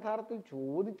 അച്ഛൻ യഥാർത്ഥത്തിൽ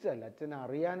ചോദിച്ചതല്ല, അച്ഛൻ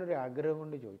അറിയാനൊരു ആഗ്രഹം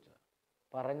കൊണ്ട് ചോദിച്ചതാണ്,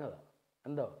 പറഞ്ഞതാണ്.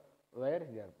 എന്തോ, വേർ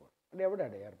ഇസ് ദി എയർപോർട്ട്, അത്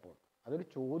എവിടെയാണ് എയർപോർട്ട്? അതൊരു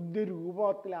ചോദ്യ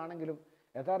രൂപത്തിലാണെങ്കിലും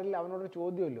യഥാർത്ഥത്തിൽ അവനോടൊരു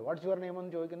ചോദ്യമല്ലോ, വാട്ട്സ് യുവർ നെയിം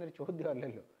എന്ന് ചോദിക്കുന്നൊരു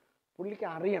ചോദ്യമല്ലല്ലോ. പുള്ളിക്ക്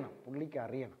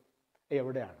അറിയണം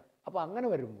എവിടെയാണ്. അപ്പോൾ അങ്ങനെ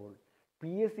വരുമ്പോൾ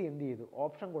P.S.C എന്ത് ചെയ്തു,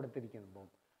 ഓപ്ഷൻ കൊടുത്തിരിക്കുമ്പോൾ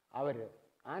അവർ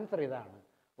ആൻസർ ഇതാണ്.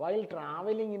 While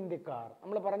travelling in the car,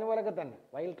 നമ്മൾ പറഞ്ഞ പോലെയൊക്കെ തന്നെ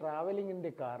while travelling in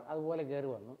the car, അതുപോലെ കയറി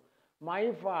വന്നു. മൈ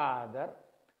ഫാദർ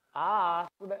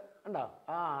ആസ്ക്ഡ്, ഉണ്ടോ,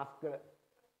 ആസ്ക്ഡ്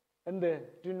എന്ത്,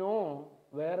 to know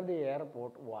where the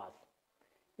airport was.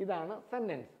 ഇതാണ്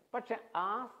സെന്റൻസ്. പക്ഷെ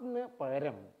ആസ്കിന്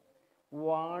പകരം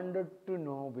വാണ്ടഡ് ടു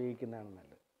നോ ഉപയോഗിക്കുന്നതാണ്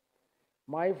നല്ലത്.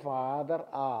 My father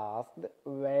asked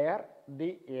wear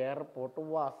the airport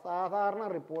was. സാധാരണ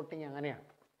റിപ്പോർട്ടിങ് അങ്ങനെയാണ്,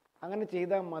 അങ്ങനെ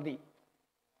ചെയ്താൽ മതി.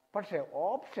 പക്ഷേ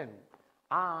ഓപ്ഷൻ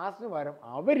ആ ആസ്കിന് പകരം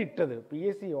അവരിട്ടത്,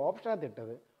 P.S.C ഓപ്ഷനകത്ത്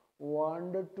ഇട്ടത്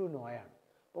വാണ്ടഡ് ടു നോയാണ്.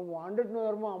 അപ്പോൾ വാണ്ടഡ് ടു നോ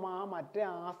പറയുമ്പോൾ ആ മറ്റേ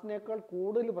ആസ്കിനേക്കാൾ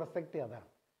കൂടുതൽ പ്രസക്തി അതാണ്.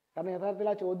 കാരണം യഥാർത്ഥത്തിൽ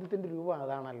ആ ചോദ്യത്തിൻ്റെ രൂപം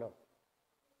അതാണല്ലോ.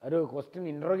 ഒരു ക്വസ്റ്റ്യൻ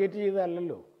ഇൻട്രോഗേറ്റ്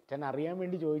ചെയ്തതല്ലല്ലോ, അച്ഛൻ അറിയാൻ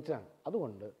വേണ്ടി ചോദിച്ചതാണ്.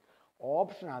 അതുകൊണ്ട്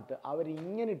ഓപ്ഷനകത്ത്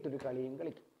അവരിങ്ങനെ ഇട്ടൊരു കളിയും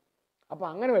കളിക്കും. അപ്പോൾ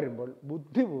അങ്ങനെ വരുമ്പോൾ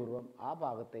ബുദ്ധിപൂർവ്വം ആ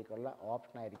ഭാഗത്തേക്കുള്ള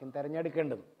ഓപ്ഷനായിരിക്കും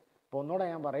തിരഞ്ഞെടുക്കേണ്ടത്. അപ്പോൾ ഒന്നുകൂടെ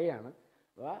ഞാൻ പറയുകയാണ്,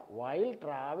 while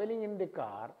travelling in the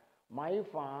car my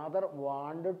father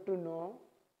wanted to know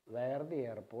where the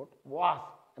airport was.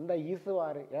 എന്താ is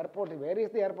war airport, where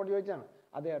is the airport ചോദിച്ചാണ്.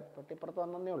 അത് എയർപോർട്ട് ഇപ്പുറത്ത്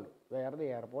വന്നേ ഉള്ളൂ. വേർ ദി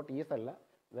എയർപോർട്ട് ഈസ് അല്ല,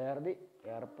 വേർ ദി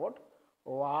എയർപോർട്ട്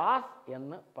വാസ്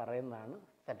എന്ന് പറയുന്നതാണ്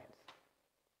സെൻറ്റൻസ്.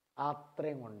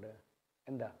 അത്രയും കൊണ്ട്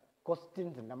എന്താ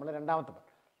ക്വസ്റ്റ്യൻസ് നമ്മൾ രണ്ടാമത്തെ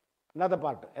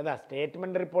പാർട്ട് ഏതാ,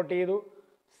 സ്റ്റേറ്റ്മെൻറ്റ് റിപ്പോർട്ട് ചെയ്തു,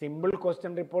 സിമ്പിൾ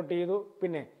ക്വസ്റ്റ്യൻ റിപ്പോർട്ട് ചെയ്തു,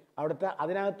 പിന്നെ അവിടുത്തെ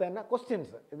അതിനകത്ത് തന്നെ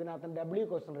ക്വസ്റ്റ്യൻസ്, ഇതിനകത്ത് ഡബ്ല്യു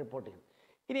ക്വസ്റ്റ്യൻ റിപ്പോർട്ട് ചെയ്തു.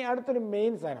 ഇനി അടുത്തൊരു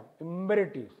മെയിൻ സാധനം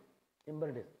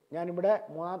ഇമ്പരറ്റീവ്സ്. ഞാനിവിടെ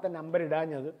മൂന്നാമത്തെ നമ്പർ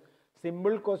ഇടാഞ്ഞത്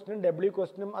സിമ്പിൾ ക്വസ്റ്റ്യനും ഡബ്ല്യു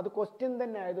ക്വസ്റ്റ്യനും അത് ക്വസ്റ്റ്യൻ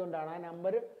തന്നെ ആയതുകൊണ്ടാണ് ആ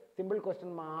നമ്പർ സിമ്പിൾ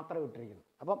ക്വസ്റ്റ്യൻ മാത്രം ഇട്ടിരിക്കുന്നത്.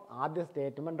 അപ്പം ആദ്യം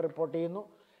സ്റ്റേറ്റ്മെൻറ്റ് റിപ്പോർട്ട് ചെയ്യുന്നു,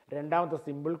 രണ്ടാമത്തെ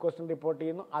സിമ്പിൾ ക്വസ്റ്റ്യൻ റിപ്പോർട്ട്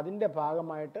ചെയ്യുന്നു, അതിൻ്റെ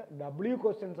ഭാഗമായിട്ട് ഡബ്ല്യു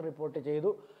ക്വസ്റ്റ്യൻസ് റിപ്പോർട്ട്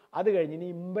ചെയ്തു. അത് കഴിഞ്ഞ് ഇനി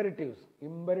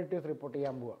ഇമ്പരറ്റീവ്സ് റിപ്പോർട്ട്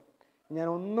ചെയ്യാൻ പോവുക.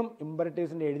 ഞാനൊന്നും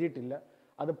ഇമ്പരറ്റീവ്സിൻ്റെ എഴുതിയിട്ടില്ല,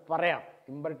 അത് പറയാം.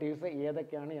 ഇമ്പരറ്റീവ്സ്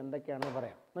ഏതൊക്കെയാണ് എന്തൊക്കെയാണെന്ന്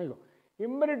പറയാം. നോക്കൂ,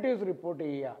 ഇമ്പരറ്റീവ്സ് റിപ്പോർട്ട്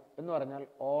ചെയ്യുക എന്ന് പറഞ്ഞാൽ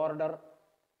order,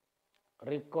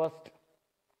 request,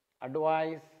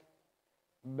 advice,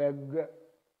 beg,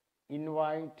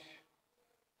 invite,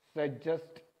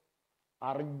 suggest,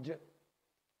 അർജ്,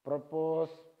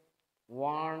 propose,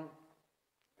 warn,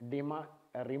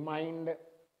 remind,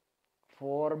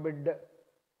 forbid,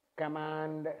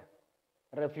 command,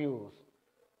 refuse.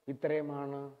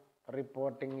 ഇത്രയുമാണ്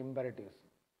റിപ്പോർട്ടിംഗ് ഇമ്പരറ്റീവ്സ്.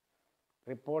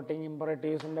 റിപ്പോർട്ടിംഗ്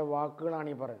ഇമ്പരറ്റീവ്സിൻ്റെ വാക്കുകളാണ്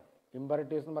ഈ പറയുന്നത്.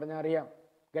 ഇമ്പരറ്റീവ്സ് എന്ന് പറഞ്ഞാൽ അറിയാം,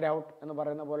 ഗെറ്റ് ഔട്ട് എന്ന്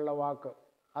പറയുന്ന പോലുള്ള വാക്ക്.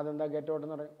 അതെന്താ ഗെറ്റ് ഔട്ട്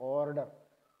എന്ന് പറയും? ഓർഡർ.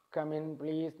 കമിൻ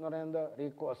പ്ലീസ് എന്ന് പറയുന്നത്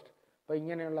റിക്വസ്റ്റ്. അപ്പോൾ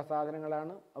ഇങ്ങനെയുള്ള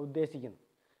സാധനങ്ങളാണ് ഉദ്ദേശിക്കുന്നത്.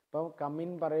 അപ്പം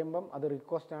കമിൻ പറയുമ്പം അത്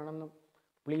റിക്വസ്റ്റ് ആണെന്നും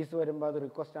പ്ലീസ് വരുമ്പോൾ അത്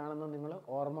റിക്വസ്റ്റ് ആണെന്നും നിങ്ങൾ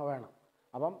ഓർമ്മ വേണം.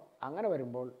 അപ്പം അങ്ങനെ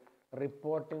വരുമ്പോൾ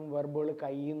റിപ്പോർട്ടിംഗ് വെർബുകൾ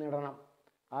കയ്യിൽ നിന്നിടണം.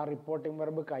 ആ റിപ്പോർട്ടിംഗ്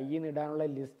വെർബ് കയ്യിൽ നിന്നിടാനുള്ള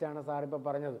ലിസ്റ്റാണ് സാറിപ്പോൾ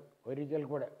പറഞ്ഞത്. ഒരിക്കൽ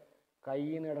കൂടെ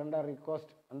കയ്യിൽ നിന്നിടേണ്ട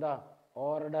റിക്വസ്റ്റ് എന്താ?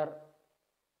 Order,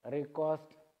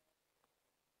 request,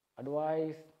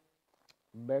 advice,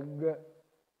 beg,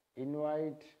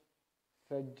 invite,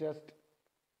 suggest,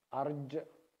 അർജ്,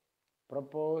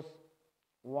 propose,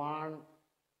 warn,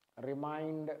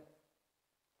 remind,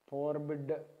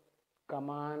 forbid,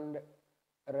 command,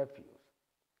 refuse.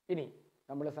 ഇനി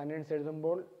നമ്മൾ സെൻറ്റൻസ്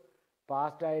എഴുതുമ്പോൾ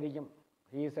പാസ്റ്റ് ആയിരിക്കും.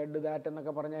 ഹീ സെഡ് ദാറ്റ്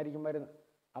എന്നൊക്കെ പറഞ്ഞായിരിക്കും വരുന്നത്.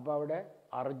 അപ്പോൾ അവിടെ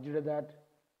അർജ്ഡ് that,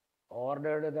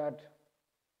 ordered that,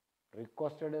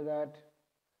 requested that,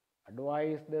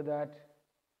 advised that,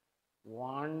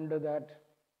 want that,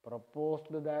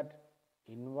 proposed that,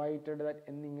 invited that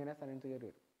എന്നിങ്ങനെ സെൻറ്റൻസ് കയറി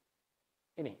വരും.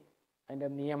 ഇനി അതിൻ്റെ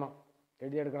നിയമം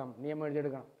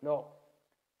എഴുതിയെടുക്കണം. Law,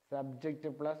 subject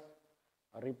plus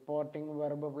reporting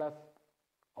verb plus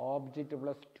object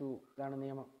plus two. ഇതാണ്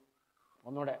നിയമം.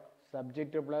 ഒന്നുകൂടെ,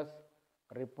 subject plus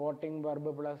reporting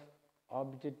verb plus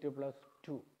object plus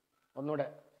two. ഒന്നുകൂടെ,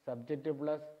 subject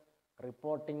plus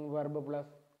reporting verb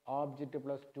plus object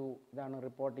plus two. ഇതാണ്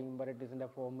റിപ്പോർട്ടിംഗ് ഇമ്പരറ്റീവ്സിൻ്റെ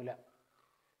ഫോർമുല.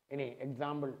 ഇനി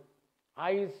example,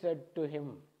 I said to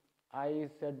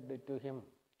him,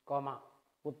 comma,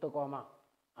 കുത്ത് comma,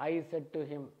 I said to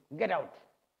him get out.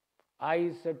 I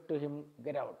said to him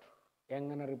get out.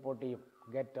 എങ്ങനെ report ചെയ്യും?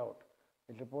 Get out.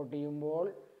 Report ചെയ്യുമ്പോൾ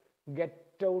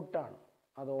get ഔട്ടാണ്.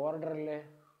 അത് ഓർഡറല്ലേ,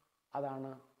 അതാണ്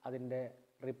അതിൻ്റെ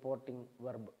reporting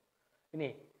verb. ഇനി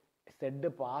സെഡ്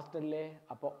പാസ്റ്റ് അല്ലേ,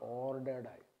 അപ്പോൾ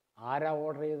ഓർഡേർഡായി. ആരാ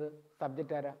ഓർഡർ ചെയ്ത്?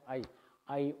 സബ്ജക്റ്റ് ആരാ?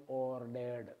 I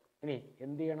ordered. ഇനി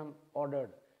എന്ത് ചെയ്യണം?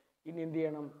 ഓർഡേർഡ്. ഇനി എന്ത്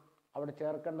ചെയ്യണം? അവിടെ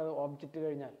ചേർക്കേണ്ടത് ഓബ്ജക്റ്റ്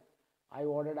കഴിഞ്ഞാൽ ഐ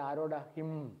ഓർഡേർഡ് ആരോടാ?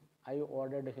 ഹിം. I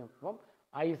ordered him. അപ്പം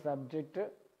I subject,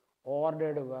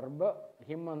 ordered verb,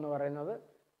 him എന്ന് പറയുന്നത്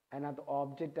അതിനകത്ത്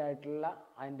ഓബ്ജക്റ്റ് ആയിട്ടുള്ള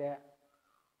അതിൻ്റെ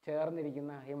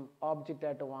ചേർന്നിരിക്കുന്ന ഹിം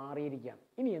ഓബ്ജക്റ്റായിട്ട് മാറിയിരിക്കുകയാണ്.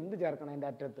 ഇനി എന്ത് ചേർക്കണം? അതിൻ്റെ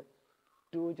അറ്റത്ത്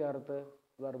ടു ചേർത്ത്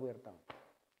വെർബ് ചേർത്താൽ മതി.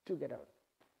 To get out.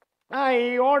 I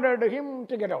ordered him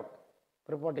to get out.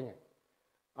 Reporting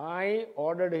I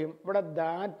ordered him. ഇവിടെ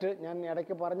ദാറ്റ് ഞാൻ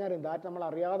ഇടയ്ക്ക് പറഞ്ഞാലും ദാറ്റ് നമ്മൾ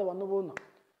അറിയാതെ വന്നു പോകുന്നു.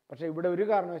 പക്ഷേ ഇവിടെ ഒരു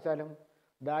കാരണവശാലും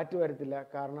ദാറ്റ് വരത്തില്ല.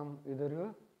 കാരണം ഇതൊരു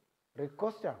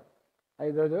റിക്വസ്റ്റാണ്,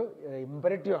 ഇതൊരു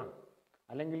ഇമ്പരറ്റീവാണ്,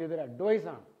 അല്ലെങ്കിൽ ഇതൊരു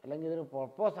അഡ്വൈസാണ്, അല്ലെങ്കിൽ ഇതൊരു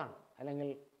പ്രപ്പോസാണ്, അല്ലെങ്കിൽ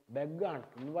ബെഗാണ്,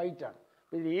 ഇൻവൈറ്റാണ്.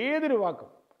 ഇത് ഏതൊരു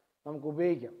വാക്കും നമുക്ക്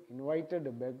ഉപയോഗിക്കാം.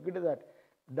 ഇൻവൈറ്റഡ്, ബെഗ്ഡ്,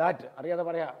 ദാറ്റ് അറിയാതെ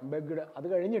പറയാം, ബെഗ്ഡ്. അത്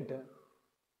കഴിഞ്ഞിട്ട്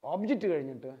ഓബ്ജക്റ്റ്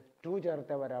കഴിഞ്ഞിട്ട് ടു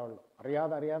ചേർത്തേ വരാവുള്ളൂ.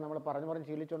 അറിയാതെ നമ്മൾ പറഞ്ഞ്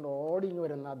ശീലിച്ചുകൊണ്ട് ഓടിങ്ങ്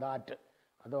വരുന്ന ദാറ്റ്,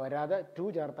 അത് വരാതെ ടു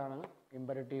ചേർത്താണ്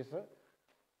ഇമ്പരറ്റീവ്സ്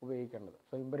ഉപയോഗിക്കേണ്ടത്.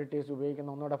 സോ ഇമ്പരറ്റീവ്സ്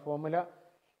ഉപയോഗിക്കുന്ന ഒന്നുകൂടെ formula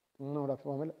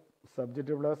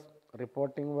subject plus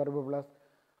reporting verb plus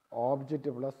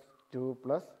object plus two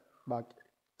plus ബാക്കി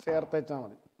ചേർത്തേച്ചാൽ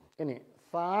മതി. ഇനി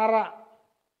Sara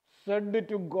Z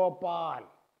to Gopal.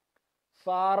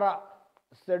 Sara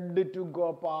Z to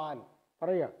Gopal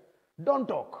പറയുക. Don't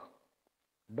talk,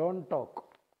 don't talk,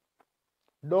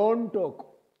 don't talk.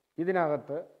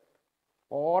 ഇതിനകത്ത്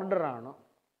ഓർഡറാണ്,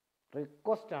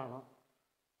 റിക്വസ്റ്റാണ്,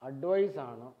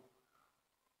 അഡ്വൈസാണ്,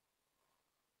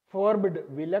 ഫോർബിഡ്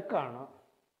വിലക്കാണ്,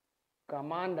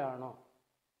 കമാൻഡാണോ?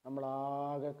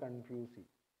 നമ്മളാകെ കൺഫ്യൂസ് ചെയ്യും.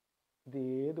 ഇത്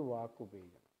ഏത് വാക്ക്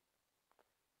ഉപയോഗിക്കണം?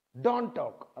 ഡോണ്ട്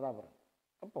ടോക്ക് അതാ പറയുന്നത്.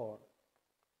 അപ്പോൾ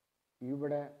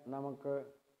ഇവിടെ നമുക്ക്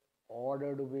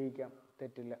ഓർഡേർഡ് ഉപയോഗിക്കാം,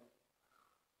 തെറ്റില്ല.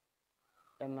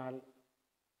 എന്നാൽ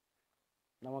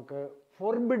നമുക്ക്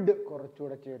ഫോർബിഡ്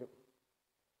കുറച്ചുകൂടെ ചേരും.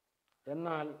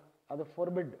 എന്നാൽ അത്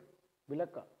ഫോർബിഡ്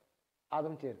വിലക്ക,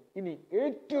 അതും ചേരും. ഇനി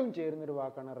ഏറ്റവും ചേരുന്നൊരു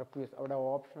വാക്കാണ് റെഫ്യൂസ്. അവിടെ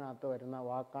ഓപ്ഷനകത്ത് വരുന്ന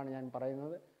വാക്കാണ് ഞാൻ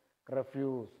പറയുന്നത്,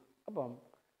 റെഫ്യൂസ്. അപ്പം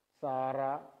സാറ,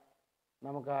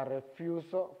 നമുക്ക് ആ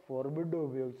റെഫ്യൂസോ ഫോർബിഡോ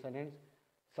ഉപയോഗിച്ച sentence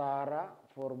Sara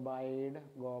ഫോർബൈഡ്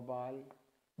Gopal.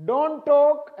 Don't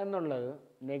talk എന്നുള്ളത്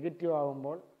നെഗറ്റീവ്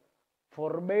ആകുമ്പോൾ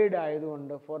ഫോർബൈഡ്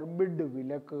ആയതുകൊണ്ട് ഫോർബിഡ്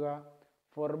വിലക്കുക,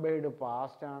 ഫോർബൈഡ്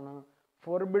പാസ്റ്റ് ആണ്,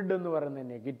 ഫോർബിഡ് എന്ന് പറയുന്നത്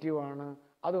നെഗറ്റീവാണ്.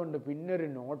 അതുകൊണ്ട് പിന്നൊരു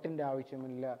നോട്ടിൻ്റെ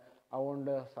ആവശ്യമില്ല.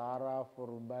 അതുകൊണ്ട് സാറ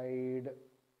ഫോർബൈഡ്,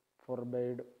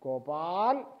 ഫോർബൈഡ്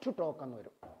ഗോപാൽ ടു ടോക്ക് എന്ന്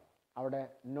വരും. അവിടെ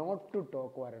നോട്ട് ടു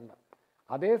ടോക്ക് വരണ്ട.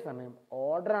 അതേസമയം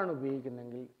ഓർഡറാണ്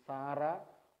ഉപയോഗിക്കുന്നെങ്കിൽ Sara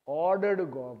ordered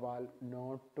Gopal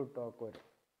not to talk വരും.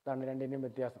 ഇതാണ് രണ്ടിൻ്റെയും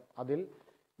വ്യത്യാസം. അതിൽ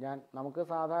നമുക്ക്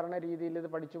സാധാരണ രീതിയിൽ ഇത്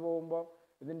പഠിച്ചു പോകുമ്പോൾ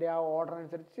ഇതിൻ്റെ ആ ഓർഡർ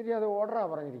അനുസരിച്ച് ശരി, അത് ഓർഡറാണ്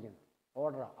പറഞ്ഞിരിക്കുന്നത്,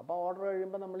 ഓർഡറാണ്. അപ്പോൾ ഓർഡർ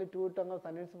കഴിയുമ്പോൾ നമ്മൾ ടു ഇട്ട് അങ്ങ്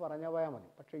സെൻറ്റൻസ് പറഞ്ഞാൽ പോയാൽ മതി.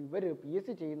 പക്ഷേ ഇവർ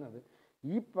PSC ചെയ്യുന്നത്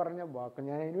ഈ പറഞ്ഞ വാക്ക്,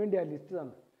 ഞാൻ അതിന് വേണ്ടി ആ ലിസ്റ്റ്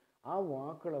തന്നു, ആ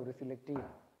വാക്കുകൾ അവർ സിലക്ട്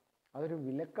ചെയ്യണം, അതൊരു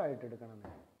വിലക്കായിട്ട് എടുക്കണം.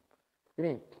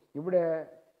 ഇനി ഇവിടെ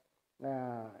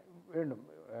വീണ്ടും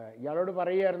ഇയാളോട്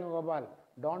പറയുകയായിരുന്നു ഗോപാൽ,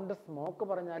 ഡോണ്ട് സ്മോക്ക്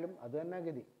പറഞ്ഞാലും അത് തന്നെ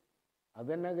ഗതി, അത്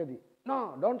തന്നെ ഗതി. നോ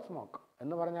ഡോണ്ട് സ്മോക്ക്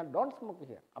എന്ന് പറഞ്ഞാൽ ഡോണ്ട് സ്മോക്ക്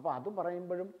ചെയ്യാം. അപ്പോൾ അത്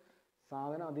പറയുമ്പോഴും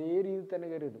സാധനം അതേ രീതിയിൽ തന്നെ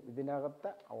കയറി വരും. ഇതിനകത്തെ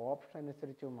ഓപ്ഷൻ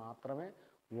അനുസരിച്ച് മാത്രമേ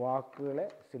വാക്കുകളെ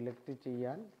സിലക്ട്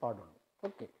ചെയ്യാൻ പാടുള്ളൂ.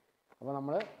 ഓക്കെ, അപ്പോൾ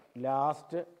നമ്മൾ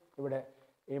ലാസ്റ്റ് ഇവിടെ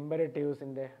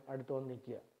ഇമ്പരറ്റീവ്സിൻ്റെ അടുത്ത് വന്ന്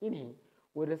നിൽക്കുക. ഇനി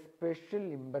ഒരു സ്പെഷ്യൽ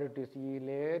ഇമ്പരറ്റീവ്സ്, ഈ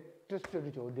ലേറ്റസ്റ്റ്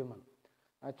ഒരു ചോദ്യം വന്നു.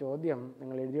 ആ ചോദ്യം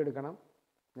നിങ്ങൾ എഴുതിയെടുക്കണം,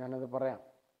 ഞാനത് പറയാം.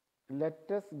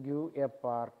 Let's give A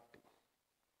party,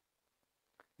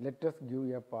 let's give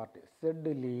A party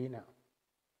Z Leena,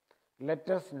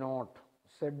 let's not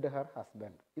Z her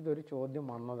husband. ഇതൊരു ചോദ്യം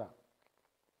വന്നതാണ്.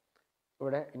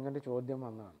 ഇവിടെ ഇങ്ങനൊരു ചോദ്യം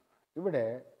വന്നതാണ്. ഇവിടെ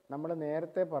നമ്മൾ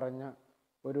നേരത്തെ പറഞ്ഞ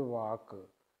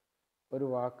ഒരു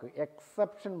വാക്ക്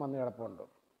എക്സെപ്ഷൻ വന്ന് കിടപ്പുണ്ട്.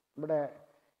 ഇവിടെ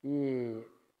ഈ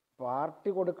പാർട്ടി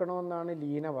കൊടുക്കണമെന്നാണ്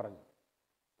ലീന പറഞ്ഞു,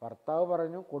 ഭർത്താവ്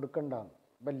പറഞ്ഞു കൊടുക്കണ്ടെന്ന്.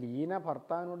 അപ്പം ലീന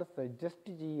ഭർത്താവിനോട്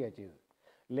സജസ്റ്റ് ചെയ്യുക ചെയ്തത്.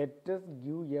 ലെറ്റസ്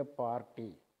ഗിവ് എ പാർട്ടി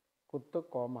കുത്ത്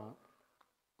കോമ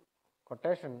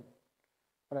കൊട്ടേഷൻ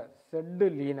സെഡ്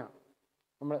ലീന.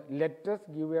 നമ്മൾ ലെറ്റസ്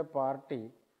ഗിവ് എ പാർട്ടി,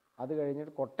 അത്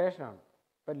കഴിഞ്ഞിട്ട് കൊട്ടേഷനാണ്.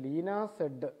 ഇപ്പം ലീന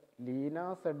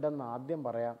സെഡ് എന്ന് ആദ്യം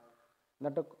പറയാം,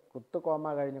 എന്നിട്ട് കുത്ത് കോമ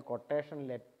കഴിഞ്ഞ് quotation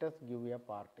let's give A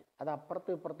party. അത്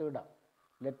അപ്പുറത്തും ഇപ്പുറത്തും ഇടാം.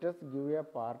 Let's give A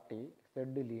party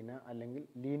Z Leena, അല്ലെങ്കിൽ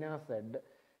Leena Z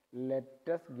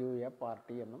let's give A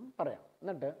party എന്നും പറയാം.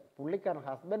 എന്നിട്ട് പുള്ളിക്കാരൻ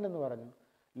ഹസ്ബൻഡ് എന്ന് പറഞ്ഞു,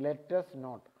 let's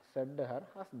not Z her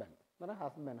husband എന്ന്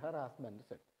പറഞ്ഞാൽ ഹർ ഹസ്ബൻഡ്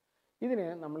സെഡ്. ഇതിനെ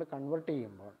നമ്മൾ കൺവേർട്ട്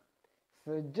ചെയ്യുമ്പോൾ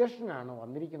സജഷനാണ്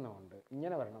വന്നിരിക്കുന്നതുകൊണ്ട്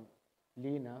ഇങ്ങനെ വരണം,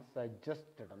 ലീന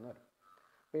സജസ്റ്റഡ് എന്ന് വരും.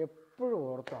 അപ്പോൾ എപ്പോഴും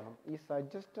ഓർത്തോണം, ഈ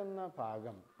സജസ്റ്റ് എന്ന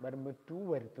ഭാഗം വരുമ്പോൾ ടു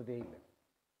വരുത്തുകയില്ല.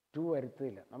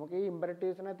 നമുക്ക് ഈ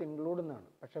ഇമ്പരറ്റീവ്സിനകത്ത് ഇൻക്ലൂഡ് എന്നാണ്,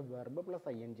 പക്ഷെ വെർബ് പ്ലസ്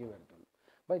ING വരത്തുള്ളൂ.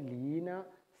 അപ്പോൾ Leena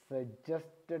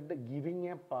suggested giving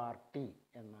A party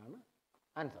എന്നാണ്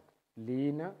answer.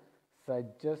 Leena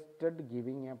suggested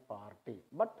giving A party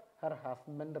but her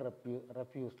husband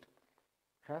refused.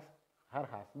 Her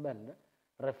husband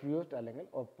refused അല്ലെങ്കിൽ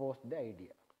ഒപ്പോസ്ഡ് ദ ഐഡിയ.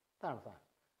 അതാണ് സാധനം.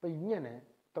 അപ്പോൾ ഇങ്ങനെ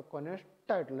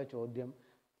കൊനഷ്ടായിട്ടുള്ള ചോദ്യം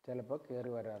ചിലപ്പോൾ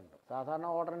കയറി വരാറുണ്ട്. സാധാരണ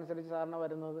ഓർഡർ അനുസരിച്ച് സാധാരണ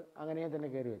വരുന്നത് അങ്ങനെ തന്നെ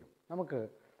കയറി വരും. നമുക്ക്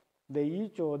ഈ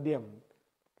ചോദ്യം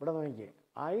ഇവിടെ നോക്കിയേ.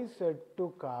 I said to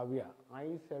Kavya,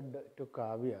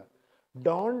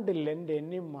 don't lend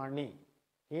any money,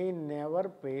 he never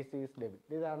pays his debit.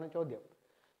 ഇതാണ് ചോദ്യം.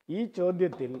 ഈ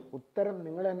ചോദ്യത്തിൽ ഉത്തരം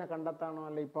നിങ്ങൾ തന്നെ കണ്ടെത്താണോ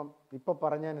അല്ല ഇപ്പം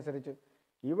പറഞ്ഞനുസരിച്ച്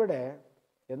ഇവിടെ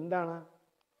എന്താണ്?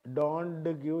 Don't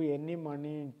give any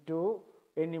money to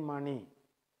any money,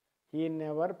 he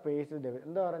never pays debit.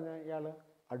 എന്താ പറഞ്ഞാൽ ഇയാൾ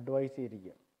അഡ്വൈസ്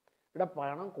ചെയ്തിരിക്കുക. ഇവിടെ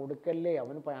പണം കൊടുക്കല്ലേ,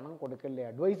 അവന് പണം കൊടുക്കല്ലേ,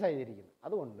 അഡ്വൈസ് ആയിരിക്കുന്നു.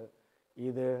 അതുകൊണ്ട്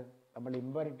ഇത് നമ്മൾ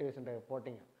ഇമ്പരറ്റീവ്സിൻ്റെ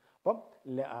റിപ്പോർട്ടിങ് ആണ്. അപ്പം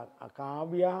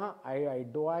കാവ്യ, ഐ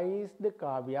അഡ്വൈസ്ഡ്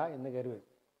കാവ്യ എന്ന് കയറി വരും.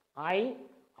 ഐ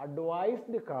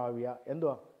അഡ്വൈസ്ഡ് കാവ്യ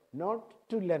എന്തുവാ? Not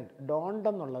to lent. ഡോണ്ട്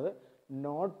എന്നുള്ളത്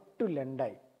not to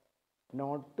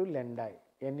ലെൻഡായി,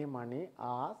 any money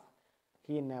as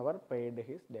he never paid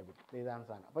his debit. ഇതാണ്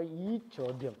സാധനം. അപ്പോൾ ഈ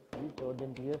ചോദ്യം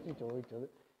PSC ചോദിച്ചത്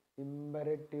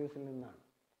ഇമ്പരറ്റീവ്സിൽ നിന്നാണ്.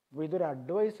 അപ്പോൾ ഇതൊരു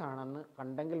അഡ്വൈസ് ആണെന്ന്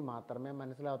കണ്ടെങ്കിൽ മാത്രമേ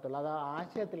മനസ്സിലാകത്തുള്ളൂ. അത് ആ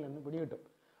ആശയത്തിൽ നിന്ന് പിടികിട്ടും.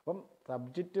 അപ്പം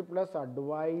സബ്ജക്റ്റ് പ്ലസ്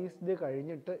അഡ്വൈസ്ഡ്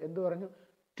കഴിഞ്ഞിട്ട് എന്ത് പറഞ്ഞു?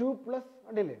 ടു പ്ലസ്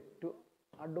കണ്ടില്ലേ? To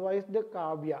advised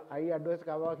Kavya. I advice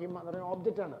Kavya him എന്ന് പറയുന്ന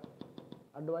ഓബ്ജക്റ്റ് ആണ്.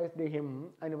 അഡ്വൈസ്ഡ് ഹിം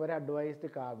അതിന് പകരം അഡ്വൈസ്ഡ്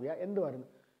കാവ്യ. എന്ത് പറഞ്ഞു?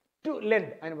 ടു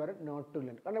ലെൻഡ് അതിന് പകരം നോട്ട് ടു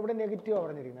ലെൻഡ്. കാരണം ഇവിടെ നെഗറ്റീവ്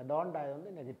പറഞ്ഞിരിക്കുന്നത്, ഡോണ്ട് ആയതുകൊണ്ട്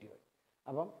നെഗറ്റീവ്.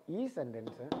 അപ്പം ഈ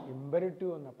സെൻറ്റൻസ്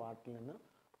ഇമ്പരറ്റീവ് എന്ന പാർട്ടിൽ നിന്ന്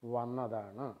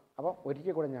വന്നതാണ്. അപ്പം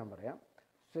ഒരിക്കൽ കൂടെ ഞാൻ പറയാം.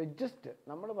 സജസ്റ്റ്,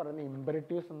 നമ്മൾ പറയുന്ന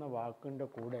ഇമ്പരറ്റീവ്സ് എന്ന വാക്കിൻ്റെ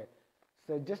കൂടെ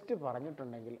സജസ്റ്റ്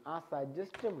പറഞ്ഞിട്ടുണ്ടെങ്കിൽ ആ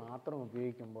സജസ്റ്റ് മാത്രം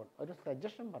ഉപയോഗിക്കുമ്പോൾ, ഒരു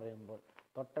സജഷൻ പറയുമ്പോൾ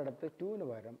തൊട്ടടുത്ത് ടൂവിന്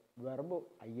പകരം വെർബ്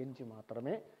ing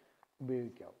മാത്രമേ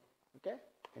ഉപയോഗിക്കാവൂ. ഓക്കെ.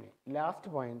 ഇനി ലാസ്റ്റ്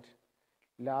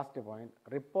പോയിന്റ്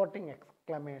റിപ്പോർട്ടിംഗ്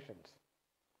എക്സ്ക്ലമേഷൻസ്.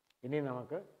 ഇനി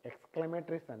നമുക്ക്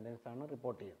എക്സ്ക്ലമേറ്ററി സെൻറ്റൻസ് ആണ്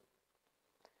റിപ്പോർട്ട് ചെയ്യുന്നത്.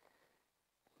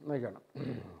 നോക്കണം.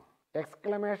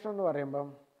 എക്സ്ക്ലമേഷൻ എന്ന് പറയുമ്പം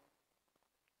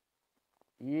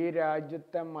ഈ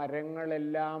രാജ്യത്തെ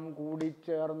മരങ്ങളെല്ലാം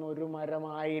കൂടിച്ചേർന്ന് ഒരു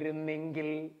മരമായിരുന്നെങ്കിൽ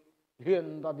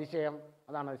എന്തതിശയം.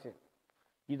 അതാണ് അതിശയം.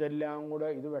 ഇതെല്ലാം കൂടെ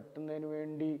ഇത് വെട്ടുന്നതിന്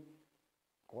വേണ്ടി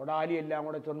കോടാലി എല്ലാം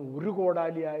കൂടെ ചേർന്ന് ഒരു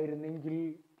കോടാലി ആയിരുന്നെങ്കിൽ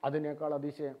അതിനേക്കാൾ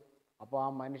അതിശയം. അപ്പോൾ ആ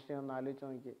മനുഷ്യനൊന്ന് ആലോചിച്ച്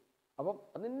നോക്കി. അപ്പം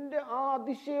അതിൻ്റെ ആ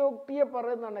അതിശയോക്തിയെ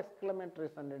പറയുന്നതാണ് എക്സ്ക്ലമേറ്ററി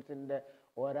സെൻറ്റൻസിൻ്റെ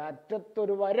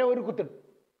ഒരറ്റത്തൊരു വര ഒരു കുത്തിട്ട്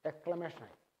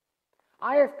എക്സ്ക്ലമേഷനായി.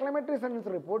 ആ എക്സ്ക്ലമേറ്ററി സെൻറ്റൻസ്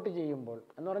റിപ്പോർട്ട് ചെയ്യുമ്പോൾ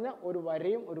എന്ന് പറഞ്ഞാൽ ഒരു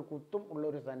വരയും ഒരു കുത്തും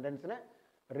ഉള്ളൊരു സെൻറ്റൻസിനെ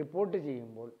റിപ്പോർട്ട്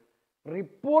ചെയ്യുമ്പോൾ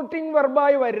റിപ്പോർട്ടിംഗ്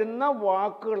വെർബായി വരുന്ന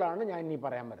വാക്കുകളാണ് ഞാൻ ഇനി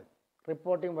പറയാൻ വരുന്നത്.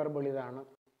 റിപ്പോർട്ടിംഗ് വെർബുകൾ ഇതാണ്.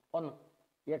 ഒന്ന്,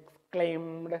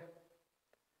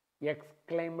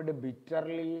 exclaimed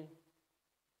bitterly,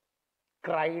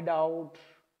 cried out,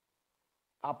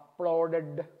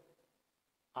 uploaded,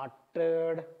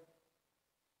 അട്ടേർഡ്,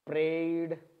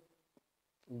 prayed,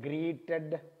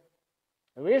 greeted,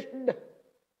 wished,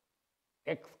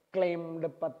 exclaimed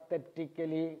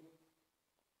pathetically,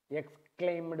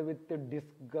 exclaimed with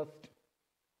disgust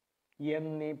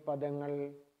എന്നീ പദങ്ങൾ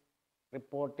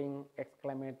റിപ്പോർട്ടിംഗ്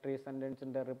എക്സ്ക്ലമേറ്ററി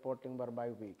സെൻറ്റൻസിൻ്റെ റിപ്പോർട്ടിംഗ്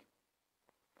വെർബായി ഉപയോഗിക്കും.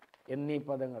 എന്നീ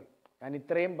പദങ്ങൾ, ഞാൻ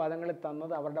ഇത്രയും പദങ്ങൾ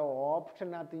തന്നത് അവരുടെ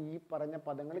ഓപ്ഷനകത്ത് ഈ പറഞ്ഞ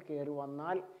പദങ്ങൾ കയറി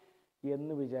വന്നാൽ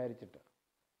എന്ന് വിചാരിച്ചിട്ട്.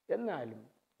 എന്നാലും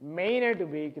മെയിനായിട്ട്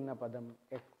ഉപയോഗിക്കുന്ന പദം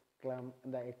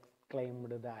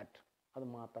എക്സ്ക്ലെയിംഡ് ദാറ്റ്, അത്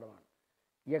മാത്രമാണ്.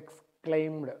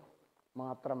 എക്സ്ക്ലെയിംഡ്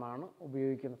മാത്രമാണ്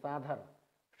ഉപയോഗിക്കുന്നത് സാധാരണ.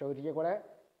 പക്ഷെ ഒരിക്കൽ കൂടെ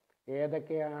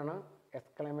ഏതൊക്കെയാണ്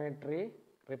എക്സ്ക്ലമേറ്ററി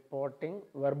റിപ്പോർട്ടിംഗ്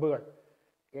വെർബുകൾ?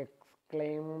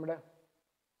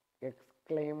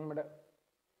 എക്സ്ക്ലെയിംഡ്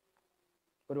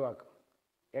ഒരു വാക്ക്.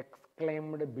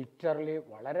 എക്സ്ക്ലെയിംഡ് ബിറ്റർലി,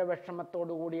 വളരെ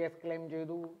വിഷമത്തോടു കൂടി എക്സ്ക്ലെയിം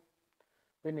ചെയ്തു.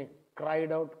 പിന്നെ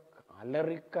ക്രൈഡ് ഔട്ട്,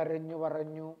 അലറിക്കരഞ്ഞു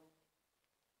പറഞ്ഞു.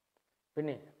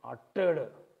 പിന്നെ അട്ടേർഡ്,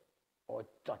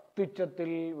 അത്യുച്ചത്തിൽ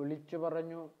വിളിച്ചു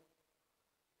പറഞ്ഞു.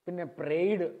 പിന്നെ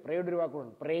പ്രേയ്ഡ് ഒരു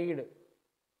വാക്കുണ്ട്, പ്രേയ്ഡ്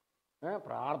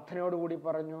പ്രാർത്ഥനയോടുകൂടി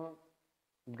പറഞ്ഞു.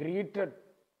 ഗ്രീറ്റഡ്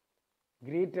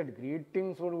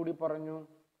ഗ്രീറ്റിങ്സോടുകൂടി പറഞ്ഞു.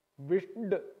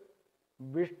 വിഷ്ഡ്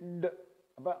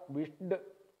അപ്പം വിഷ്ഡ്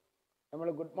നമ്മൾ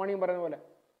ഗുഡ് മോർണിംഗ് പറയുന്ന പോലെ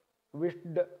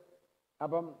വിഷ്ഡ്,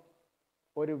 അപ്പം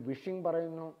ഒരു വിഷിങ്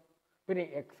പറയുന്നു. പിന്നെ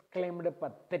എക്സ്ക്ലെയിംഡ്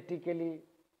പത്തറ്റിക്കലി,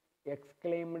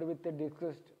 എക്സ്ക്ലെയിംഡ് വിത്ത്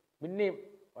ഡിസ്ഗസ്റ്റ്, പിന്നെയും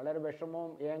വളരെ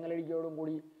വിഷമവും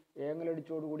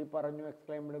ഏങ്ങലടിച്ചോടുകൂടി പറഞ്ഞു.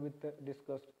 എക്സ്ക്ലെയിംഡ് വിത്ത്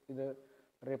ഡിസ്ഗസ്റ്റ്. ഇത്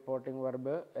റിപ്പോർട്ടിംഗ്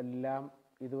വെർബ് എല്ലാം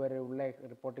ഇതുവരെ ഉള്ള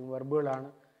റിപ്പോർട്ടിംഗ് വെർബുകളാണ്.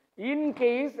 ഇൻ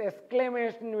കേസ്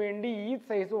എക്സ്ക്ലമേഷന് വേണ്ടി ഈ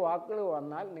സൈസ് വാക്കുകൾ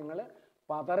വന്നാൽ നിങ്ങൾ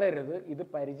പതറരുത്. ഇത്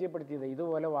പരിചയപ്പെടുത്തിയത്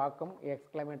ഇതുപോലെ വാക്കും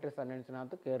എക്സ്ക്ലമേറ്ററി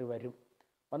സെൻറ്റൻസിനകത്ത് കയറി വരും.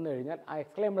 വന്നു കഴിഞ്ഞാൽ ആ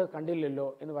എക്സ്ക്ലെയിംഡ് കണ്ടില്ലല്ലോ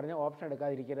എന്ന് പറഞ്ഞാൽ ഓപ്ഷൻ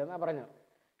എടുക്കാതിരിക്കരുതെന്നാണ് പറഞ്ഞത്.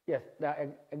 Yes, the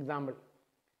example.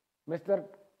 Mister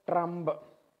Trump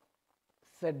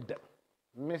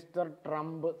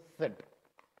Z,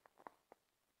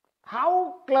 how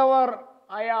clever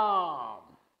I am.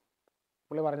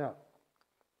 പുള്ളി പറഞ്ഞത്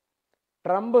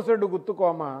Trump Z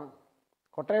കുത്തുകോമ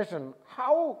quotation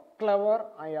how clever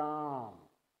I am.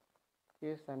 ഈ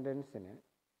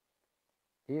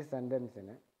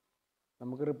സെൻറ്റൻസിന്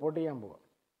നമുക്ക് റിപ്പോർട്ട് ചെയ്യാൻ പോവാം.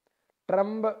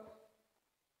 Trump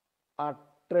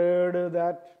അട്ടേർഡ്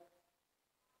that,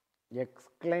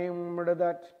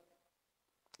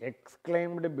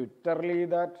 exclaimed bitterly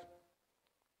that,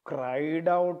 cried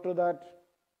out that,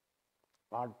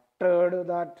 uttered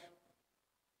that.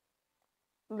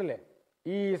 അതല്ലേ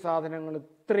ഈ സാധനങ്ങൾ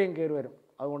ഇത്രയും കയറി വരും.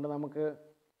 അതുകൊണ്ട് നമുക്ക്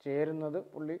ചേരുന്നത്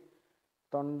പുള്ളി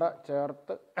തൊണ്ട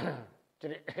ചേർത്ത്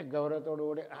ഇച്ചിരി ഗൗരവത്തോടു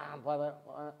കൂടി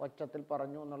ഒച്ചത്തിൽ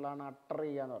പറഞ്ഞു എന്നുള്ളതാണ് അട്ടർ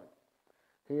ചെയ്യാന്ന് പറഞ്ഞു.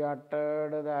 He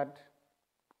അട്ടേർഡ് that.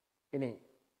 ഇനി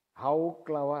ഹൗ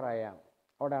ക്ലവർ ഐ ആം,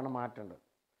 അവിടെയാണ് മാറ്റേണ്ടത്.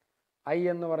 ഐ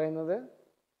എന്ന് പറയുന്നത്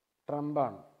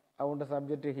ട്രംപാണ്, അതുകൊണ്ട്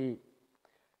subject he.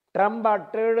 Trump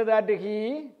അട്ടേർഡ് that he,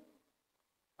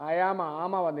 I am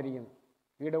ആമ വന്നിരിക്കുന്നു.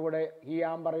 ഹീയുടെ കൂടെ ഹി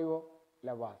ആം പറയുമോ?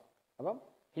 ലവാസ്. അപ്പം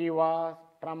he was,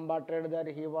 Trump uttered that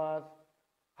he was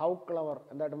how clever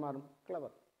എന്തായിട്ട് മാറും?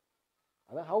 ക്ലവർ.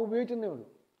 അത് ഹൗ ഉപയോഗിച്ചെന്നേ ഉള്ളൂ.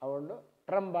 അതുകൊണ്ട്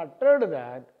Trump uttered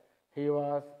that he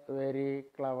was very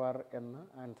clever എന്ന്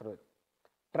ആൻസർ വരും.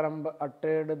 Trump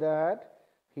uttered that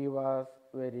he was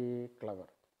very clever.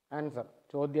 Answer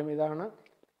ചോദ്യം ഇതാണ്.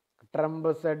 Trump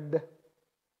said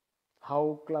how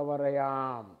clever I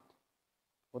am.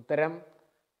 ഉത്തരം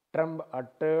Trump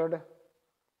uttered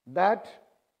that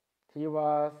he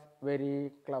was very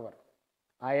clever.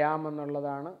 I am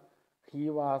എന്നുള്ളതാണ് he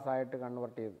was ആയിട്ട്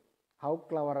convert ചെയ്തത്. How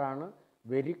clever ആണ്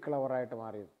very clever ആയിട്ട്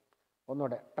മാറിയത്.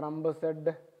 ഒന്നുകൂടെ. Trump said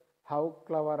how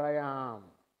clever I am.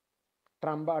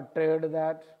 Trump uttered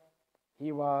that he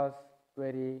was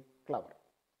very clever.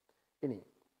 ഇനി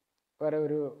വേറെ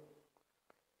ഒരു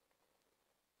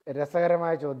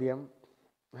രസകരമായ ചോദ്യം.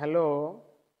 ഹലോ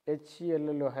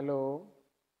HELLO ഹലോ,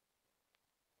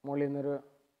 മുകളിൽ നിന്നൊരു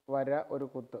വര ഒരു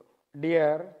കുത്ത്.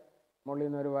 ഡിയർ, മുകളിൽ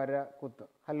നിന്നൊരു വര കുത്ത്.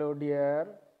 Hello dear.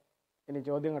 ഇനി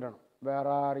ചോദ്യം കിട്ടണം. Where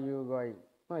are you going?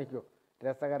 നോക്കിക്കോ,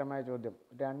 രസകരമായ ചോദ്യം.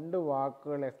 2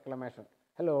 വാക്കുകൾ exclamation.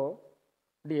 Hello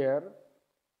dear,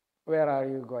 where are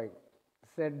you going?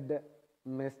 Z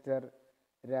mister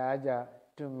Raja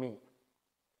to me.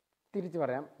 തിരിച്ചു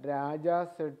പറയാം. രാജ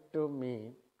Z to me.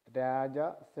 Raja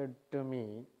Z to me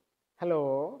hello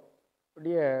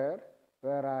dear,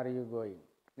 where are you going?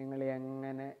 നിങ്ങൾ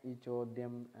എങ്ങനെ ഈ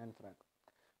ചോദ്യം ആൻസർ ആക്കും?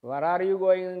 വേർ ആർ യു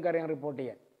ഗോയിങ് നിങ്ങൾക്കറിയാം റിപ്പോർട്ട്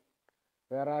ചെയ്യാൻ.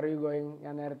 Where are you going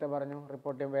ഞാൻ നേരത്തെ പറഞ്ഞു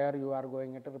റിപ്പോർട്ട് ചെയ്യും. വേർ യു ആർ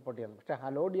ഗോയിങ് ആയിട്ട് റിപ്പോർട്ട് ചെയ്യണം. പക്ഷേ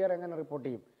ഹലോ ഡിയർ എങ്ങനെ റിപ്പോർട്ട്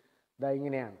ചെയ്യും? ഇതാ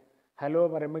ഇങ്ങനെയാണ്. ഹലോ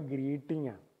പറയുമ്പോൾ ഗ്രീറ്റിംഗ്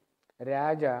ആണ്.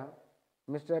 രാജ,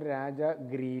 മിസ്റ്റർ രാജ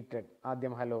ഗ്രീറ്റഡ്.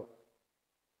 ആദ്യം hello.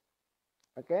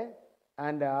 Okay.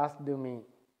 And asked me.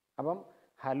 അപ്പം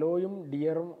ഹലോയും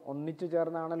ഡിയറും ഒന്നിച്ചു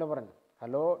ചേർന്നാണല്ലോ പറഞ്ഞു.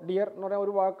 ഹലോ ഡിയർ എന്ന് പറയാൻ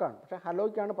ഒരു വാക്കാണ്, പക്ഷെ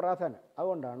ഹലോയ്ക്കാണ് പ്രാധാന്യം.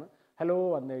 അതുകൊണ്ടാണ് ഹലോ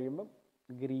വന്നു കഴിയുമ്പം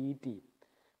ഗ്രീറ്റ് ചെയ്യും.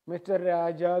 മിസ്റ്റർ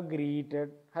രാജ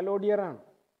ഗ്രീറ്റഡ്. ഹലോ ഡിയർ ആണ്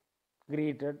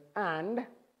ഗ്രീറ്റഡ്. ആൻഡ്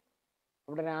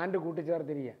ഇവിടെ ആൻഡ്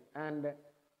കൂട്ടിച്ചേർത്തിരിക്കുക. ആൻഡ്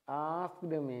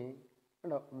ആസ്ക്ഡ് മീ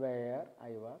ഉണ്ടോ വെയർ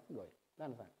ഐ വാസ് ഗോയിങ്.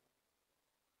 ഇതാണ് സാധനം.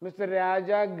 Mister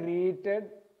Raja greeted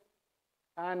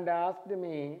and asked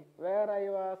me where I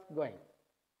was going.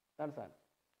 ഇതാണ് സാധനം.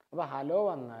 അപ്പോൾ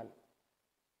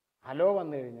ഹലോ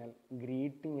വന്നു കഴിഞ്ഞാൽ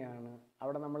ഗ്രീറ്റിംഗ് ആണ്.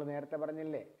 അവിടെ നമ്മൾ നേരത്തെ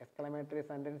പറഞ്ഞില്ലേ എക്സ്ക്ലമേറ്ററി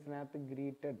സെൻറ്റൻസിനകത്ത്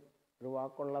ഗ്രീറ്റഡ് ഒരു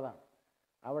വാക്കുള്ളതാണ്.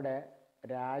 അവിടെ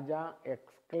രാജ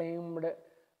എക്സ്ക്ലെയിംഡ്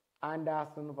ആൻഡ്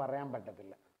ആസ്ക്ഡ് എന്ന് പറയാൻ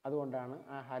പറ്റത്തില്ല. അതുകൊണ്ടാണ്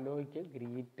ആ ഹലോയ്ക്ക്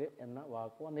ഗ്രീറ്റ് എന്ന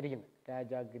വാക്ക് വന്നിരിക്കുന്നത്.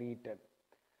 രാജ ഗ്രീറ്റഡ്.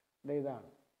 ഇതാണ്.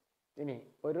 ഇനി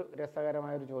ഒരു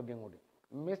രസകരമായൊരു ചോദ്യം കൂടി.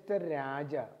 Mister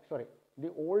Raja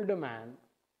the old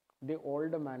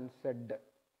man Z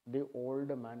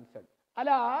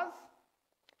alas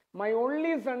my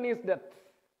only son is dead.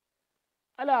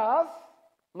 Alas,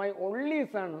 my only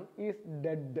son is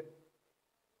dead.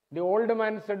 The old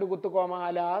man said കുത്തുകോമ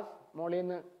alas, മോളിൽ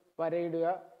നിന്ന് വരയിടുക,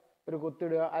 ഒരു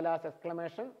കുത്തിടുക. alas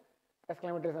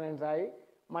എക്സ്ക്ലമേറ്ററി സെൻറ്റൻസ് ആയി.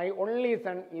 my only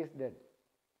son is dead.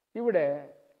 ഇവിടെ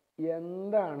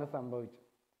എന്താണ് സംഭവിച്ചത്?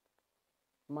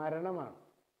 മരണമാണ്.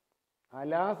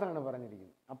 Alas ആണ്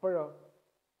പറഞ്ഞിരിക്കുന്നത്. അപ്പോഴോ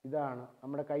ഇതാണ്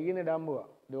നമ്മുടെ കയ്യിൽ നിന്ന് ഇടാൻ പോവുക.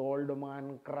 The old man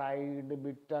cried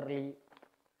bitterly.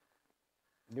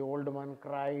 The old man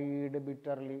cried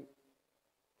bitterly.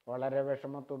 വളരെ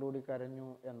വിഷമത്തോടുകൂടി കരഞ്ഞു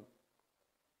എന്ന്.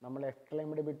 നമ്മൾ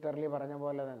എക്സ്ക്ലെയിംഡ് ബിറ്റർലി പറഞ്ഞ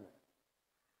പോലെ തന്നെ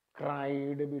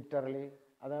ക്രൈഡ് ബിറ്റർലി.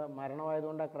 അത്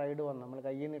മരണമായതുകൊണ്ടാണ് ക്രൈഡ് വന്നത്. നമ്മൾ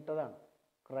കയ്യിൽ നിന്ന് ഇട്ടതാണ്.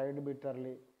 ക്രൈഡ്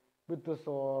ബിറ്റർലി വിത്ത്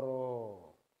സോറോ.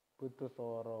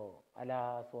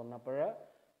 അലാസ് വന്നപ്പോൾ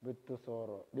വിത്ത്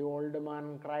sorrow. The old man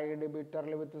cried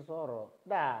bitterly with sorrow.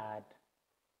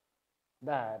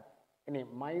 That ഇനി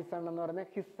മൈ സൺ എന്ന് പറഞ്ഞാൽ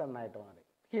ഹിസ് സൺ ആയിട്ട് മാറി.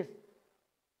 His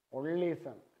only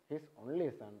son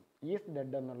is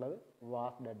dead എന്നുള്ളത്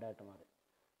വാസ് ഡെഡ് ആയിട്ട് മാറി.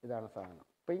 ഇതാണ് സാധനം.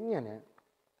 അപ്പം ഇങ്ങനെ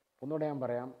ഒന്നുകൂടെ ഞാൻ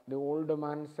പറയാം. The old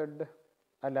man Z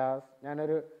alas.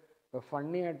 ഞാനൊരു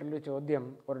ഫണ്ണി ആയിട്ടുള്ളൊരു ചോദ്യം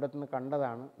ഒരിടത്തു നിന്ന്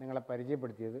കണ്ടതാണ് നിങ്ങളെ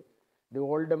പരിചയപ്പെടുത്തിയത്. The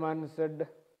old man Z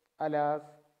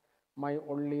alas my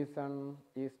only sun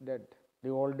is dead.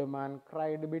 The old man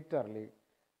cried bitterly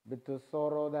with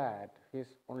sorrow that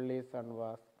his only sun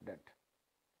was dead.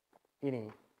 ഇനി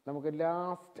നമുക്ക്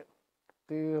ലാസ്റ്റ്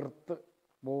തീർത്ത്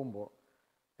പോകുമ്പോൾ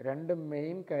 2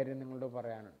 മെയിൻ കാര്യം നിങ്ങളോട്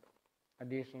പറയാനുണ്ട്.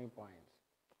 Additional points.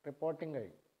 റിപ്പോർട്ടിങ്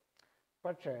കഴിഞ്ഞു.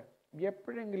 പക്ഷേ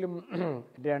എപ്പോഴെങ്കിലും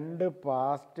 2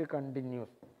 പാസ്റ്റ്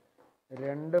കണ്ടിന്യൂസ്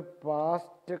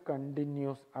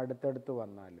അടുത്തടുത്ത്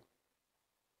വന്നാലും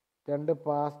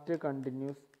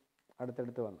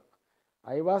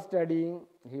I was studying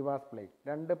he was playing.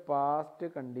 2 past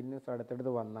continuous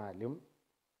അടുത്തടുത്ത് വന്നാലും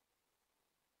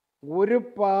ഒരു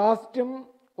പാസ്റ്റും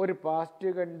ഒരു പാസ്റ്റ്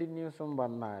കണ്ടിന്യൂസും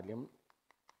വന്നാലും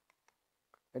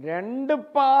 2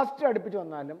 പാസ്റ്റ് അടുപ്പിച്ച്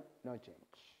വന്നാലും നോ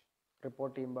ചേഞ്ച്.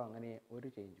 റിപ്പോർട്ട് ചെയ്യുമ്പോൾ അങ്ങനെ ഒരു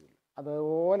ചേഞ്ചും ഇല്ല.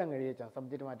 അതുപോലെ അങ്ങ് എഴുതി വെച്ചാൽ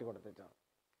സബ്ജക്റ്റ് മാറ്റി കൊടുത്തേച്ചാൽ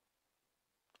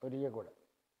ഒരിക്കൽ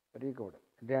കൂടെ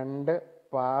 2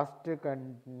 പാസ്റ്റ്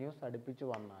കണ്ടിന്യൂസ് അടുപ്പിച്ച്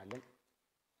വന്നാലും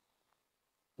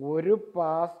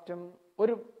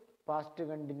ഒരു പാസ്റ്റ്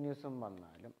കണ്ടിന്യൂസും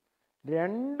വന്നാലും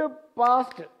 2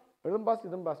 പാസ്റ്റ് ഇതും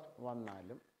പാസ്റ്റ്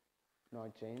വന്നാലും നോ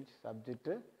ചേഞ്ച്,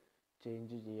 സബ്ജക്റ്റ്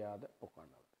ചേഞ്ച് ചെയ്യാതെ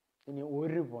പോകേണ്ടത്. ഇനി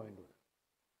ഒരു പോയിന്റ് കൂടെ,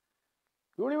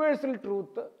 universal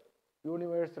truth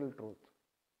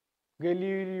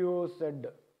Galileo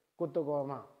Z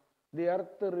കുത്തുകോമ the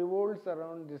earth revolves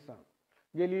around the sun.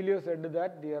 Galileo said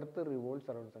that the earth revolves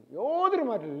around sun. യാതൊരു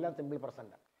മാറ്റമില്ല, എല്ലാം സിമ്പിൾ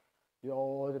പ്രസന്റ്,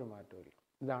 യാതൊരു മാറ്റമില്ല.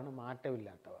 ഇതാണ്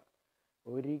മാറ്റമില്ലാത്തവ.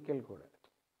 ഒരിക്കൽ കൂടെ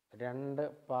 2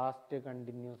 പാസ്റ്റ്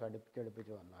കണ്ടിന്യൂസ്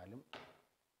അടുപ്പിച്ച് വന്നാലും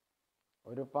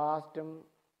ഒരു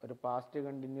പാസ്റ്റ്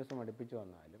കണ്ടിന്യൂസും അടുപ്പിച്ച്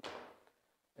വന്നാലും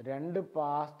 2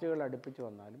 പാസ്റ്റുകൾ അടുപ്പിച്ച്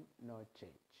വന്നാലും നോ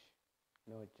ചേഞ്ച്.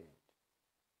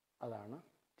 അതാണ്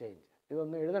ചേഞ്ച്.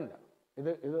 ഇതൊന്നും എഴുതണ്ട,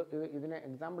 ഇതിനെ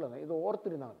എക്സാമ്പിൾ തന്നെ, ഇത്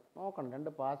ഓർത്തിരുന്നാൽ മതി. നോക്കണം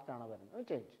 2 പാസ്റ്റാണ് വരുന്നത്,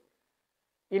 ചേഞ്ച്.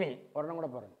 ഇനി ഒരെണ്ണം കൂടെ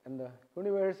പറഞ്ഞു, എന്ത്?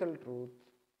 യൂണിവേഴ്സൽ ട്രൂത്ത്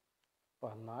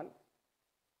വന്നാൽ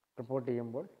റിപ്പോർട്ട്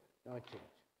ചെയ്യുമ്പോൾ നോ ചേഞ്ച്.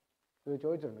 ഇത്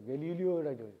ചോദിച്ചിട്ടുണ്ട്,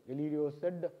 ഗലീലിയോ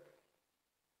സെഡ്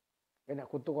പിന്നെ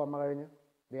കുത്തുകോമ കഴിഞ്ഞ്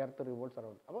ദി എർത്ത് റിവോൾവ്സ്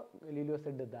അറൗണ്ട്. അപ്പോൾ ഗലീലിയോ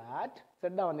സെഡ് ദാറ്റ്,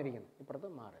 സെഡാണ് വന്നിരിക്കുന്നത്, ഇപ്പുറത്ത്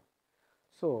മാറി.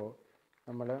 സോ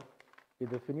നമ്മൾ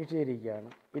ഇത് ഫിനിഷ് ചെയ്തിരിക്കുകയാണ്.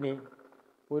 ഇനി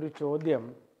ഒരു ചോദ്യം,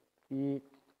 ഈ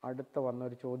അടുത്ത വന്ന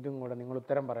ഒരു ചോദ്യം കൂടെ നിങ്ങൾ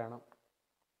ഉത്തരം പറയണം.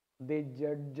 The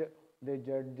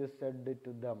judge Z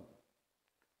to them,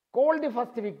 call the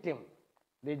first victim.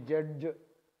 The judge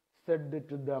Z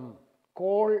to them,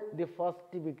 call the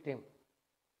first victim.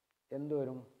 എന്ത്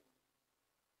വരും?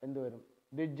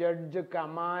 The judge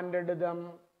commanded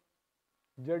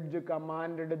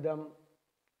them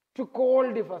to call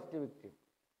the first victim.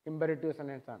 Imperative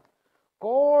sentence ആണ്.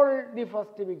 Call the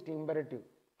first victim imperative.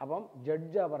 അപ്പം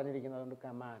ജഡ്ജാ പറഞ്ഞിരിക്കുന്നത്, അതുകൊണ്ട്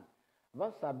command. അപ്പം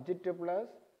subject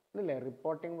plus ഇല്ലേ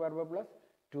reporting verb plus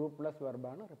 2 plus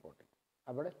വെർബാണ് reporting.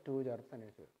 അവിടെ 2 ചേർത്ത്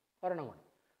സെന്റൻസ് വരും. ഒരെണ്ണം കൂടെ,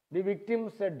 the victim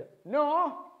said no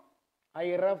I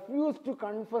refuse to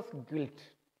confess guilt.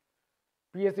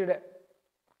 PSCയുടെ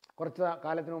കുറച്ച്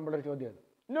കാലത്തിന് മുമ്പുള്ളൊരു ചോദ്യം.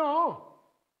 No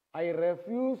I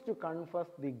refuse to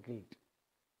confess the guilt.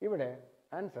 ഇവിടെ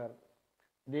answer,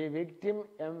 the victim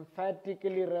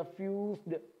emphatically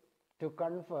refused to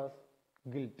confess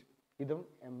guilt. ഇതും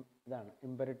ഇതാണ്,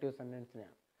 ഇമ്പരറ്റീവ്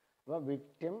സെന്റൻസിനെയാണ്. അപ്പോൾ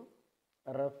വിക്ടിം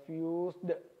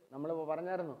റെഫ്യൂസ്ഡ്, നമ്മൾ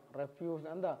പറഞ്ഞായിരുന്നു റെഫ്യൂസ്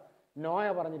എന്താ,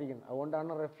 നോയാ പറഞ്ഞിരിക്കുന്നത്,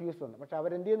 അതുകൊണ്ടാണ് റെഫ്യൂസ് വന്നത്. പക്ഷെ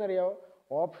അവരെന്ത് ചെയ്യുന്നറിയാവോ,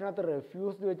 ഓപ്ഷനകത്ത്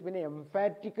റെഫ്യൂസ്ഡ് വെച്ച് പിന്നെ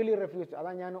എംഫാറ്റിക്കലി റെഫ്യൂസ്ഡ്,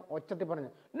 അതാണ് ഞാൻ ഒച്ചത്തിൽ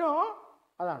പറഞ്ഞത്. നോ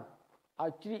അതാണ്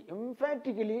ആക്ച്വലി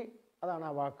എംഫാറ്റിക്കലി, അതാണ്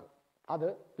ആ വാക്ക്. അത്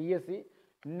PSC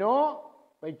no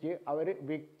വയ്ക്ക് our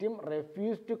victim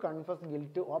refuse to confess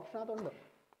guilt ഓപ്ഷനകത്തുണ്ട്.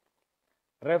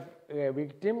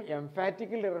 Victim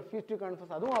emphatically refuse to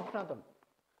confess, അതും ഓപ്ഷനകത്തുണ്ട്.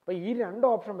 അപ്പോൾ ഈ 2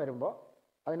 ഓപ്ഷൻ വരുമ്പോൾ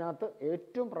അതിനകത്ത്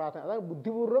ഏറ്റവും പ്രാധാന്യം, അതായത്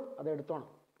ബുദ്ധിപൂർവ്വം അത് എടുത്തോണം.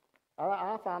 അത് ആ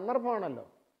സന്ദർഭമാണല്ലോ.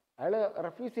 അയാൾ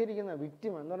റെഫ്യൂസ് ചെയ്തിരിക്കുന്ന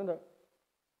വിക്ടിം എന്ന് പറയുന്നത്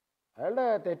അയാളുടെ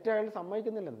തെറ്റ് അയാൾ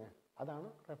സമ്മതിക്കുന്നില്ലെന്നേ, അതാണ്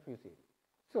റെഫ്യൂസ് ചെയ്തത്.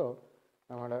 സോ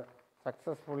നമ്മൾ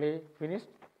successfully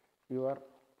finished your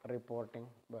reporting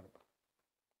verb.